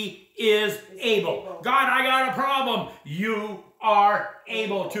 He is able. God, I got a problem. You are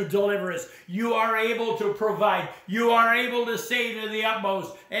able to deliver us. You are able to provide. You are able to save to the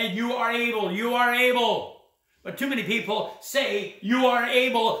utmost. And you are able. You are able. But too many people say you are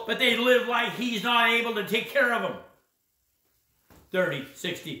able, but they live like he's not able to take care of them. 30,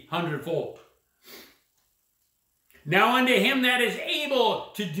 60, 100-fold. Now unto him that is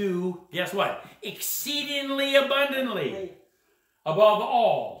able to do, guess what? Exceedingly abundantly. Above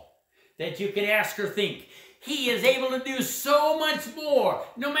all that you can ask or think. He is able to do so much more,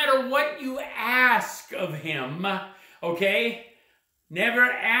 no matter what you ask of him, okay? Never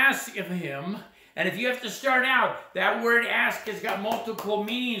ask of him. And if you have to start out, that word ask has got multiple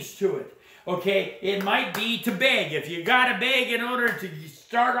meanings to it, okay? It might be to beg. If you got to beg in order to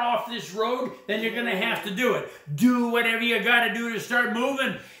start off this road, then you're going to have to do it. Do whatever you got to do to start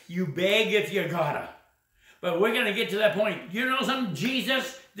moving. You beg if you got to. But we're going to get to that point. You know something?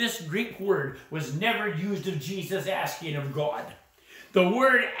 Jesus, this Greek word, was never used of Jesus asking of God. The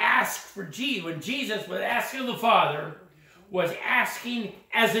word ask for Jesus, when Jesus was asking the Father, was asking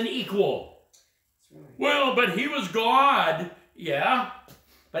as an equal. Well, but he was God. Yeah.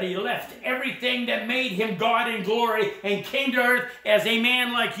 But he left everything that made him God in glory and came to earth as a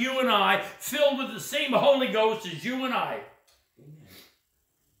man like you and I, filled with the same Holy Ghost as you and I.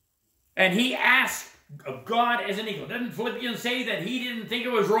 And he asked of God as an equal. Doesn't Philippians say that he didn't think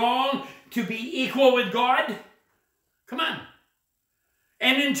it was wrong to be equal with God? Come on.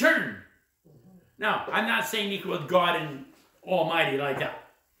 And in turn. Now, I'm not saying equal with God and Almighty like that.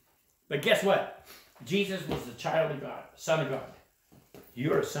 But guess what? Jesus was the child of God, son of God.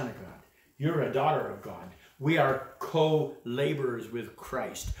 You're a son of God. You're a daughter of God. We are co-laborers with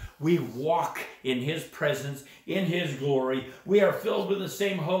Christ. We walk in his presence, in his glory. We are filled with the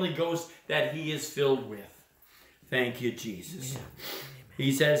same Holy Ghost that he is filled with. Thank you, Jesus. Amen.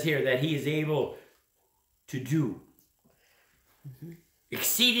 He says here that he is able to do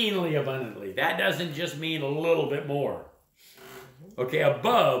exceedingly abundantly. That doesn't just mean a little bit more. Okay,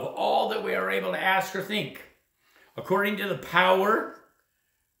 above all that we are able to ask or think, according to the power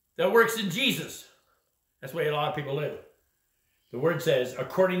that works in Jesus. That's the way a lot of people live. The word says,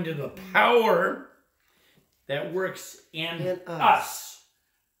 according to the power that works in us.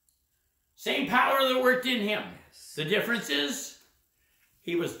 Same power that worked in him. Yes. The difference is,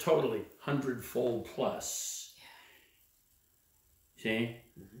 he was totally 100-fold plus. Yeah. See?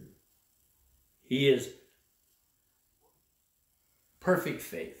 Mm-hmm. He is perfect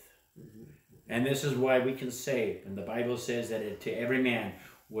faith. Mm-hmm. And this is why we can say, and the Bible says that to every man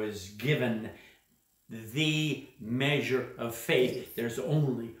was given the measure of faith. There's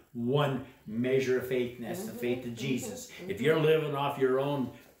only one measure of faith, and that's the faith of Jesus. If you're living off your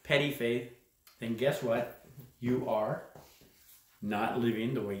own petty faith, then guess what? You are not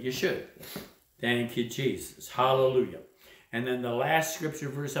living the way you should. Thank you, Jesus. Hallelujah. And then the last scripture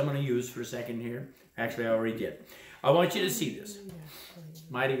verse I'm going to use for a second here. Actually, I already did. I want you to see this.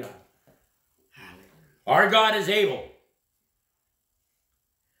 Mighty God. Our God is able.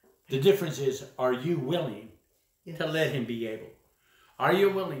 The difference is, are you willing to let him be able? Are you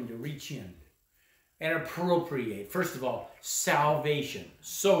willing to reach in and appropriate? First of all, salvation,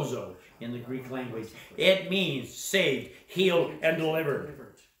 sozo in the Greek language. It means saved, healed, and delivered.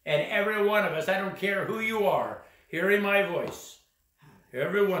 And every one of us, I don't care who you are, hearing my voice,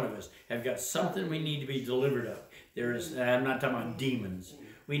 every one of us have got something we need to be delivered of. I'm not talking about demons.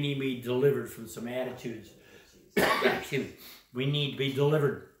 We need to be delivered from some attitudes. Excuse me. We need to be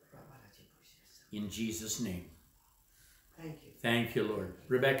delivered. In Jesus' name. Thank you. Thank you, Lord.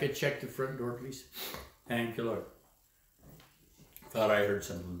 Rebecca, check the front door, please. Thank you, Lord. Thought I heard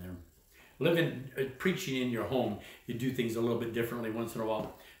something there. Preaching in your home, you do things a little bit differently once in a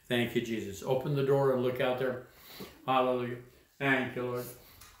while. Thank you, Jesus. Open the door and look out there. Hallelujah. Thank you, Lord.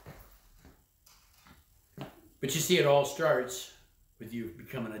 But you see, it all starts with you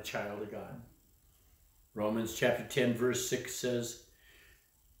becoming a child of God. Romans chapter 10, verse 6 says,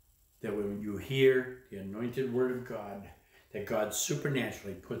 that when you hear the anointed word of God, that God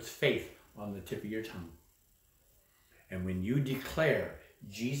supernaturally puts faith on the tip of your tongue. And when you declare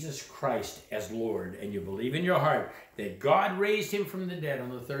Jesus Christ as Lord, and you believe in your heart that God raised him from the dead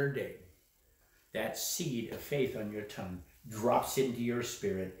on the third day, that seed of faith on your tongue drops into your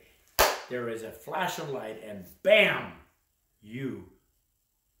spirit. There is a flash of light, and bam, you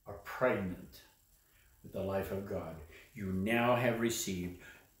are pregnant with the life of God. You now have received,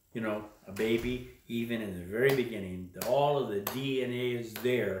 a baby, even in the very beginning, all of the DNA is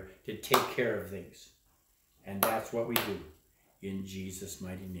there to take care of things. And that's what we do in Jesus'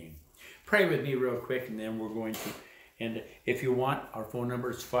 mighty name. Pray with me real quick, and then we're going to, and if you want, our phone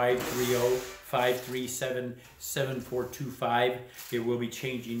number is 530-537-7425. It will be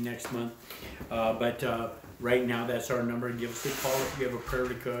changing next month. But right now, that's our number. Give us a call if you have a prayer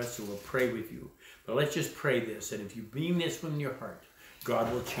request, and we'll pray with you. But let's just pray this, and if you mean this from your heart,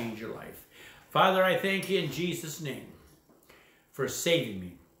 God will change your life. Father, I thank you in Jesus' name for saving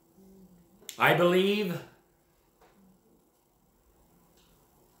me. I believe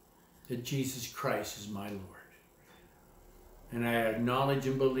that Jesus Christ is my Lord. And I acknowledge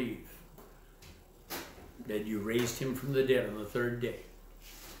and believe that you raised him from the dead on the third day.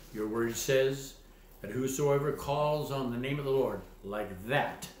 Your word says that whosoever calls on the name of the Lord like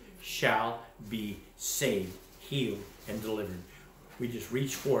that shall be saved, healed, and delivered. We just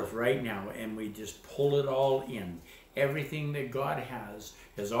reach forth right now and we just pull it all in. Everything that God has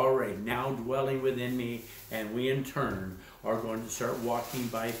is already now dwelling within me, and we in turn are going to start walking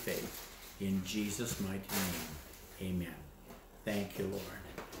by faith. In Jesus' mighty name, amen. Thank you, Lord.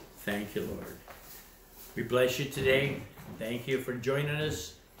 Thank you, Lord. We bless you today. Thank you for joining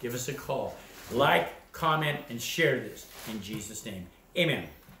us. Give us a call. Like, comment, and share this in Jesus' name. Amen.